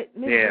 But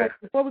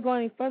before we go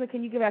any further,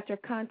 can you give out your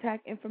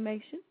contact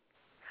information?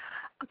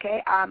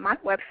 Okay, my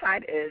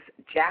website is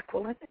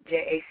Jacqueline,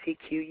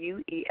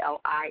 JACQUELINE,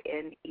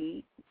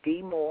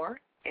 D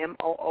Moore,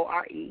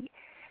 MOORE.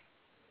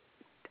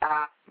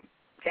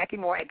 Jackie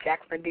Moore at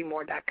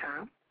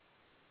JacquelineDMoore.com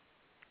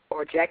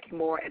or Jackie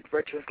Moore at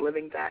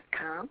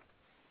VirtuousLiving.com.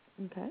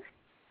 Okay.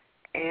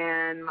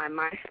 And my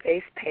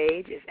MySpace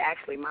page is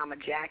actually Mama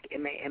Jack,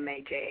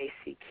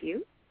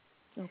 MAMAJACQ.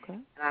 Okay.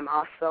 And I'm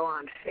also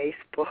on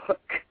Facebook,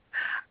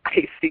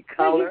 Icy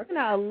Color,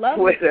 I love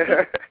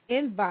Twitter.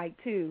 Invite,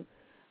 too.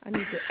 I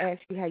need to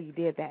ask you how you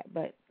did that,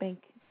 but thank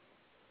you.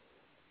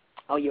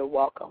 Oh, you're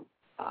welcome.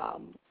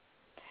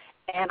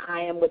 And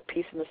I am with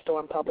Peace in the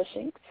Storm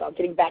Publishing. So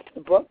getting back to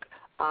the book,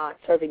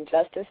 Serving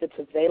Justice, it's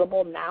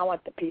available now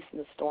at the Peace in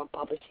the Storm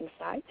Publishing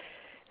site,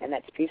 and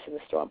that's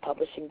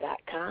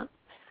peaceinthe.stormpublishing.com.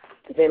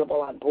 It's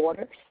available on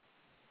Borders,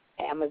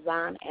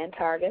 Amazon, and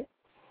Target.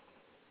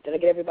 Did I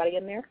get everybody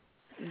in there?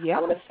 Yeah. I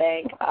want to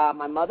thank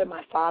my mother,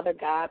 my father,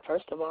 God,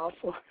 first of all,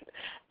 for,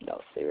 no,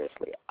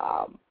 seriously.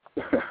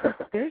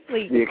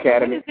 Seriously. The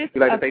Academy.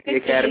 You like to thank the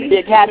Academy? The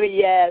Academy,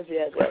 yes.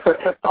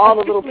 All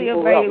the little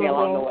people who helped me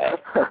along the way.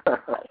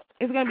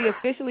 It's going to be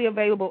officially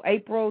available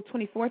April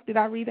 24th. Did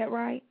I read that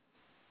right?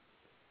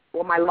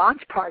 Well, my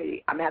launch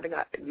party, I'm having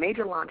a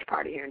major launch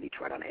party here in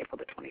Detroit on April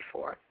the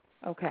 24th.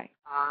 Okay.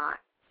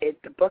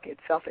 The book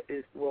itself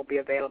will be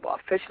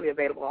officially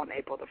available on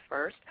April the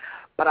 1st.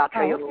 But I'll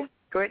tell you a little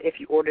secret. If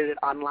you ordered it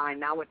online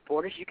now with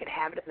Borders, you can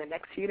have it in the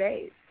next few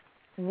days.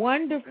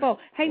 Wonderful.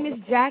 Hey, Miss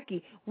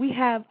Jackie, we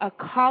have a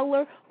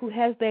caller who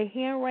has their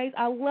hand raised.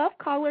 I love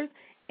callers,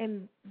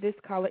 and this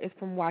caller is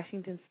from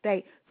Washington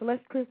State. So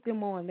let's click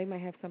them on. They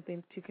might have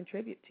something to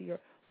contribute to your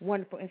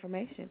wonderful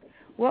information.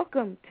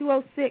 Welcome,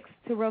 206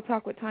 to Real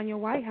Talk with Tanya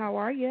White. How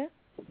are you?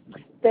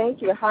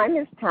 Thank you. Hi,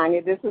 Miss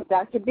Tanya. This is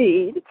Dr.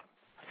 Bede.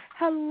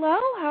 Hello.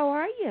 How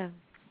are you?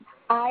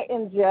 I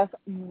am just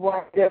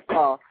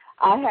wonderful.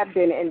 I have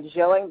been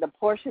enjoying the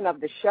portion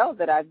of the show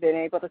that I've been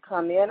able to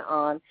come in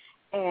on,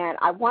 and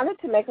I wanted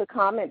to make a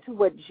comment to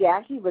what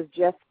Jackie was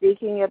just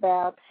speaking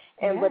about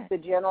and what the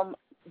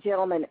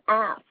gentleman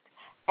asked.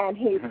 And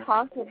he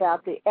talked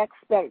about the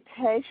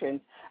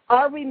expectations.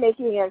 Are we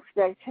making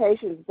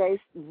expectations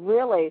based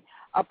really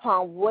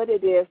upon what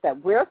it is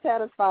that we're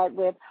satisfied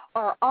with,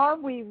 or are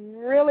we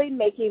really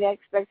making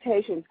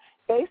expectations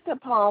based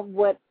upon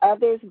what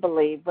others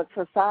believe, what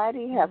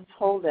society has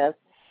told us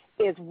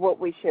is what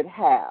we should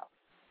have?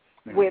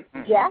 With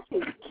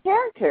Jackie's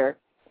character,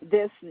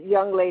 this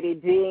young lady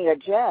being a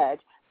judge,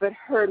 but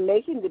her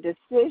making the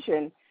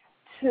decision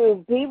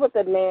to be with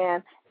a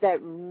man that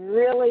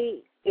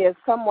really is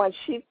someone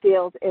she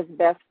feels is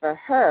best for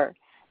her,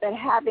 but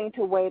having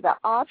to weigh the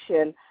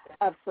option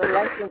of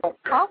selecting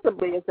what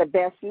possibly is the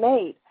best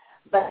mate,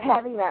 but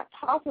having that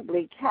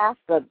possibly cast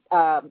a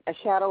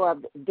shadow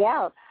of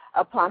doubt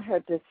upon her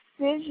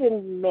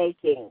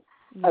decision-making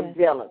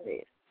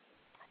abilities.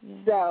 Yes.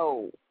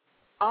 So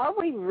are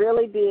we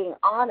really being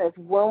honest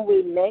when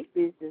we make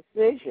these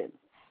decisions,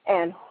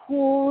 and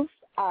whose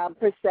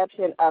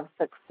perception of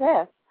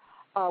success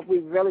are we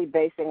really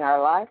basing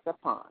our lives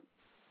upon?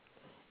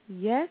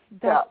 Yes,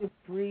 Dr.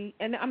 Bree,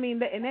 and I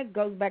mean, and that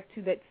goes back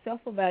to that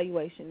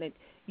self-evaluation that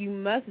you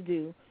must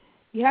do.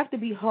 You have to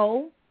be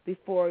whole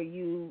before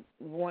you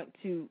want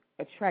to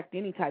attract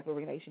any type of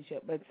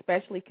relationship, but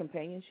especially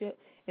companionship.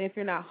 And if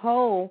you're not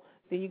whole,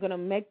 then you're going to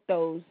make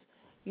those,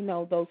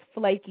 those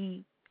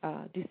flaky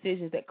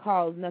decisions that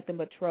cause nothing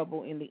but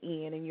trouble in the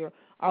end, and you're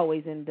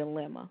always in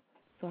dilemma.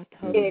 So I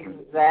totally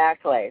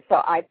Exactly. So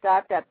I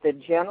thought that the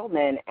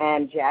gentleman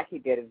and Jackie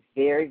did a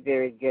very,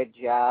 very good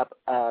job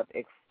of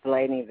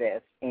explaining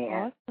this,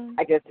 and awesome.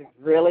 I just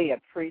really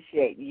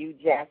appreciate you,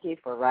 Jackie,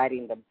 for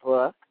writing the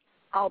book.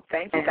 Oh,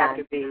 thank you,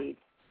 Dr. Bede.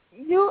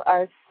 You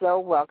are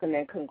so welcome,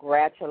 and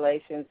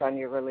congratulations on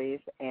your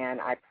release, and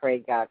I pray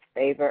God's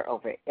favor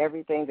over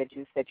everything that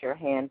you set your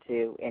hand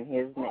to in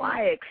His name. Oh,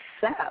 I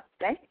accept.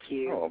 Thank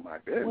you. Oh, my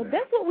goodness. Well,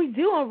 that's what we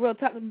do on Real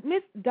Talk.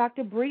 Miss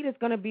Dr. Breed is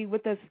going to be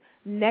with us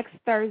next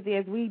Thursday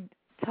as we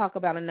talk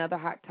about another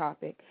hot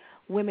topic,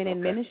 women in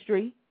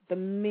ministry, the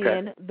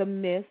men, the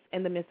myths,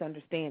 and the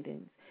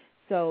misunderstandings.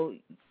 So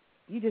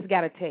you just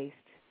got a taste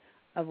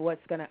of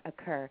what's going to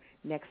occur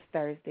next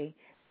Thursday.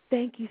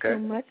 Thank you so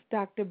much,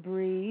 Dr.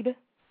 Breed.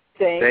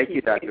 Thank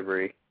you, Dr.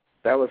 Breed.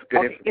 That was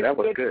good. That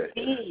was good.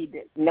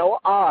 Bede, no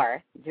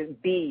R,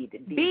 just Bede.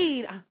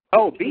 Bede.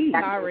 Oh, Bede.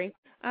 Sorry.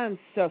 I'm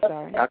so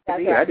sorry. Dr.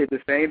 Bede, I did the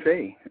same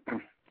thing.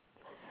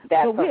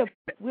 So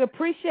we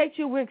appreciate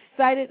you. We're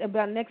excited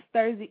about next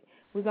Thursday.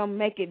 We're going to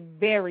make it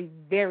very,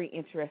 very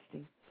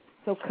interesting.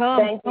 So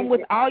come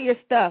with all your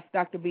stuff,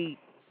 Dr. Bede.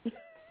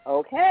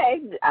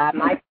 Okay. I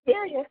might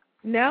scare you.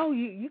 No,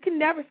 you can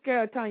never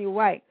scare Tanya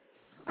White.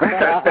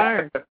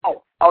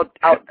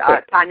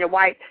 Tanya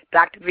White,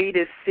 Dr. Bede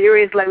is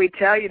serious. Let me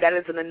tell you, that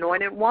is an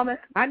anointed woman.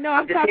 I know.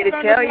 I've talked to her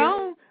on the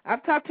phone.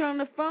 I've talked to her on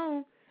the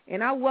phone,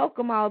 and I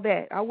welcome all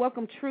that. I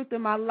welcome truth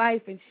in my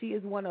life, and she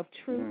is one of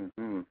truth.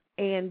 Mm-hmm.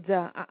 And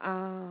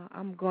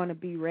I'm going to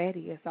be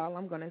ready. That's all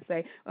I'm going to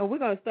say. We're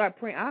going to start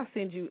praying. I'll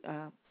send you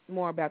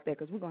more about that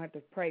because we're going to have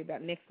to pray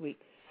about next week.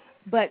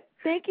 But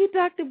thank you,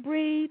 Dr.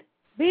 Bede.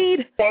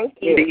 Thank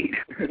you.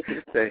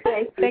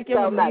 Thank you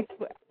so much.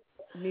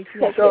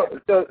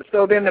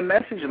 So then the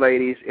message,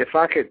 ladies, if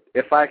I could,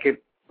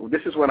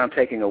 this is what I'm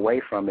taking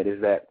away from it,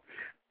 is that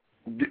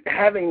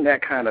having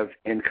that kind of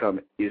income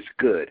is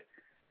good.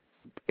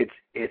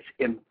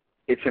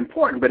 It's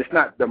important, but it's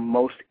not the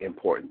most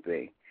important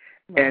thing.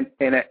 Right.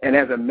 And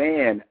as a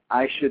man,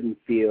 I shouldn't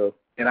feel,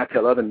 and I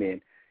tell other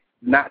men,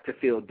 not to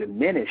feel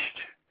diminished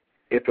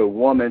if a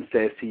woman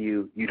says to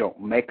you, you don't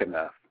make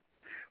enough.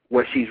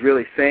 What she's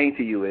really saying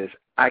to you is,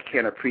 I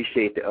can't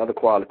appreciate the other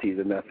qualities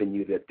enough in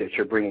you that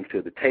you're bringing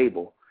to the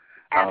table.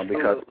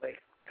 Absolutely.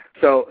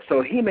 So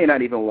he may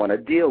not even want to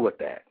deal with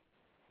that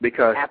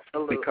because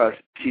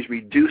she's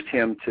reduced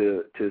him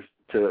to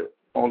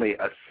only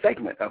a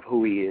segment of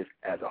who he is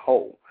as a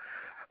whole.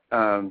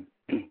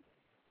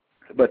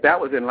 But that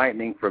was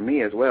enlightening for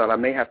me as well. I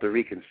may have to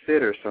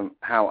reconsider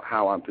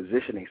how I'm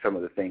positioning some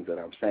of the things that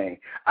I'm saying.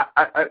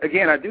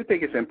 I do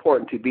think it's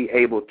important to be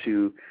able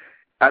to.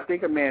 I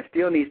think a man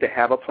still needs to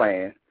have a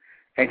plan.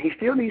 And he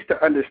still needs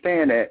to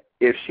understand that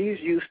if she's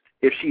used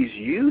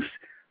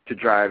to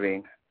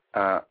driving,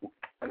 I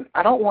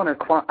don't want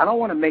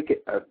to make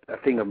it a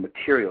thing of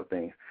material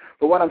things.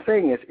 But what I'm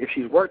saying is, if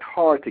she's worked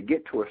hard to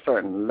get to a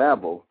certain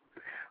level,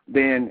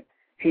 then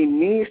he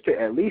needs to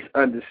at least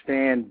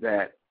understand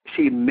that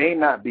she may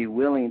not be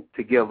willing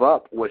to give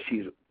up what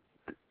she's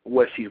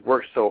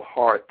worked so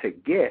hard to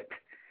get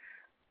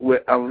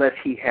unless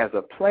he has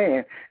a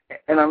plan,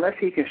 and unless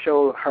he can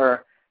show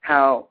her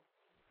how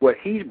what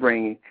he's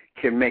bringing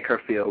can make her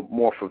feel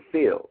more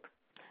fulfilled.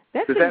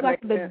 That seems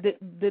like the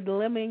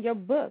dilemma in your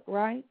book,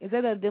 right? Is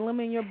that a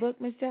dilemma in your book,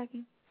 Miss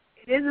Jackie?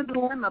 It is a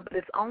dilemma, but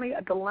it's only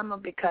a dilemma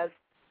because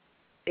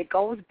it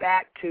goes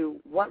back to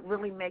what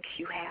really makes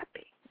you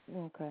happy.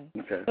 Okay.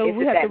 So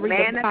we have to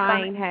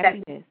redefine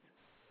happiness.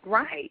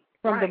 Right.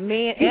 From the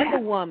man and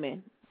the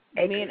woman.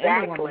 The man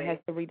and the woman has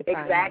to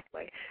redefine.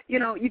 Exactly. You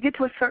know, you get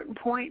to a certain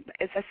point,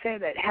 as I say,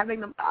 that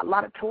having a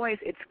lot of toys,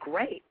 it's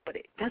great, but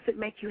it doesn't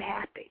make you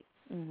happy.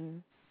 Mm-hmm.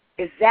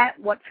 Is that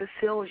what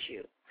fulfills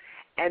you?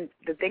 And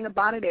the thing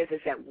about it is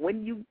that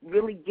when you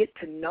really get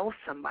to know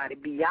somebody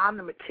beyond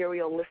the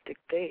materialistic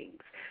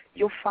things,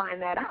 you'll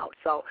find that out.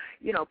 So,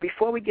 you know,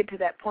 before we get to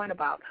that point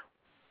about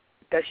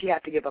does she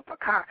have to give up her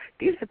car,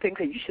 these are things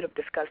that you should have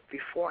discussed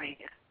beforehand.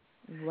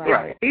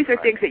 Right. These are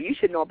things that you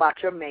should know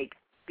about your mate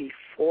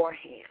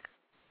beforehand.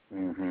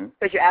 Mm-hmm.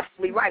 Because you're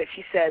absolutely right. If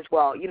she says,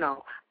 well, you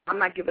know, I'm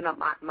not giving up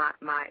my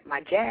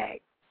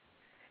Jag,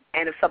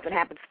 and if something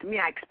happens to me,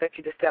 I expect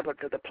you to step up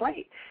to the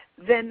plate,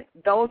 then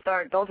those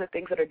are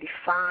things that are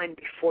defined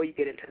before you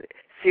get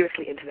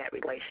seriously into that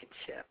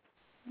relationship.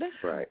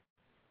 That's right.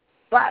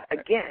 But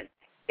again,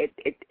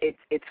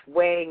 it's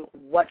weighing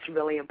what's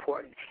really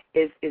important.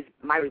 Is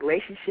my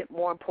relationship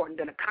more important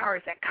than a car? Or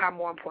is that car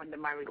more important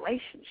than my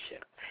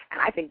relationship?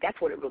 And I think that's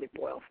what it really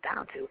boils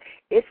down to.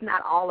 It's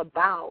not all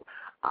about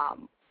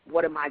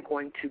what am I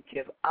going to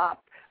give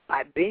up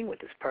by being with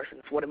this person.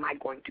 It's what am I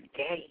going to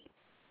gain.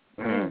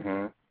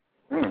 Mm-hmm.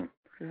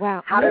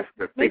 Wow.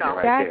 Miss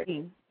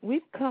Jackie,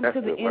 we've come to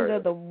the end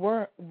of the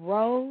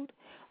road,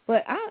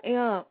 but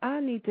I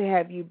need to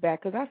have you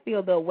back because I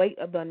feel the weight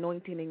of the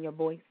anointing in your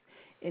voice.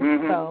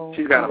 And so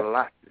she's got a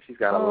lot. She's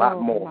got a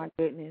lot more. Oh my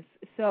goodness!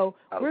 So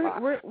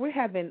we're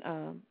having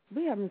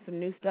some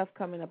new stuff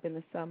coming up in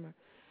the summer,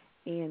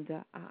 and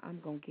I'm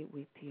gonna get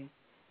with you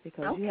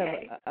because you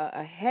have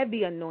a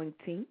heavy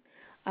anointing,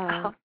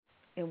 and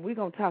we're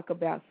gonna talk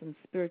about some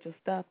spiritual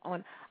stuff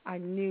on our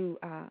new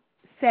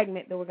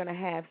segment that we're going to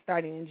have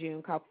starting in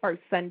June called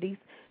First Sundays.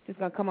 Just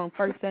going to come on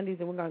First Sundays,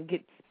 and we're going to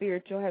get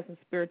spiritual, have some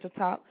spiritual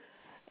talk.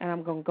 And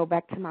I'm going to go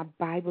back to my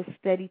Bible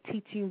study,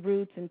 teaching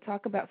roots, and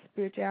talk about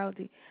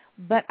spirituality.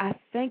 But I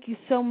thank you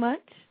so much.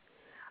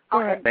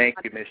 Thank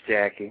you, Miss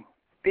Jackie.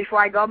 Before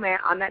I go,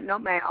 on that note,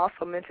 may I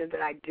also mention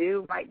that I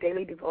do write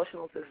daily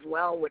devotionals as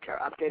well, which are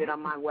updated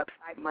on my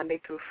website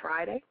Monday through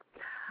Friday.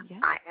 Yeah.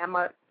 I am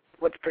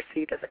what's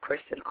perceived as a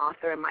Christian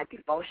author, and my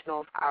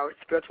devotionals are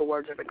spiritual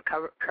words of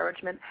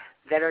encouragement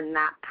that are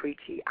not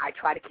preachy. I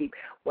try to keep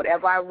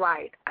whatever I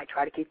write, I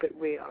try to keep it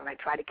real, and I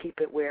try to keep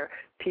it where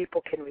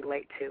people can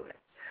relate to it.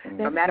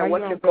 No matter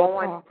what you're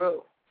going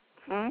through.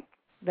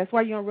 That's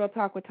why you're on Real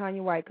Talk with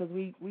Tanya White, because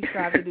we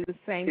strive to do the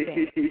same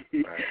thing.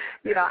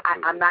 You know,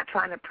 I'm not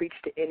trying to preach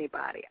to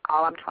anybody.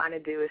 All I'm trying to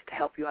do is to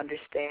help you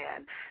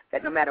understand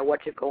that no matter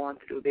what you're going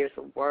through, there's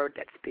a word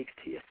that speaks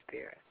to your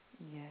spirit.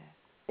 Yes.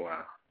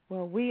 Wow.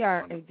 Well, we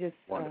are just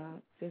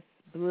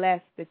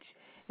blessed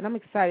and I'm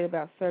excited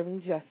about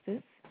Serving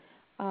Justice,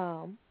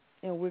 and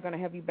we're going to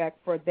have you back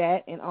for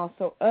that and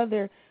also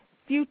other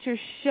future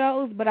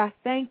shows. But I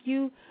thank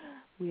you.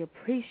 We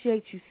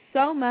appreciate you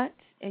so much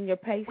and your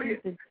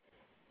patience.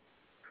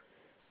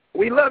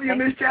 We love you,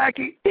 Miss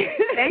Jackie.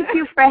 Thank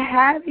you for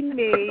having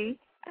me.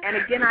 And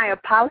again, I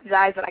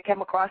apologize that I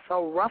came across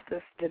so rough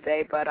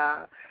today, but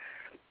at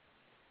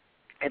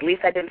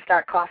least I didn't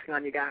start coughing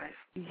on you guys.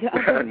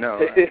 Yeah. No.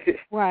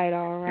 Right,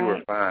 all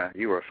right.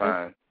 You were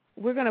fine.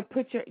 We're going to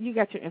put you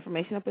got your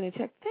information up in the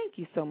chat. Thank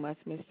you so much,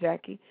 Miss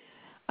Jackie,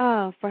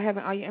 for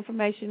having all your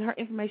information. Her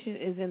information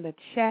is in the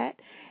chat.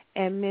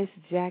 And Miss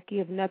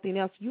Jackie, if nothing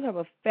else, you have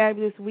a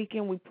fabulous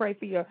weekend. We pray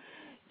for your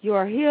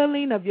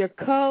healing of your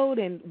cold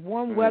and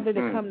warm weather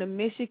to come to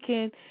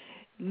Michigan,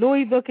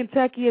 Louisville,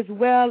 Kentucky as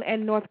well,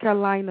 and North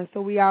Carolina,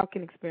 so we all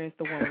can experience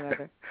the warm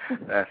weather.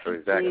 That's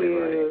exactly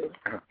right.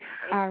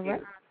 All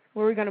right.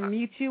 Well, we're going to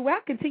mute you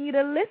out. Continue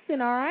to listen,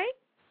 all right?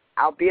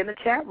 I'll be in the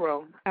chat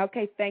room.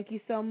 Okay, thank you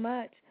so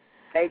much.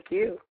 Thank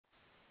you.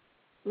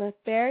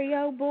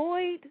 Lothario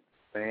Boyd.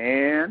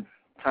 And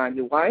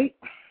Tanya White.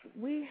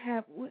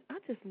 I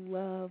just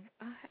love,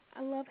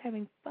 I love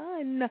having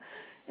fun.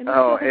 And this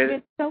has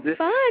been so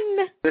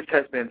fun. This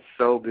has been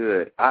so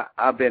good.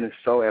 I've been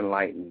so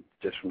enlightened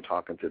just from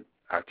talking to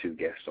our two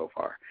guests so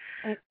far.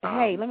 And,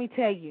 hey, let me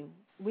tell you,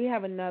 we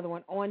have another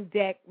one on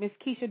deck. Miss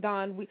Keisha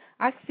Dawn,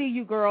 I see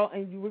you, girl,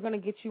 and we're going to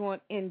get you on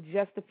in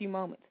just a few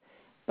moments.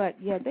 But,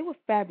 yeah, they were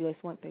fabulous,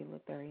 weren't they,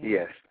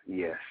 Lothario?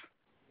 Yes.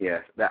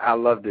 I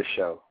love this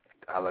show.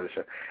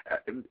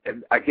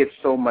 I get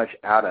so much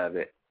out of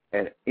it.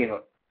 And, you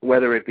know,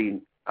 whether it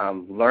be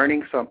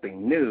learning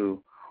something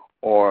new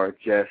or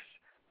just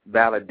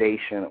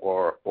validation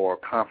or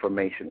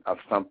confirmation of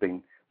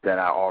something that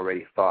I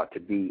already thought to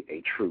be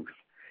a truth.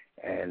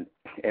 And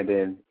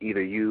then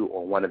either you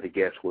or one of the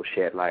guests will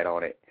shed light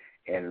on it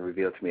and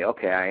reveal to me,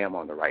 okay, I am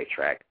on the right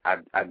track.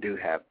 I do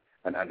have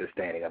an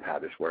understanding of how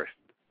this works,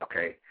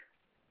 okay?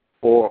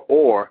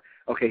 Or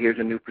okay, here's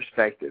a new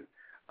perspective.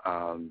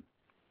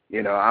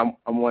 You know,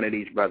 I'm one of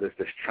these brothers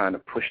that's trying to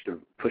push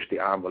the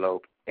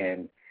envelope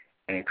and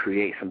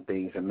create some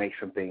things and make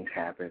some things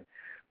happen,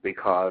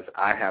 because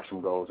I have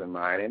some goals in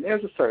mind, and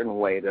there's a certain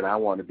way that I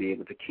want to be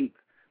able to keep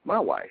my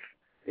wife.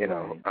 You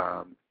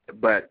know,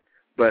 but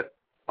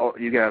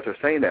you guys are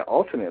saying that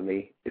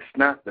ultimately it's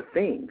not the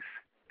things,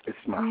 it's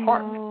my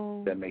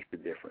heart that makes the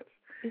difference.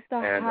 It's the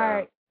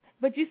heart.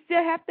 But you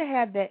still have to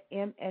have that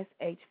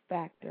MSH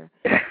factor.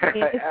 And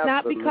it's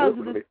not because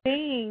of the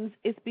things,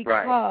 it's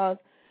because,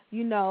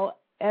 you know,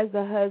 as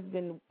a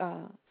husband,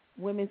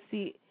 women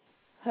see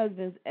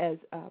husbands as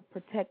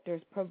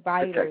protectors,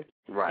 providers.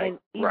 And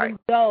even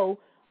though,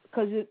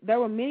 because there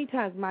were many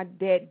times my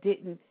dad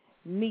didn't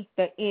meet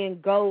the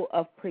end goal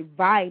of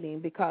providing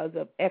because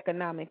of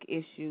economic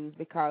issues,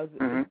 because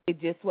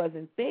it just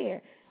wasn't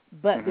there.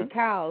 But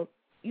because,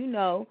 you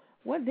know,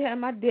 one day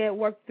my dad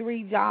worked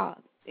 3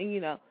 jobs, and,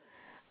 you know,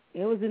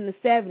 it was in the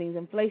 70s.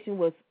 Inflation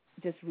was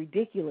just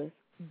ridiculous.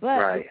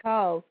 But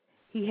because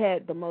he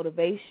had the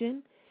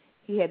motivation,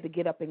 he had to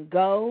get up and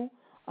go.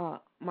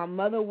 My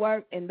mother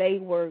worked, and they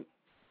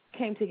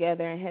came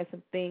together and had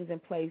some things in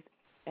place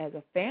as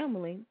a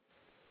family.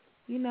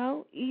 You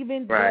know,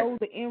 even though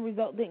the end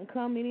result didn't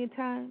come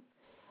anytime,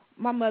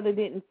 my mother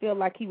didn't feel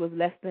like he was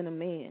less than a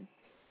man.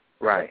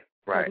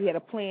 He had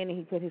a plan, and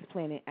he put his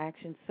plan in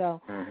action.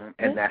 So,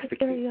 and that's the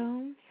key.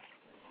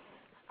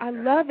 I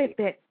love it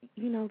that,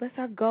 you know, that's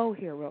our goal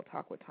here, Real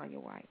Talk with Tanya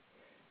White.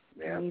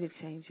 I need to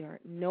change your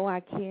no I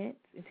can't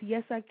into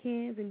yes I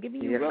can, and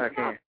giving you real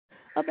talk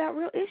about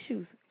real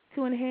issues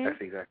to enhance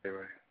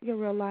your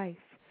real life.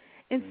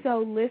 And so,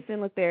 listen,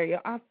 Lothario,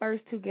 our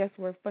first 2 guests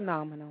were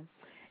phenomenal.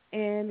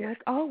 And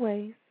like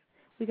always,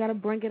 we got to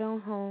bring it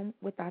on home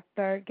with our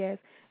 3rd guest,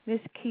 Miss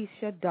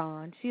Keisha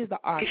Dawn. She is the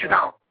author.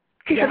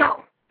 Keisha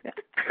Dawn.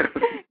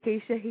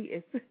 Keisha,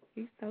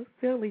 he's so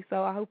silly,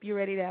 so I hope you're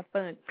ready to have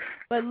fun.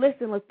 But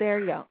listen,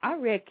 Lothario, I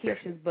read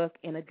Keisha's book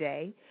in a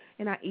day,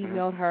 and I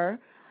emailed her.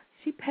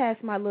 She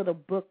passed my little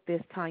book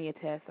this Tanya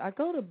test. I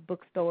go to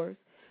bookstores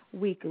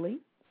weekly,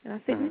 and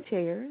I sit in the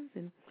chairs,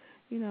 and,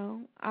 you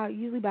know, I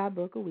usually buy a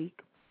book a week.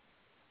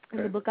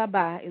 And the book I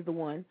buy is the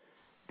one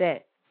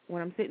that,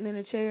 when I'm sitting in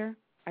a chair,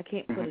 I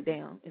can't put it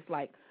down. It's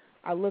like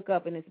I look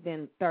up and it's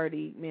been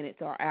 30 minutes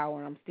or an hour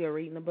and I'm still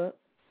reading the book.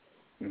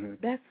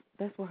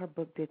 That's what her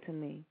book did to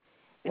me.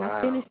 And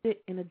I finished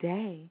it in a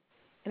day.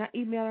 And I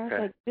emailed her.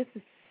 I was like, this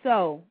is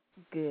so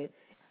good.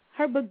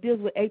 Her book deals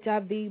with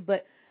HIV,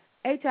 but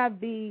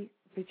HIV,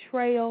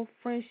 betrayal,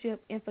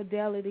 friendship,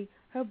 infidelity.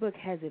 Her book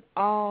has it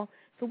all.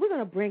 So we're going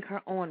to bring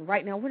her on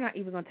right now. We're not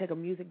even going to take a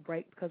music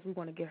break because we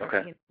want to get her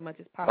in as much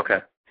as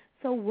possible.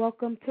 So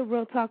welcome to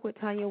Real Talk with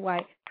Tanya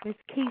White, Miss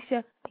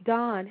Keisha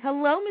Dawn.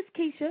 Hello, Miss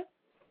Keisha.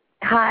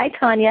 Hi,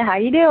 Tanya. How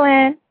you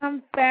doing?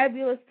 I'm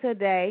fabulous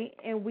today,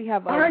 and we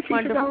have a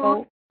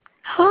wonderful.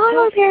 Hi,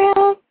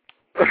 Lothario.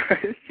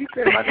 She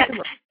said my name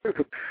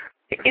right.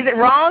 Is it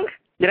wrong?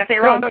 Did I say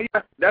it wrong?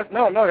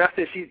 No. I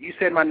said you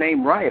said my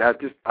name right. I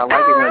like it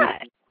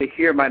when to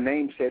hear my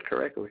name said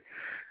correctly.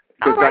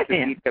 Because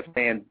Dr. D kept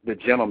saying the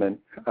gentleman.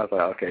 I was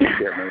like, okay, you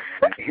said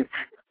my name.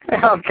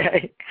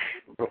 Okay.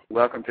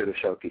 Welcome to the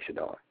show, Keisha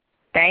Dawn.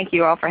 Thank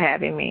you all for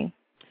having me.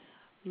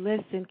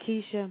 Listen,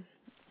 Keisha,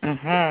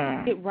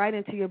 get right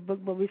into your book,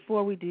 but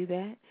before we do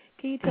that,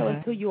 can you tell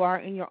us who you are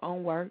in your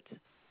own words?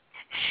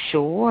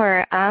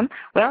 Sure. Well,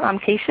 I'm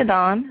Keisha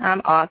Dawn. I'm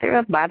author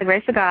of By the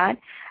Grace of God,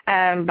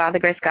 By the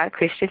Grace of God,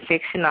 Christian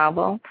fiction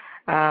novel,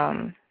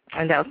 and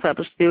that was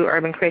published through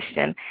Urban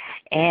Christian.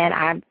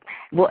 And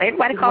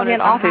everybody calls me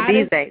an author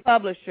these days.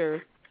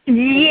 Publishers.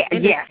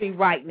 Industry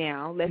right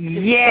now. Let's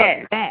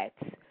just that.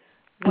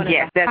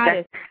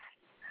 That's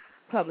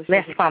publishers.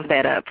 Let's pump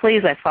that up.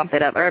 Please, let's pump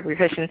that up. Urban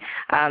Christian,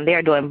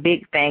 they're doing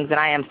big things, and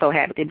I am so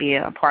happy to be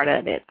a part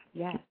of it.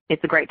 Yeah.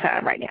 It's a great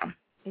time right now.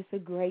 It's a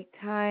great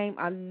time.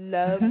 I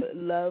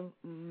love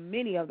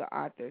many of the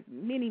authors,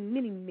 many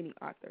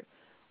authors.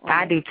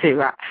 I do,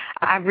 too.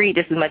 I read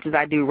just as much as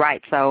I do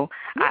write, so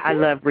I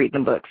love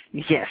reading the books.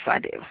 Yes, I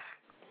do.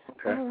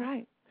 Okay.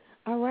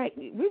 All right.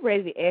 We're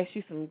ready to ask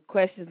you some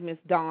questions, Miss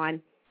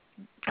Dawn.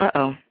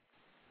 Uh-oh.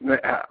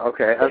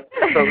 Okay.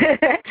 So,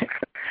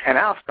 and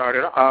I'll start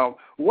it.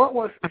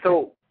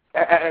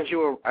 As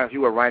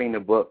you were writing the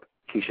book,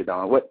 Keisha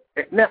Dawn,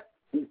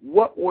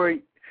 what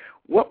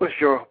was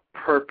your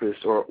purpose,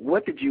 or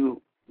what did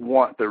you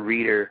want the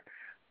reader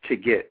to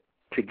get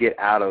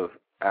out of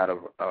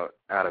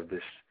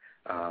this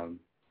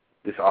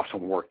this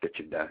awesome work that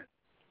you've done?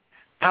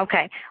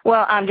 Okay.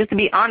 Well, just to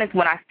be honest,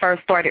 when I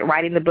first started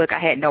writing the book, I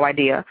had no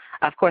idea.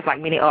 Of course, like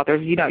many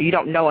authors, you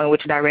don't know in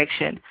which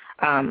direction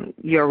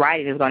your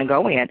writing is going to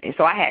go in. And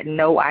so I had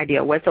no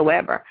idea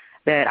whatsoever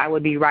that I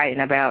would be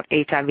writing about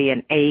HIV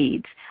and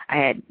AIDS. I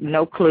had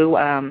no clue.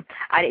 I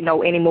didn't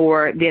know any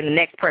more than the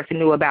next person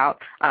knew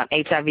about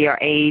HIV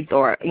or AIDS,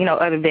 or,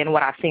 other than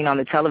what I've seen on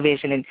the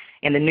television and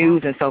in the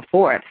news and so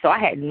forth. So I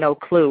had no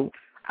clue.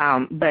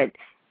 But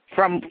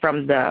from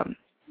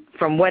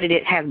what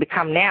it has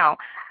become now,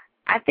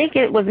 I think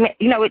it was,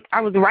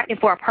 I was writing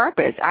for a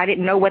purpose. I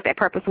didn't know what that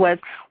purpose was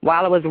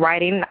while I was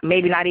writing,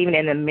 maybe not even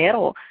in the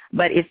middle,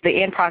 but it's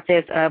the end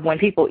process of when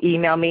people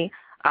email me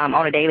on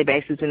a daily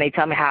basis and they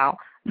tell me how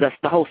the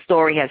whole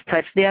story has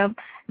touched them,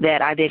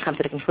 that I did come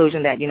to the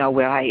conclusion that,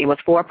 it was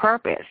for a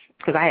purpose,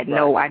 because I had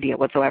no idea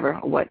whatsoever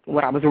what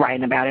I was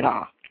writing about at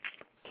all.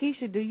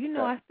 Keisha, do you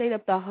know I stayed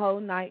up the whole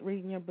night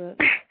reading your book?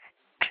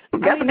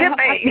 That's a good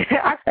thing.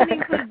 I couldn't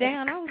even put it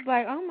down. I was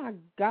like, oh, my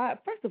God.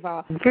 First of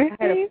all, I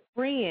had a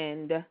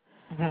friend.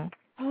 Mm-hmm.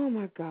 Oh,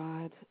 my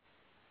God.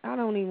 I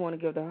don't even want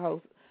to give the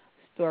whole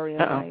story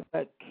away,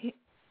 but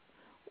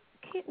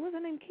what's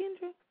her name?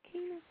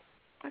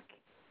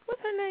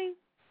 What's her name?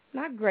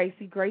 Not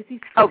Gracie.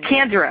 Gracie's friend. Oh,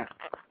 Kendra.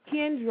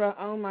 Kendra,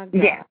 oh, my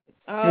God. Yeah.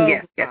 Oh,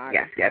 yes.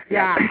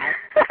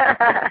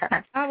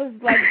 I was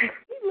like, did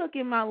she look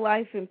in my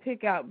life and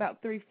pick out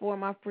about 3-4 of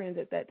my friends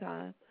at that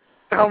time?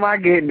 Oh, my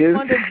goodness.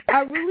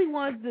 I really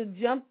wanted to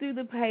jump through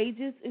the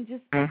pages and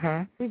just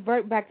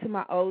revert back to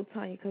my old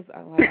Tanya, because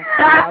I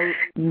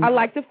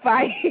like to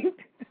fight.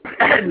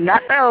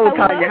 Not the old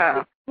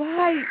Tanya.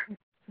 Fight.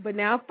 But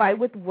now I fight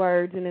with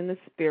words and in the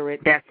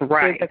spirit. That's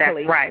right.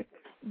 Physically. That's right.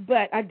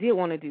 But I did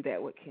want to do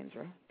that with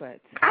Kendra.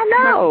 But I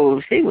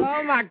know. She was.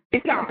 Oh, my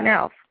God. Something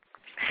else.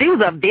 She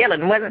was a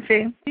villain, wasn't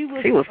she?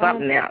 She was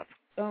something else.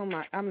 Oh,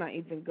 my. I'm not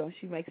even going.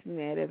 She makes me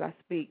mad as I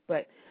speak.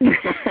 But you've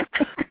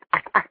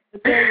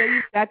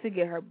got to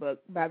get her book,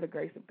 By the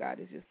Grace of God.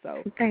 It's just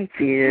so. Thank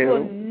you. You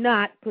will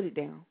not put it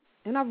down.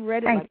 And I've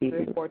read it Thank you.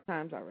 3 or 4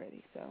 times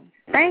already. So.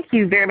 Thank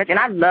you very much. And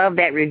I love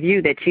that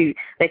review that you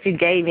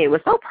gave me. It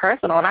was so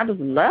personal, and I just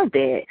loved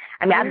it.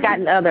 I mean, I've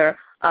gotten other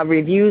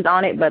reviews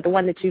on it, but the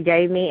one that you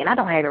gave me, and I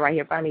don't have it right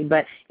here in front of me,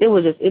 but it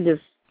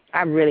just,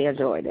 I really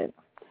enjoyed it.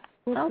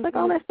 I was like,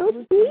 oh, that's so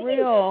sweet.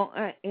 Real.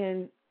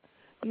 And,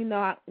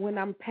 when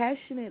I'm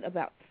passionate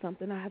about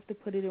something, I have to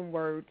put it in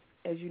words,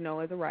 as you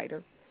know, as a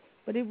writer.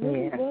 But it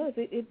really was.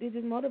 It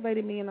just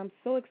motivated me, and I'm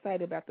so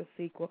excited about the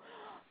sequel.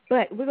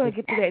 But we're going to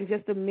get to that in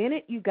just a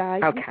minute, you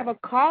guys. Okay. We have a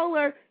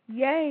caller,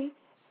 yay,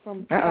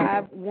 from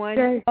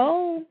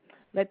 510.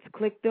 Let's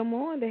click them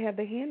on. They have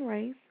the hand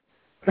raised.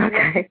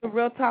 Okay. The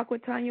Real Talk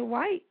with Tanya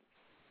White.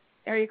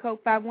 Area code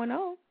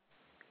 510.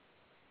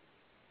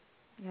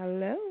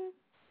 Hello.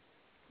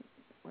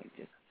 Wait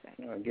just a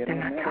second. Get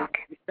on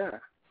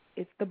there.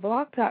 It's the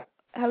Blog Talk.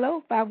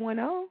 Hello,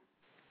 510.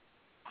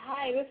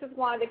 Hi, this is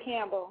Wanda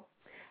Campbell.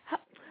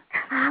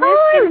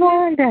 Hi,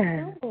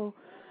 Wanda.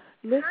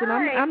 Listen,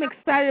 I'm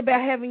excited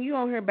about having you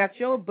on here about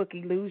your book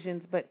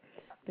Illusions, but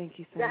thank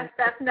you so much.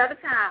 That's another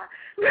time.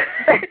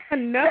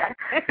 No.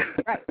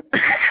 Right.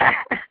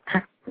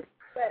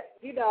 But,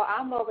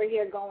 I'm over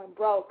here going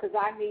broke because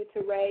I need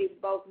to raise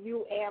both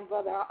you and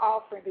Brother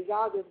offering because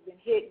y'all just been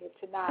hitting it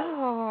tonight.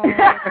 Oh.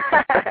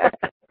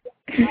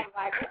 I'm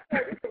like,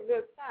 this is a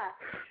good time.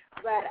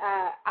 But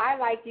I,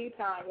 like you,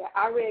 Tanya,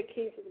 I read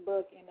Keisha's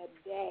book in a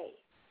day.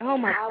 Oh,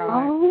 my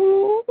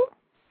God.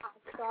 I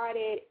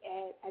started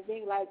at, I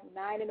think, like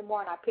 9 in the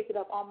morning. I picked it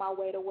up on my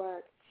way to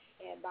work.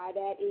 And by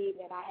that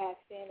evening, I had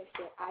finished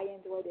it. I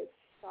enjoyed it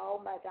so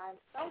much. I'm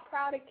so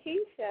proud of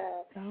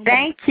Keisha.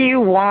 Thank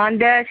you,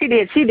 Wanda. She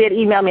did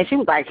email me. She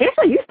was like,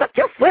 Keisha, you stuck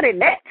your foot in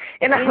that.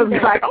 And I was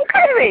like,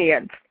 okay,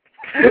 then.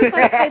 I was going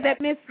to say that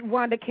Miss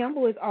Wanda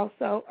Campbell is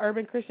also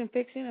urban Christian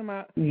fiction. Am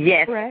I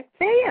correct?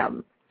 Yes,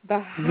 ma'am.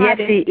 The yes,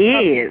 she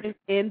is.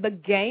 In the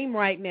game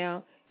right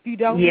now. If you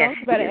don't know,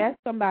 you better ask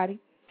somebody.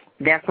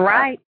 That's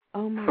right.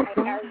 Oh, my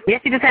God.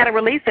 Yes, she just had a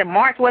release in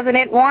March, wasn't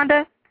it,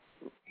 Wanda?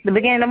 The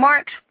beginning of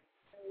March?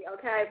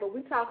 Okay, but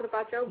we're talking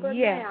about your book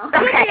now.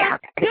 Okay.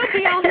 She'll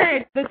be on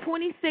there the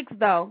 26th,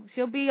 though.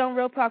 She'll be on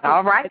Real Talk.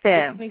 All right,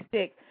 then. The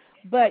 26th.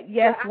 But,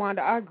 yes,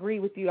 Wanda, I agree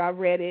with you. I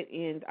read it,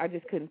 and I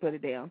just couldn't put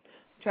it down.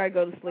 Tried to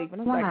go to sleep,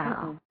 and I was like,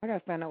 I got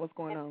to find out what's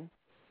going on.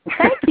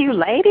 Thank you,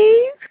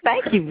 ladies.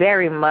 Thank you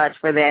very much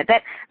for that.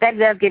 That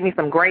does give me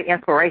some great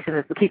inspiration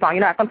to keep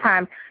on.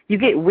 Sometimes you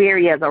get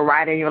weary as a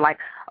writer, and you're like,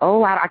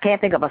 oh, I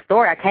can't think of a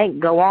story. I can't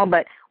go on.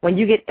 But when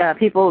you get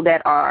people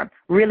that are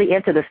really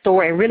into the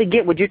story and really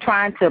get what you're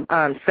trying to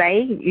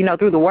say,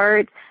 through the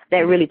words,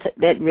 that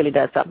really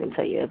does something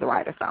to you as a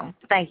writer. So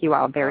thank you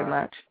all very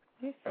much.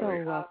 You're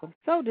so welcome.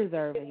 So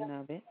deserving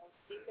of it.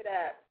 Keep it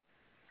up.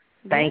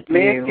 Thank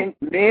you.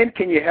 Men,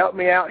 can you help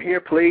me out here,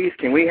 please?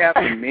 Can we have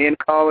some men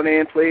calling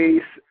in,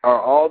 please?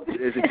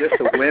 Is it just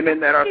the women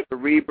that are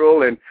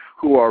cerebral and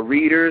who are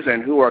readers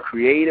and who are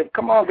creative?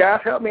 Come on,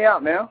 guys, help me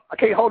out now. I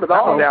can't hold it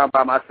all down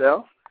by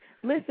myself.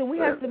 Listen, we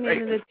have some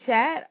men in the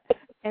chat,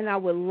 and I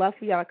would love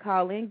for y'all to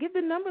call in. Give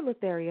the number,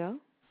 Lothario.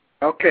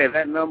 Okay,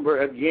 that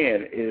number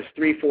again is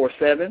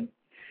 347.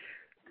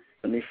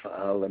 Let me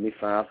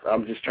find.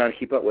 I'm just trying to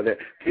keep up with it.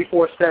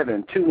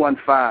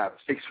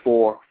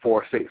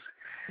 347-215-6446.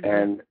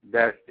 And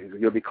that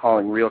you'll be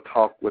calling Real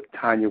Talk with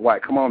Tanya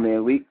White. Come on,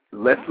 man.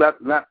 Let's not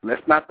let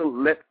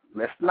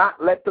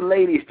the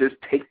ladies just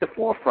take the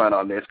forefront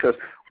on this because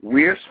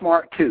we're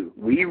smart too.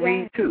 We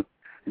read too.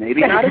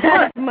 Maybe not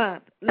as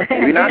much.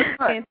 Maybe not as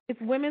much.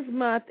 It's Women's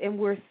Month, and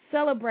we're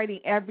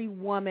celebrating every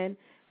woman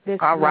this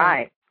month. All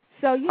right.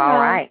 So all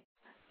right.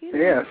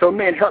 Yeah, so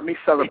men, help me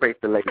celebrate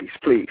the ladies,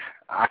 please.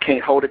 I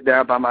can't hold it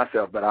down by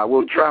myself, but I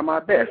will try my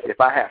best if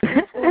I have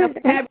to. Doing a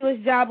fabulous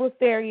job with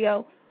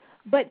Lothario.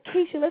 But,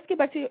 Keisha, let's get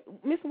back to you.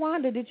 Miss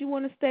Wanda, did you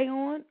want to stay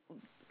on?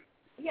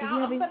 Yeah,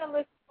 I'm going to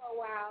listen for a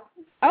while.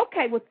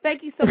 Okay, well,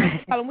 thank you so much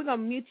for calling. We're going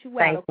to mute you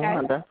out, okay?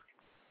 Wanda.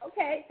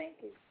 Okay, thank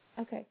you.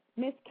 Okay,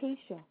 Miss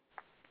Keisha.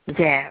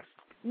 Yes.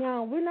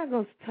 Now, we're not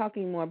going to talk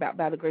anymore about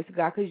By the Grace of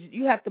God because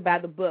you have to buy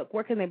the book.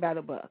 Where can they buy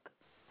the book?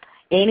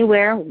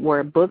 Anywhere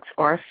where books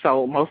are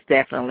sold, most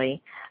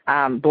definitely.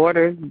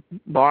 Borders,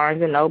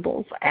 Barnes and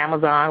Nobles,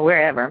 Amazon,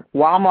 wherever.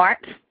 Walmart.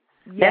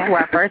 Yes. That's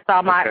where I first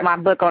saw my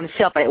book on the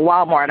shelf at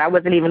Walmart. I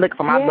wasn't even looking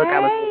for my book. I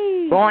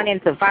was going in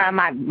to find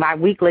my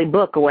weekly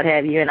book or what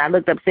have you, and I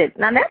looked up and said,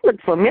 now that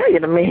looks familiar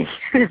to me.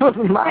 It was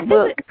my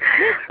book.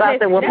 So I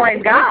said, well,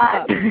 praise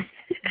God.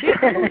 Big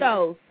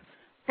kudos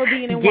for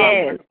being in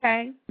Walmart,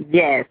 okay?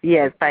 Yes,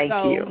 thank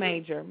you.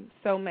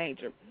 So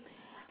major.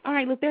 All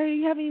right, Lothario,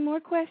 you have any more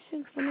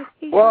questions for Ms.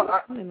 Keisha?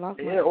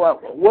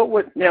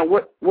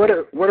 What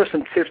are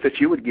some tips that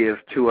you would give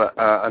to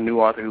a new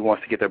author who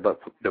wants to get their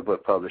book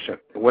published?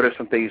 What are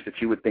some things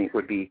that you would think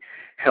would be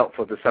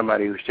helpful to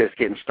somebody who's just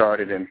getting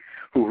started and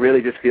who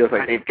really just feels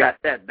like they've got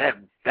that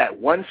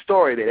one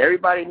story that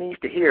everybody needs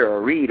to hear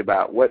or read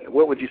about? What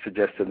would you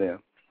suggest to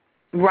them?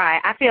 Right.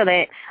 I feel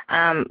that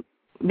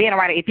being a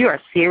writer, if you are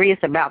serious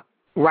about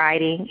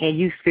writing and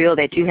you feel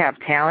that you have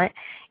talent,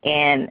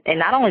 and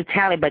not only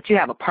talent, but you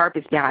have a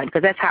purpose behind it,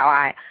 because that's how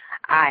I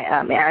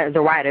as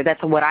a writer,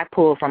 that's what I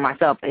pull from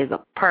myself is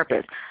a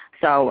purpose.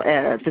 So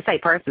to say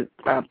purpose,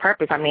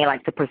 I mean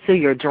like to pursue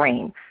your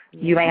dream.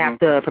 You may have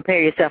to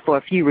prepare yourself for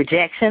a few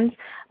rejections,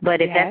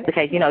 but if that's the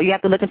case, you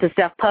have to look into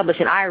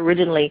self-publishing. I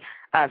originally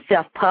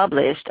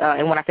self-published,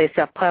 and when I say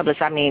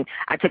self-published, I mean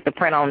I took the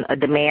print on a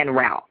demand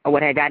route or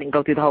what have you. I didn't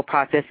go through the whole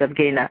process of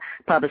getting a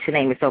publishing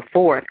name and so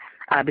forth.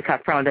 Because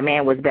print on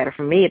demand was better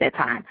for me at that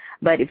time.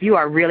 But if you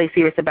are really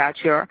serious about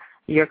your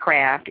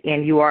craft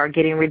and you are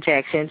getting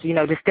rejections,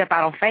 just step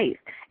out on faith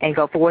and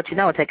go for what you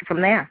know and take it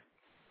from there.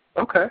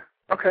 Okay.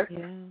 Yeah.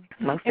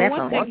 Most and definitely.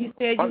 one thing you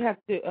said you have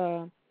to,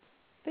 I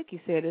think you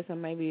said this, and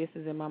maybe this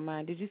is in my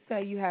mind. Did you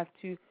say you have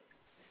to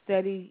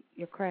study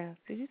your craft?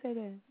 Did you say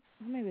that?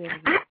 Maybe that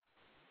was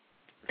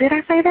Did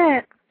I say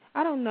that?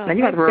 I don't know. Now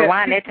you have to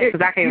rewind that because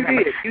I can't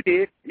remember. You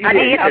did. I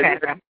did?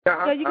 Okay.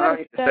 So you got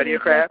to study your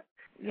craft.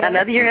 Yeah.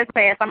 Another year has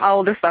passed. I'm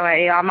older, so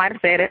I might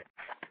have said it.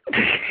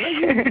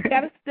 You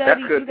got to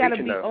study. You got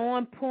to be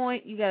on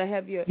point. You got to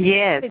have your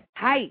have it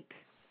tight.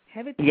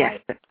 Have it tight. Yes.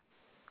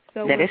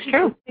 So that is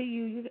true. See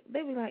you,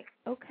 they be like,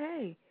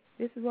 okay,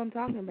 this is what I'm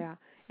talking about.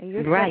 And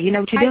you're right. You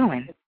know what you're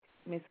doing,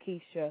 Miss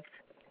Keisha.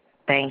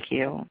 Thank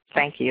you.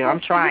 I'm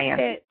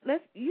trying.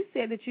 You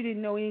said that you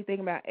didn't know anything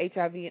about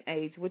HIV and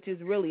AIDS, which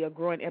is really a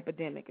growing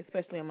epidemic,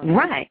 especially among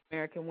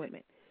American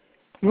women.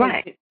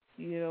 Right.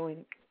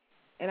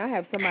 And I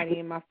have somebody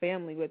in my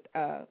family with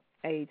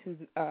AIDS, who's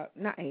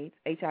not AIDS,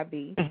 HIV,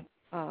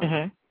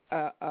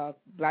 a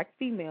black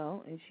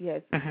female, and she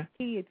has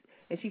kids,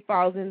 and she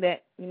falls in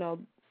that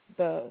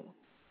the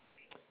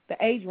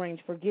age range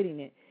for getting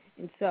it,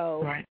 and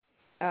so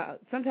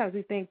sometimes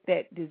we think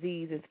that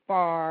disease is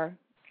far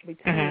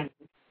between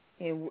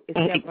and it's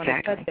never going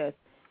to touch us,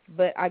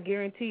 but I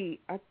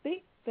guarantee, I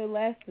think the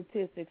last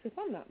statistics, if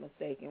I'm not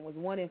mistaken, was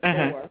 1 in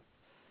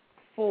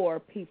 4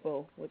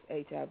 people with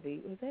HIV.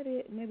 Was that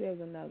it? Maybe there was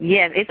another.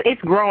 Yes,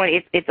 it's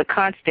growing. It's a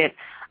constant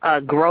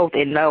growth.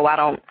 And no, I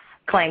don't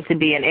claim to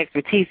be an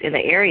expertise in the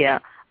area.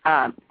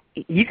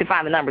 You can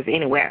find the numbers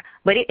anywhere,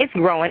 but it's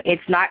growing.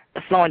 It's not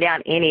slowing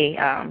down any.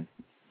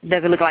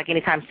 Doesn't look like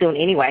anytime soon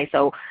anyway.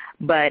 So,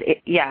 but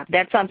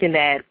that's something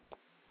that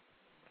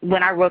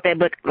when I wrote that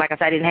book, like I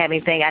said, I didn't have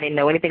anything. I didn't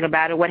know anything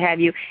about it, what have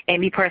you.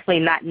 And me personally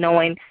not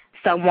knowing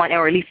someone,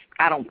 or at least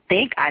I don't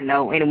think I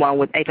know anyone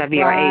with HIV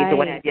or AIDS or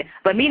what have you.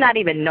 But me not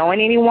even knowing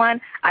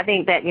anyone, I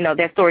think that,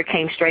 that story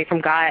came straight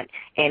from God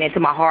and into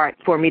my heart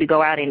for me to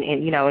go out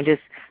and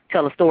just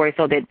tell a story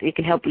so that it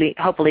can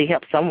hopefully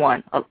help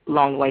someone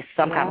along the way,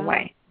 some kind of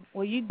way.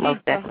 Well, you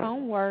did the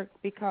homework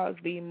because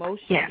the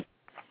emotions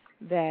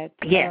that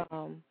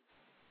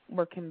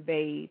were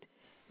conveyed,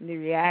 the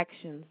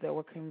reactions that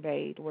were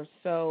conveyed were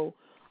so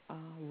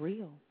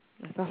real.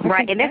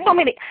 Right, and there's so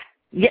many.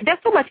 There's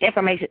so much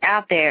information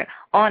out there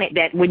on it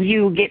that when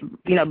you get,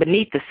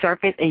 beneath the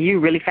surface and you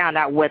really found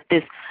out what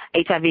this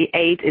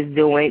HIV/AIDS is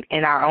doing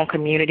in our own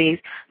communities,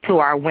 to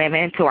our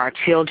women, to our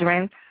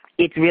children,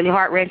 it's really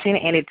heart-wrenching,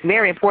 and it's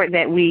very important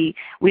that we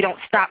don't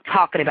stop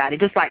talking about it.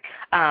 Just like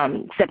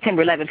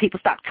September 11th, people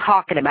stop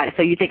talking about it,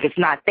 so you think it's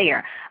not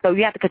there. So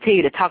you have to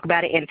continue to talk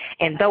about it.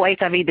 And though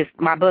HIV,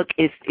 my book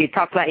it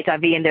talks about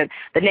HIV, and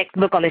the next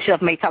book on the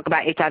shelf may talk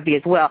about HIV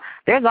as well.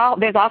 There's all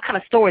kind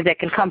of stories that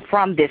can come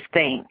from this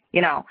thing.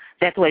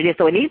 That's what it is.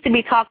 So it needs to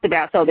be talked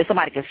about so that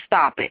somebody can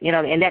stop it.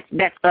 And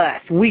that's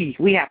us. We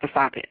have to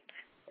stop it.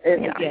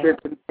 And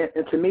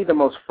to me, the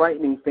most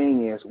frightening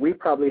thing is we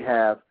probably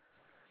have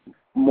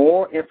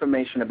more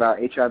information about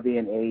HIV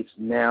and AIDS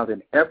now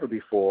than ever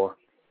before,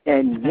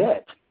 and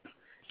yet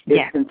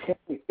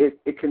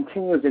it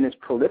continues in its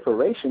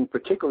proliferation,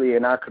 particularly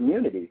in our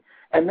community.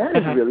 And that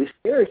is really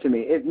scary to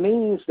me. It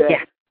means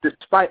that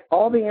despite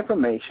all the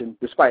information,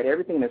 despite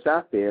everything that's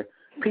out there,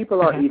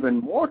 people are even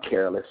more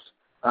careless.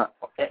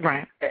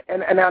 Right.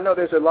 And I know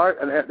there's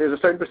a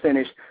certain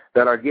percentage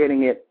that are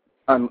getting it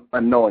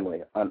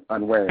unknowingly,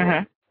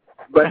 unwaringly.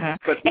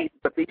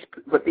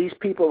 But these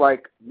people,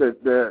 like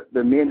the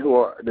men who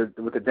are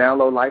with the down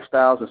low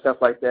lifestyles and stuff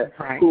like that,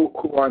 who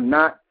are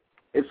not.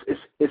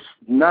 It's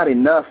not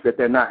enough that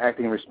they're not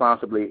acting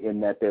responsibly in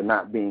that they're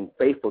not being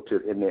faithful to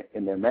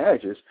in their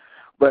marriages,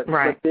 but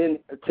then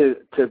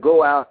to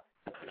go out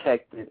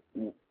protected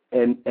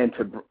and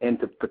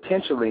to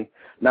potentially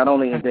not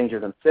only endanger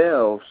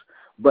themselves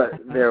but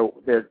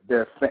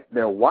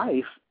their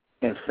wife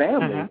and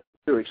family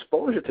through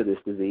exposure to this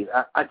disease.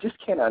 I just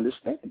can't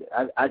understand it.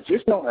 I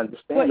just don't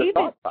understand the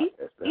thought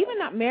process. Even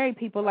not married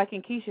people, like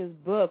in Keisha's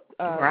book,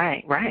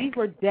 these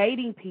were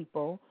dating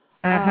people.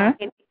 And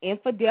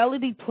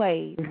infidelity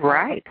played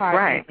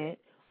part in it.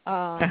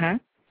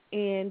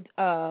 And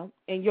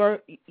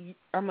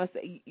I must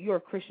say, you're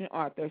a Christian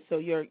author, so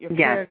your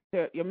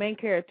character, your main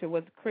character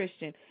was a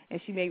Christian,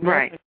 and she made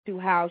reference to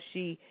how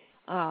she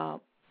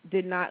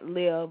did not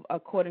live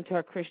according to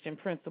her Christian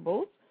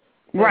principles.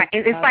 Right.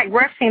 It's like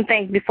rushing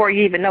things before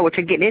you even know what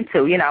you're getting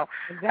into, you know.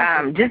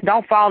 Exactly. Just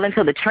don't fall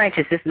into the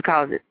trenches just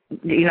because,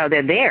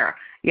 they're there.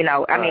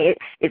 I mean,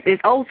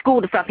 it's old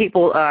school to some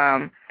people,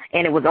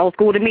 and it was old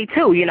school to me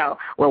too,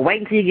 well, wait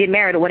until you get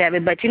married or whatever.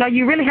 But,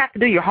 you really have to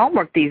do your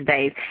homework these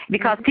days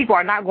because people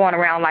are not going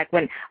around like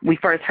when we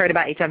first heard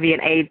about HIV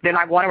and AIDS. They're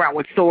not going around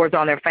with sores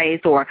on their face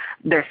or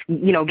they're,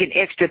 getting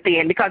extra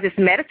thin because this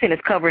medicine is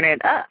covering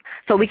it up.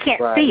 So we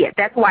can't see it.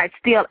 That's why it's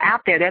still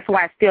out there. That's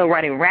why it's still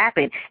running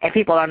rapid. And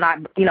people are not,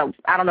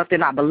 I don't know if they're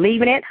not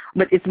believing it,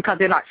 but it's because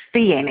they're not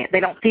seeing it. They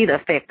don't see the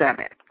effect of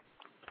it.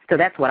 So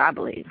that's what I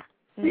believe.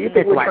 Do you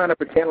think we're trying to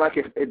pretend like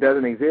it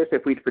doesn't exist?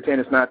 If we pretend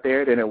it's not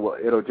there, then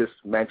it'll just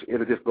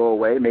go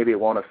away. Maybe it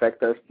won't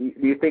affect us. Do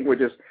you think we're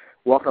just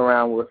walking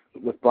around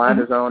with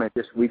blinders on and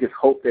we just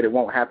hope that it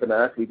won't happen to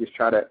us? We just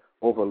try to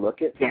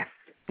overlook it.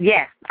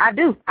 Yes, I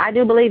do. I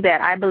do believe that.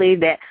 I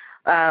believe that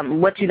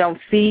what you don't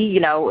see,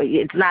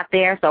 it's not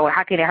there. So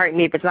how can it hurt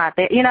me if it's not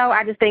there?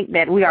 I just think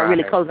that we are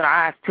really closing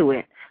our eyes to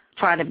it,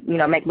 trying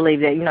to make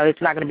believe that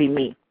it's not going to be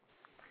me.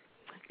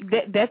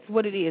 That's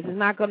what it is. It's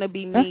not going to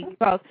be me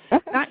because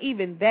not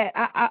even that.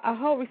 I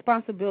hold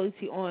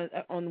responsibility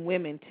on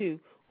women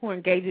too who are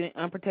engaging in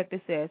unprotected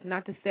sex.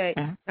 Not to say,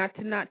 not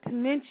to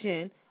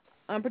mention,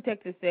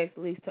 unprotected sex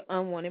leads to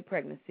unwanted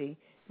pregnancy,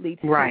 leads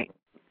to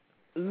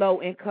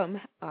low income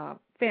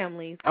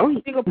families,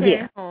 single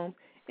parent homes,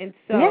 and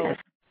so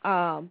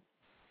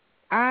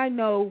I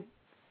know,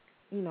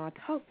 I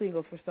taught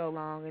singles for so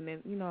long, and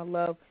then I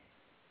love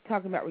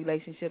talking about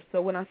relationships.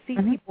 So when I see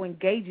people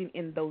engaging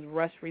in those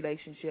rush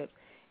relationships,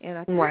 and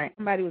I think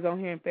somebody was on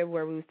here in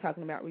February, we was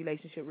talking about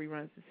relationship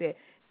reruns, and said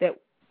that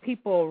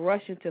people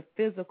rush into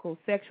physical,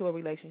 sexual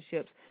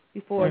relationships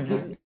before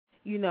getting,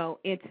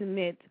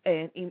 intimate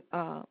and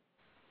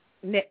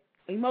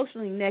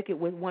emotionally naked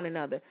with one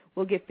another.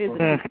 We'll get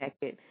physically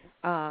naked.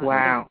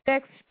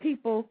 Sex,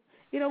 people,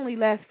 it only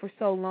lasts for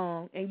so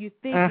long, and you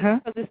think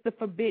because it's the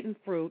forbidden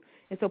fruit,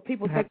 and so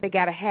people think they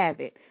got to have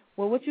it.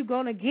 Well, what you're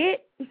going to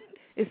get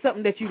is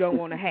something that you don't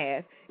want to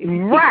have if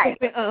you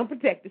keep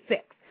unprotected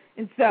sex.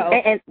 And so,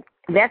 and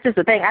that's just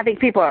the thing. I think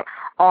people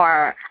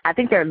are. I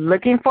think they're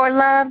looking for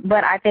love,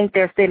 but I think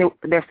they're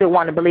still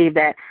want to believe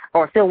that,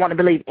 or still want to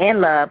believe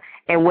in love.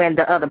 And when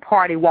the other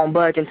party won't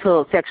budge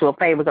until sexual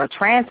favors are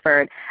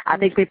transferred, I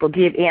think people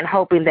give in,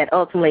 hoping that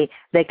ultimately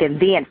they can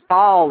then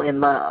fall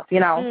in love.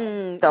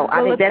 So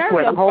I think that's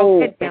where the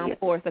whole down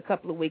for us a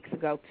couple of weeks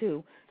ago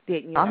too.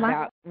 Didn't you,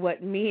 about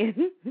what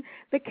men,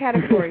 the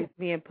categories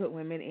men put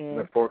women in.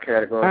 The 4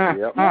 categories,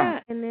 Yeah,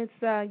 and it's,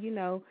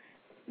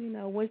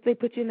 once they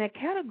put you in that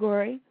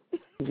category,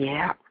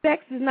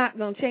 sex is not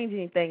going to change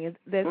anything. Is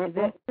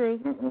that true?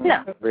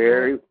 No.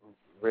 Very,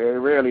 very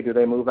rarely do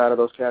they move out of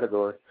those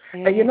categories.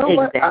 And you know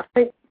what? I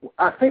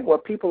think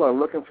what people are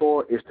looking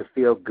for is to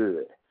feel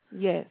good.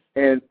 Yes.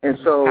 And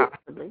so,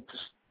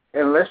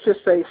 and let's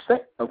just say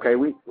sex. Okay,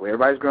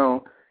 everybody's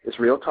grown. It's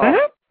real talk.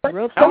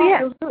 Real talk.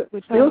 Feels good.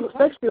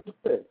 Sex feels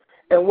good.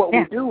 And what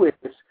we do is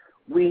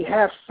we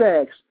have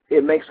sex.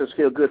 It makes us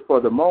feel good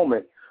for the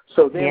moment.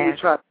 So then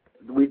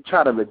we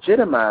try to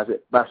legitimize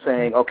it by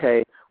saying,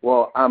 okay,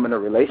 well, I'm in a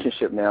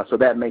relationship now, so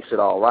that makes it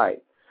all right.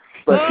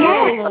 But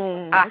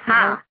you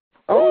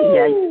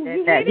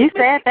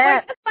said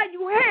that. That's like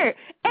you heard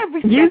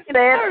every second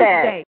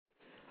Thursday.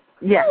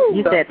 Yeah,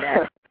 you said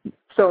that.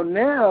 So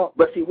now,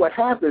 but see, what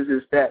happens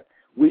is that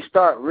we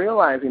start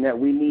realizing that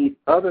we need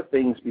other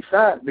things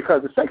besides,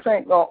 because the sex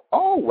ain't going to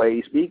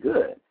always be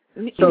good.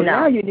 So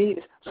now you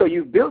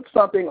built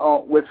something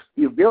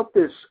you built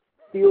this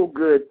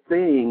feel-good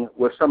thing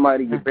with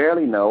somebody you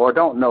barely know or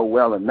don't know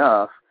well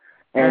enough,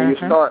 and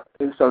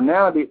so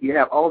now you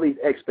have all these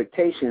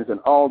expectations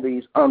and all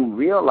these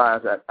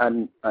unrealized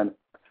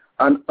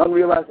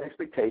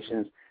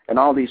expectations and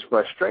all these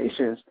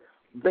frustrations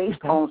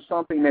based on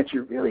something that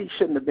you really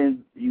shouldn't have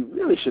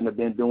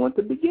been doing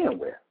to begin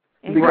with.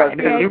 Because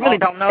you really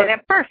don't know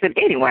that person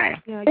anyway.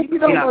 Yeah, you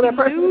don't know that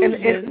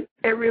person.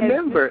 And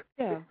remember,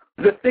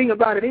 the thing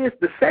about it is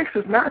the sex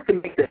is not to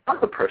make the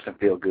other person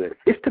feel good.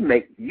 It's to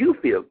make you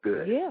feel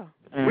good. Yeah.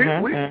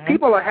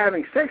 People are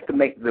having sex to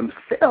make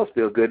themselves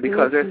feel good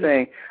because they're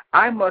saying,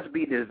 I must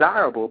be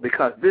desirable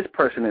because this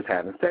person is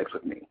having sex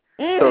with me.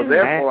 So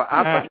therefore,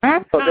 I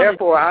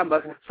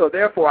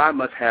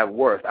must have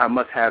worth. I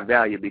must have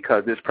value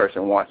because this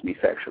person wants me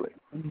sexually.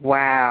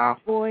 Wow.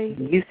 Boyd.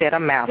 You said a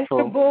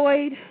mouthful.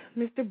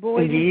 Mr.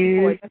 Boyd.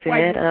 You That's said why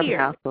a here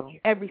mouthful.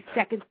 every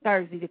second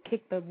Thursday to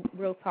kick the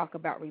real talk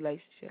about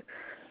relationships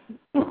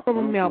from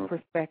a male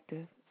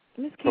perspective.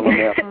 Ms.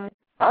 Keisha,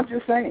 I'm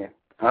just saying.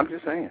 I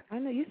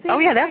know you said. Oh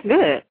yeah, that's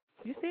good.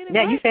 You said it.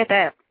 Yeah, right. you said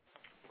that.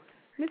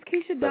 Ms.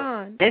 Keisha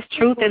Dawn. There's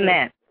truth in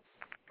that.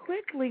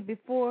 Quickly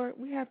before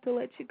we have to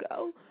let you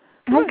go.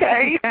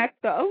 Okay. Back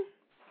though.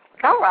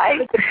 All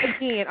right.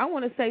 Again, I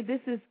want to say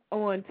this is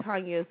on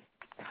Tanya's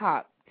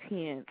top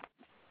 10.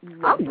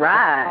 All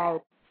right.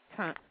 All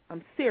time.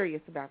 I'm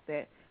serious about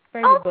that.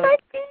 Favorite book.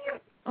 Thank you.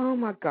 Oh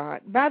my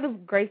God! By the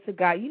grace of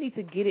God, you need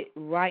to get it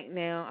right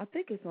now. I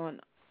think it's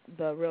on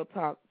the Real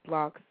Talk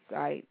blog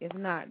site. If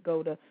not,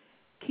 go to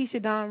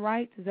Keisha Dawn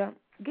Writes. Is that?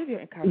 Give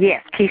your account.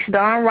 Yes,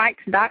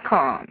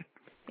 KeishaDawnWrites.com.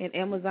 And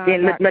Amazon.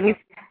 Then let me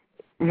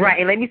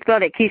spell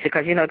that Keisha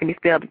because it can be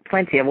spelled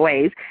plenty of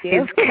ways.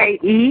 Yes.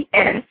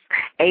 It's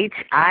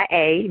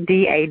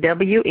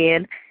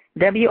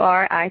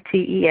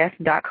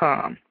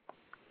KeishaDawnWrites.com.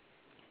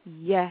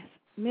 Yes,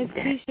 Miss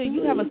Keisha,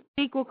 you have a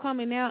sequel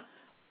coming out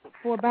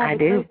for about. I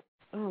do.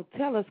 Oh,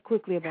 tell us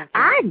quickly about that.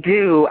 I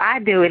do,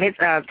 and it's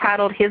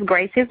titled His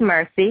Grace, His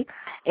Mercy.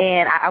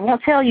 And I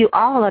won't tell you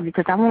all of it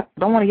because I don't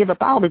want to give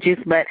up all the juice,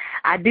 but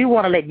I do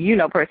want to let you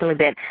know personally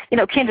that,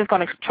 Kendra's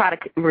going to try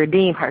to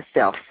redeem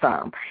herself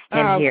some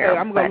in here.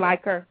 I'm going to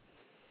like her.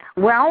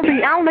 Well, I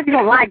don't know if you're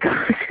going to like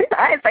her.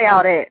 I didn't say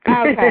all that.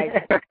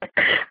 Okay.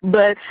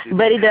 but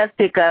it does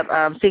pick up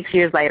 6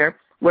 years later,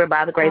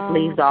 whereby the Grace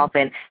leaves off,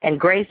 and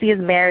Gracie is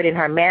married, and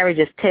her marriage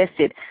is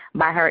tested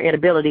by her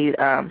inability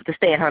to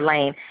stay in her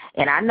lane.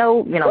 And I know,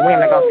 women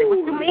are going to say,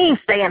 what do you mean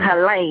stay in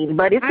her lane?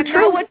 But it's the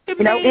truth.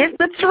 It's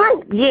the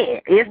truth. Yeah,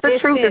 it's the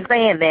truth of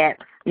saying that.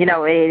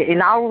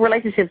 In all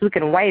relationships, we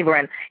can waver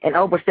and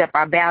overstep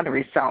our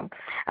boundaries. So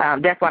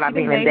that's what I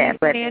mean in that.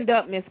 But stand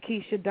up, Miss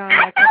Keisha Dawn.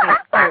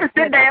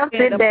 Sit down.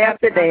 Sit back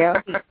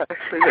down.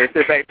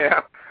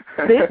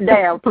 Sit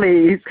down,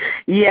 please.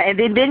 Yeah,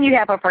 and then you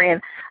have her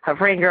friend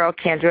girl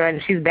Kendra,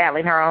 and she's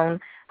battling her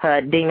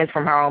demons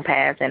from her own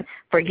past. And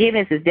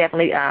forgiveness is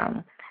definitely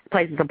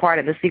plays a part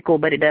of the sequel,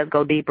 but it does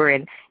go deeper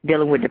in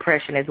dealing with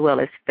depression as well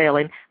as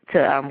failing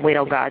to wait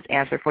on God's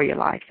answer for your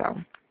life. So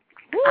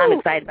I'm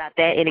excited about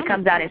that, and it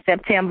comes out in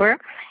September,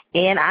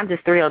 and I'm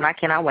just thrilled, and I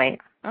cannot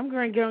wait. I'm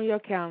going to get on your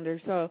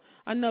calendar, so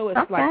I know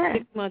it's like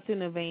 6 months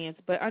in advance,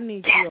 but I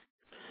need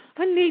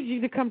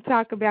you to come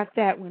talk about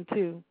that one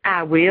too.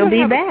 I will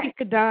be back.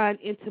 Keisha Dawn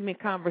intimate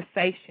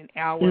conversation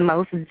hour.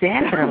 Most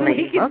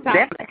definitely. Most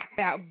definitely.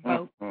 About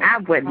both. I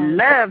would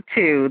love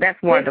to.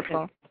 That's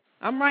wonderful.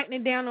 I'm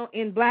writing it down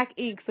in black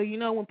ink, so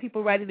when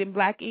people write it in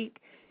black ink,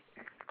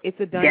 it's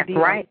a done deal. That's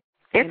right.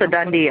 It's a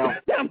done deal.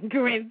 I'm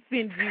going to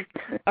send you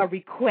a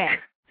request.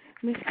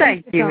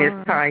 Thank you, Miss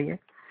Tanya.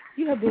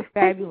 You have been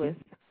fabulous.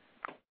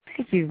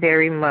 Thank you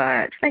very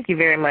much. I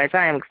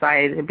am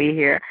excited to be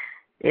here.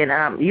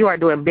 And you are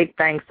doing big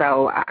things,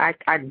 so I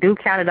do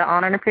count it an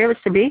honor and a privilege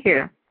to be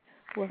here.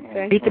 Well,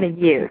 speaking of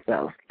you,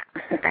 so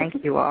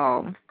thank you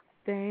all.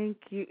 Thank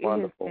you.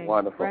 Wonderful.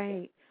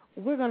 Great.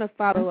 We're going to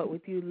follow up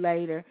with you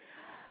later.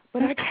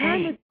 But our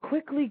time is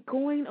quickly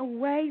going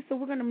away, so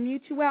we're going to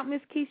mute you out,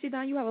 Miss Keisha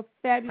Dawn. You have a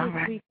fabulous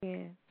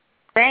weekend.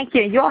 Thank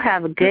you. You'll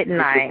have a good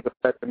night.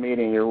 At the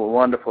meeting, you were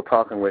wonderful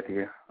talking with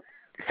you.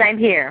 Same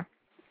here.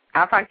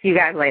 I'll talk to you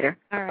guys later.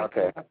 All right.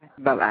 Okay.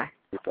 Bye-bye.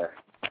 Goodbye.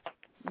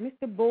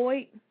 Mr.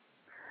 Boyd.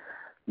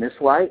 Miss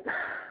White.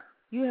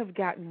 You have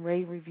gotten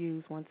rave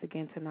reviews once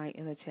again tonight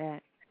in the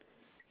chat.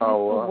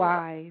 Oh,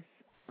 wise.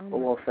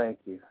 Well, thank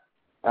you.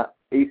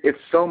 It's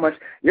so much.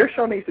 Your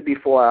show needs to be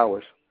 4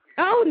 hours.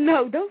 Oh,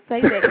 no, don't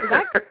say that. Cause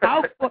I can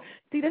talk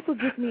see, that's what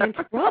gets me in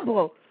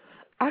trouble.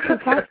 I can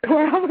talk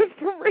 4 hours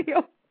for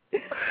real.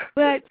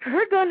 But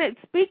we're going to,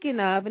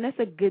 speaking of, and that's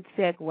a good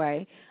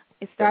segue,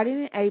 it's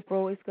starting in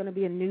April. It's going to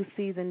be a new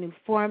season, new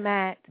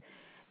format,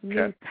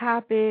 new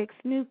topics,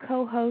 new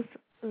co-hosts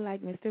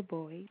like Mr.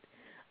 Boyd.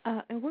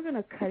 And we're going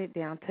to cut it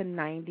down to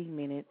 90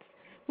 minutes.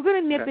 We're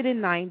going to nip it in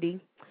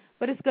 90,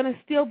 but it's going to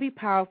still be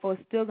powerful.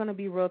 It's still going to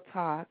be real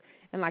talk.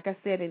 And like I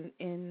said,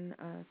 in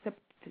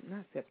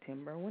not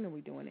September, when are we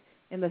doing it?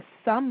 In the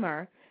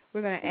summer,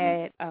 we're going to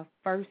add a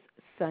First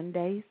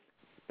Sundays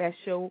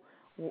special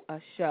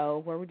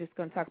show where we're just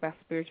going to talk about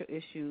spiritual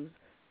issues,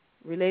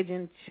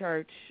 religion,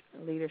 church,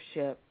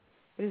 leadership.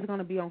 It is going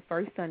to be on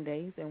First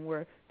Sundays, and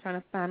we're trying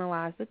to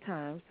finalize the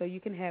time so you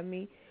can have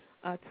me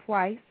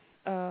twice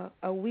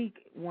a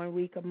week, 1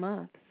 week a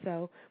month.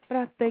 So, but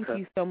I thank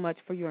you so much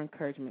for your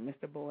encouragement,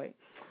 Mr. Boyd.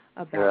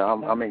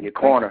 I'm in your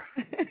corner.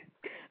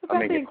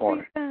 I'm in your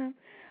corner.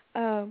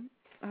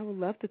 I I would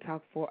love to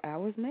talk 4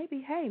 hours.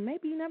 Maybe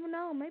you never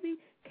know. Maybe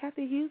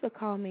Kathy Hughes will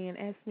call me and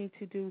ask me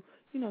to do,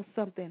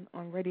 something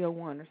on Radio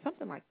 1 or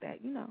something like that,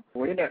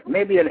 Well,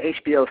 maybe an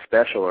HBO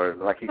special, or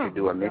like you could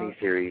do a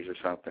mini-series or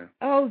something.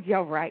 Oh,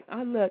 you're right.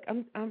 Look,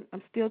 I'm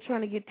still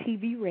trying to get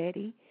TV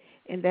ready,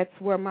 and that's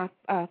where my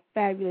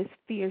Fabulous,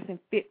 Fierce, and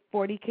Fit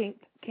 40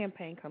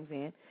 campaign comes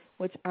in,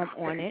 which I'm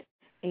on it,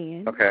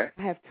 and I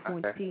have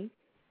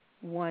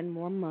 21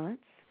 more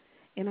months,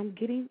 and I'm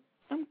getting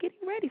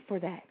ready for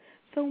that.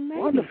 So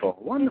maybe wonderful.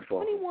 in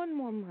 21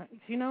 more months,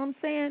 you know what I'm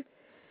saying,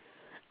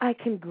 I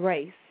can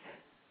grace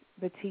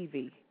the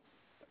TV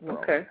world.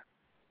 Okay.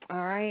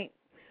 All right.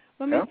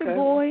 But Mr.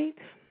 Boyd,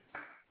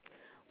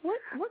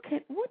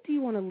 what do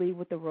you want to leave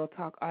with the Real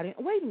Talk audience?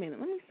 Wait a minute.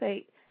 Let me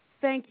say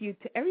thank you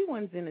to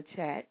everyone's in the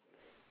chat.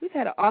 We've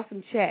had an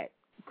awesome chat.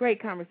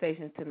 Great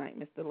conversations tonight,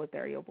 Mr.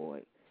 Lothario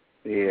Boyd.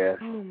 Yes.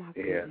 Oh my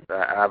goodness.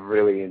 Yes. I've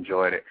really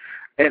enjoyed it.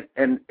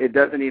 And it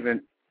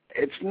doesn't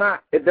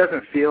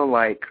feel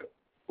like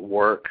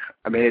work.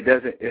 I mean,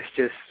 it's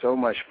just so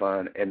much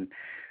fun, and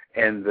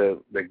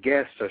the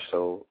guests are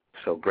so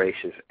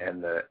gracious,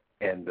 and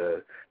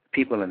the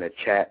people in the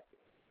chat,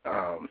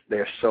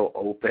 they're so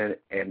open,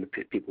 and the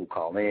people who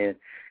call in,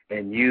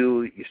 and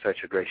you're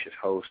such a gracious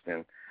host,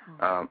 and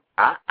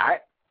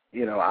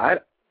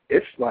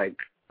it's like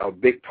a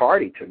big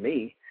party to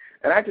me,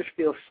 and I just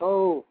feel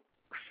so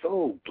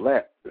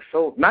blessed,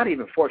 so not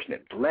even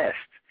fortunate, blessed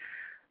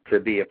to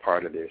be a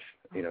part of this,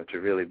 to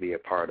really be a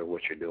part of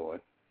what you're doing.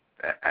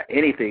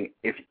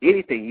 If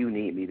anything you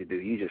need me to do,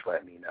 you just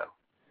let me know,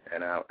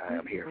 and I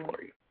am here for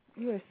you.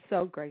 You are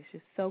so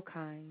gracious, so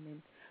kind,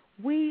 and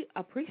we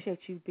appreciate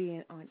you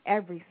being on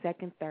every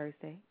second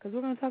Thursday, because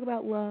we're going to talk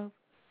about love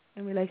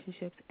and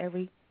relationships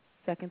every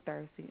second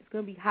Thursday. It's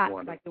going to be hot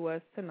like it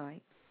was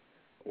tonight.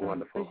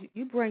 Wonderful.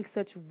 You bring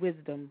such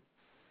wisdom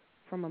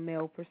from a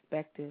male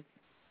perspective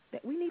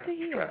that we need to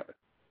hear.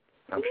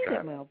 We need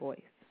that male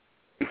voice.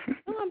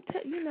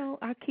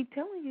 I keep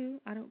telling you,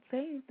 I don't say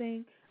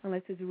anything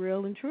unless it's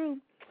real and true.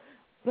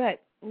 But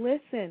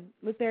listen,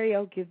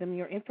 Lothario, give them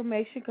your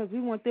information, because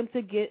we want them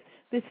to get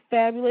this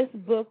fabulous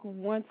book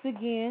once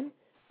again,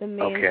 The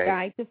Man's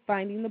Guide to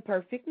Finding the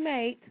Perfect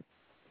Mate.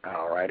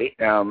 All righty.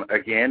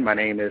 Again, my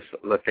name is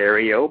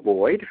Lothario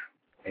Boyd,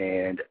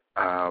 and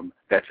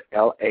that's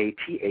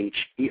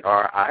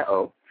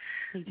Latherio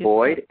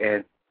Boyd,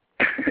 and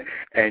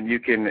and you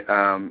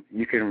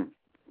can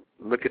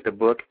look at the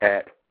book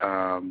at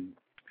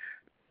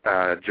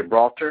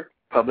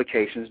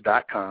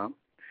GibraltarPublications.com.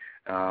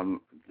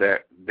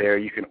 There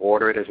you can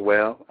order it as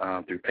well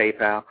through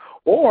PayPal,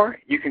 or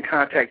you can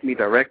contact me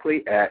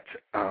directly at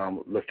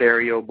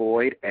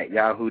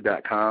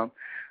LotharioBoyd@yahoo.com.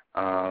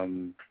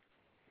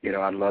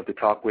 I'd love to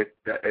talk with.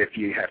 If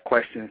you have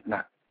questions,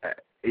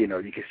 you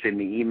can send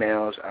me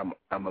emails.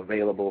 I'm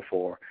available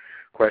for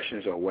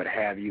questions or what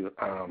have you.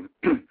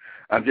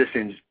 I'm just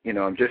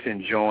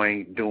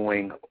enjoying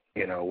doing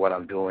what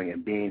I'm doing,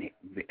 and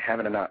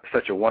having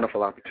such a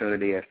wonderful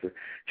opportunity as to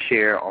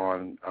share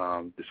on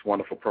this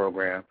wonderful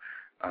program.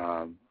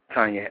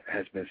 Tanya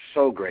has been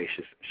so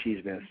gracious.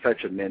 She's been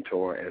such a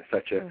mentor and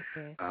such a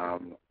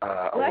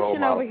role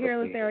model over here,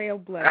 Lothario.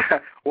 Bless.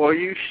 Well,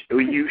 you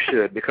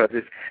should, because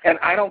and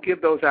I don't give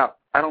those out.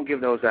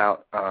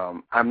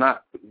 I'm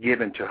not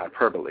given to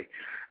hyperbole.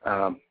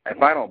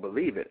 If I don't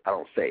believe it, I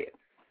don't say it.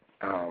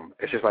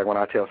 It's just like when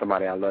I tell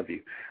somebody I love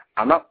you.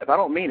 If I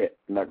don't mean it,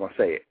 I'm not going to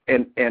say it.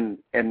 And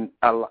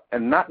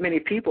not many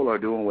people are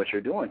doing what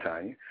you're doing,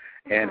 Tanya.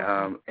 And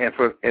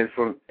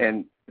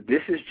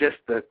this is just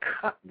the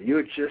cut.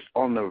 You're just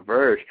on the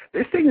verge.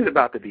 This thing is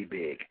about to be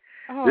big.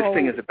 This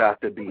thing is about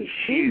to be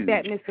huge.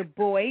 That, Mr.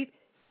 Boyd.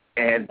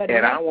 And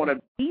I want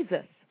to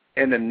Jesus.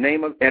 In the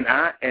name of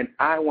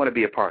I want to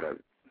be a part of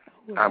it.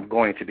 I'm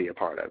going to be a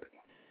part of it.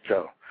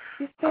 So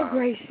you're so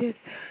gracious,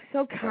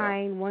 so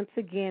kind. Once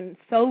again,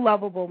 so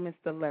lovable,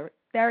 Mr.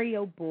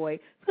 Lothario Boyd.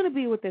 He's going to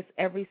be with us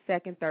every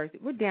second Thursday.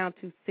 We're down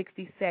to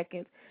 60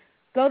 seconds.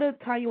 Go to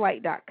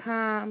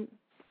TanyaWhite.com.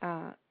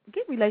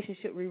 Get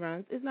relationship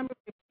reruns. It's number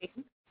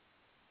 15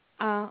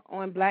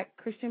 on Black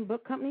Christian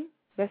Book Company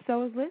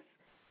bestsellers list.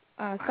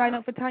 Sign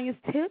up for Tanya's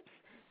tips.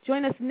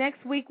 Join us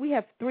next week. We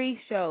have 3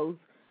 shows,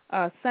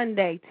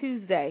 Sunday,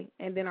 Tuesday,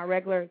 and then our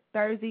regular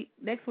Thursday.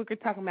 Next week we're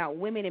talking about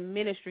women in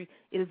ministry.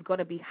 It is going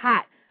to be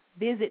hot.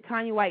 Visit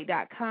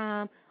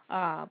TanyaWhite.com.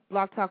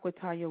 Blog Talk with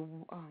Tanya.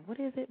 What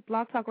is it?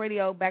 Blog Talk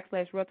Radio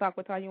 / Real Talk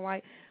with Tanya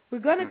White. We're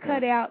going to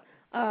cut out.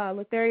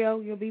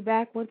 Lothario, you'll be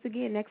back once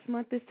again next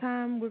month. This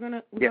time we're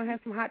gonna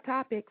have some hot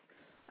topics.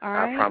 All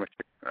right. I promise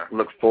you. I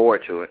look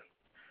forward to it.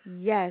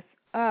 Yes.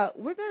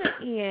 We're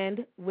gonna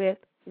end with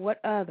what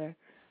other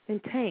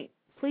than taint.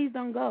 Please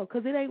don't go,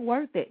 because it ain't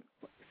worth it.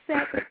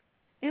 Sex,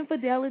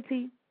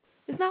 infidelity,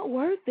 it's not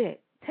worth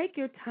it. Take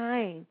your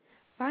time.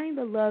 Find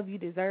the love you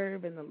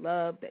deserve, and the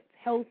love that's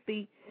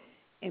healthy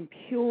and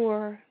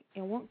pure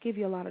and won't give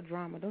you a lot of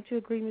drama. Don't you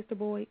agree, Mr.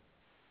 Boyd?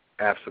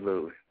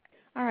 Absolutely.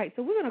 All right,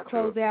 so we're going to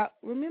close out.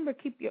 Remember,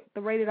 keep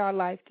the Rated R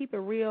life. Keep it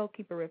real,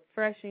 keep it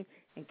refreshing,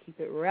 and keep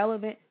it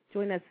relevant.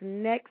 Join us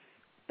next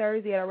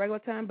Thursday at our regular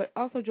time, but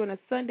also join us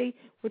Sunday.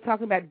 We're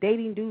talking about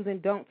dating do's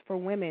and don'ts for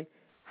women.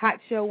 Hot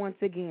show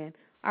once again.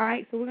 All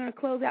right, so we're going to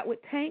close out with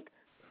Tank.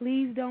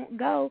 Please don't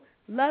go.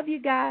 Love you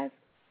guys.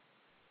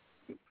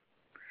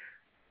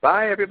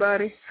 Bye,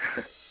 everybody.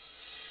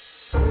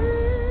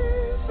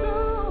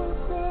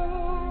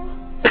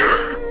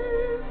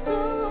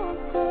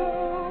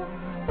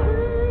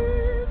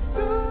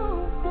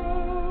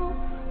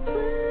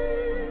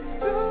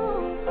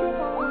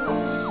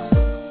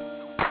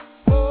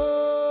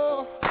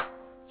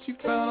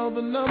 Found all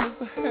the numbers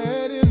I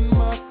had in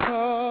my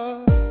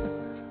car.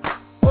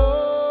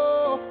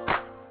 Oh,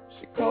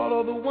 she called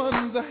all the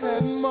ones I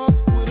had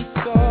marked with a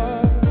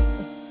star.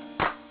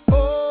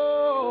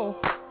 Oh,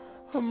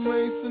 I'm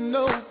racing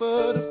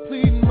over to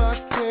plead my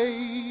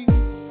case.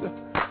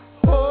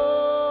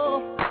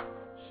 Oh,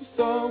 she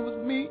saw it was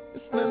me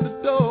and slammed the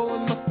door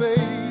in my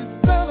face.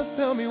 Fellas,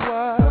 tell me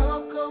why.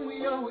 How come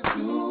we always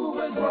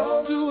doing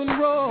wrong? Doing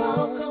wrong.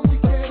 How come we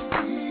can't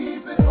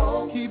keep it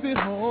home? Keep it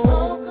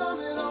home.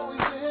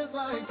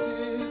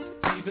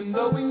 Even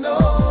though we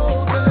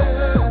know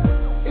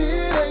that it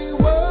ain't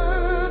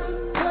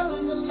worth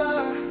telling a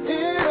lie,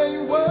 it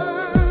ain't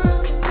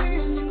worth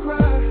seeing you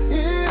cry,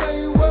 it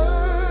ain't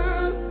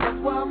worth. That's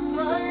why I'm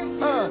right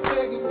here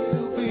begging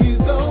you, please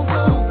don't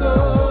go,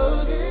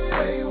 'cause it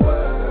ain't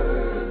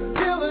worth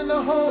killing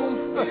a home,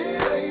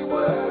 it ain't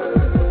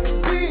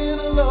worth being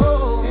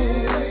alone,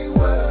 it ain't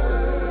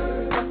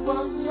worth. That's why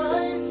I'm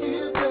right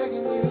here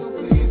begging you,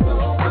 please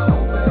don't go,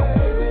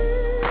 baby.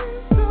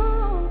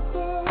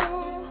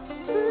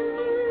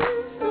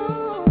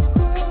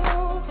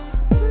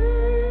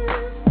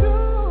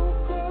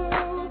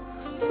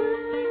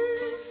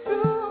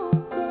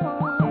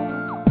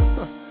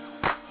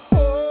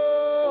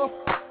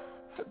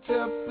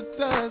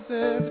 Jeopardize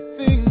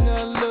everything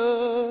I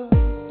loved.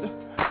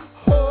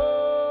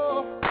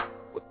 Oh,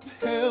 what the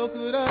hell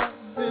could I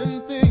have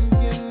been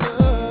thinking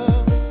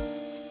of?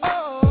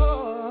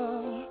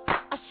 Oh,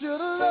 I should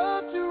have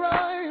loved you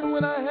right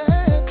when I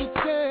had the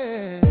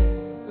chance.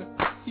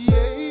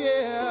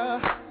 Yeah,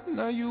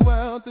 now you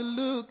out there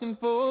looking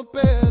for a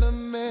better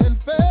man.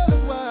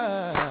 Fellas,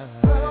 why?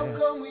 How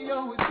come we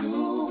always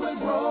do it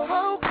wrong?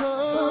 How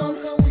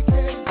come we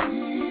can't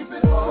keep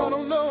it home? I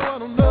don't know.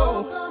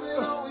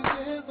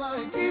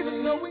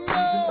 Even though we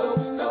know,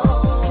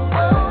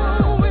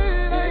 oh, it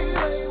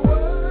ain't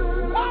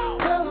worth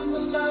telling a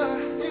lie,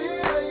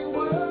 it ain't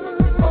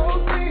worth, oh,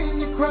 seeing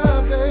you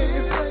cry,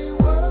 babe, it ain't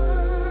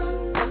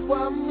worth. That's why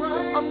I'm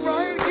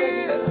right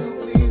here,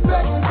 please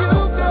letting you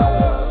go.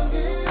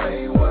 It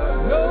ain't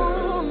worth,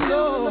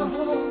 no,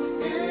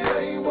 it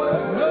ain't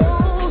worth, no,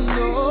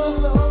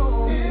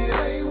 it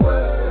ain't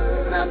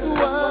worth. That's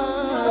why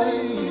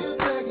I'm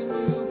begging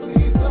you,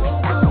 please don't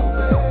go,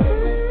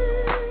 baby.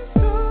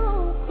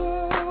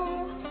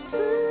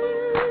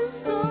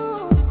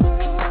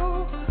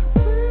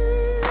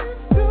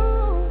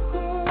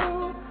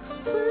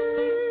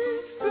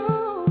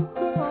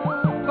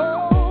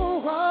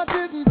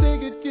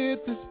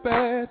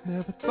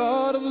 Never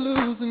thought of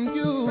losing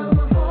you. Now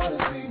my heart is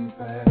beating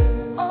fast.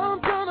 I'm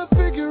trying to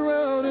figure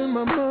out in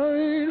my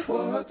mind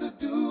what to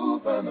do,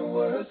 find the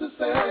words to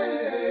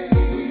say.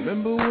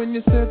 Remember when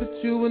you said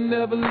that you would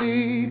never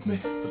leave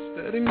me? I'm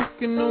steady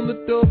knocking on the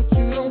door, but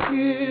you don't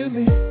hear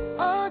me.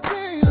 I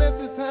can't let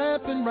this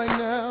happen right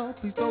now.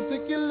 Please don't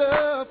take your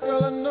love,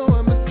 girl. I know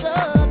I'm messed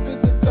up.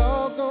 It's a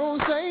doggone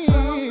shame.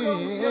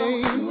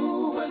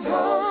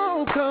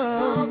 How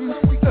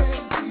come we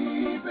can't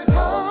keep it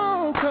home?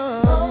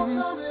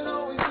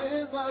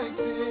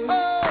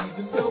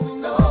 Even though we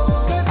know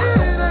that it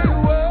ain't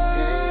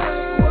worth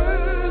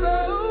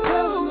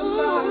telling a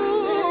lie,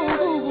 it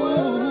ain't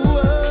worth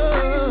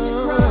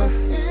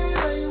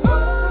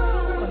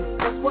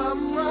That's why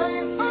I'm right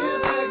here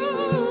begging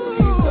you,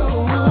 please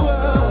don't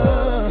go.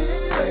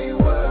 It ain't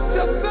worth.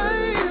 Just say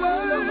it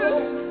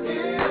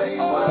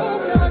ain't worth.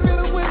 Can I get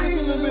a witness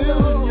in the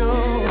building,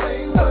 y'all? It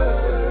ain't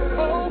worth.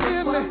 Oh,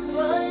 give me,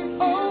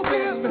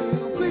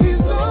 please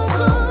don't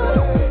go.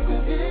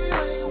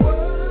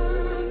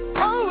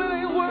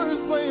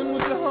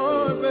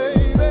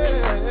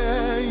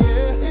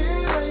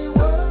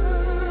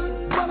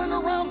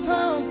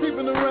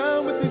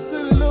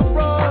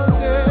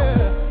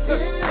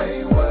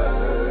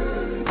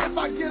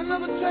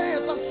 Another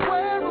chance, I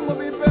swear I'm gonna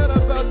be better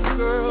about you,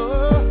 girl.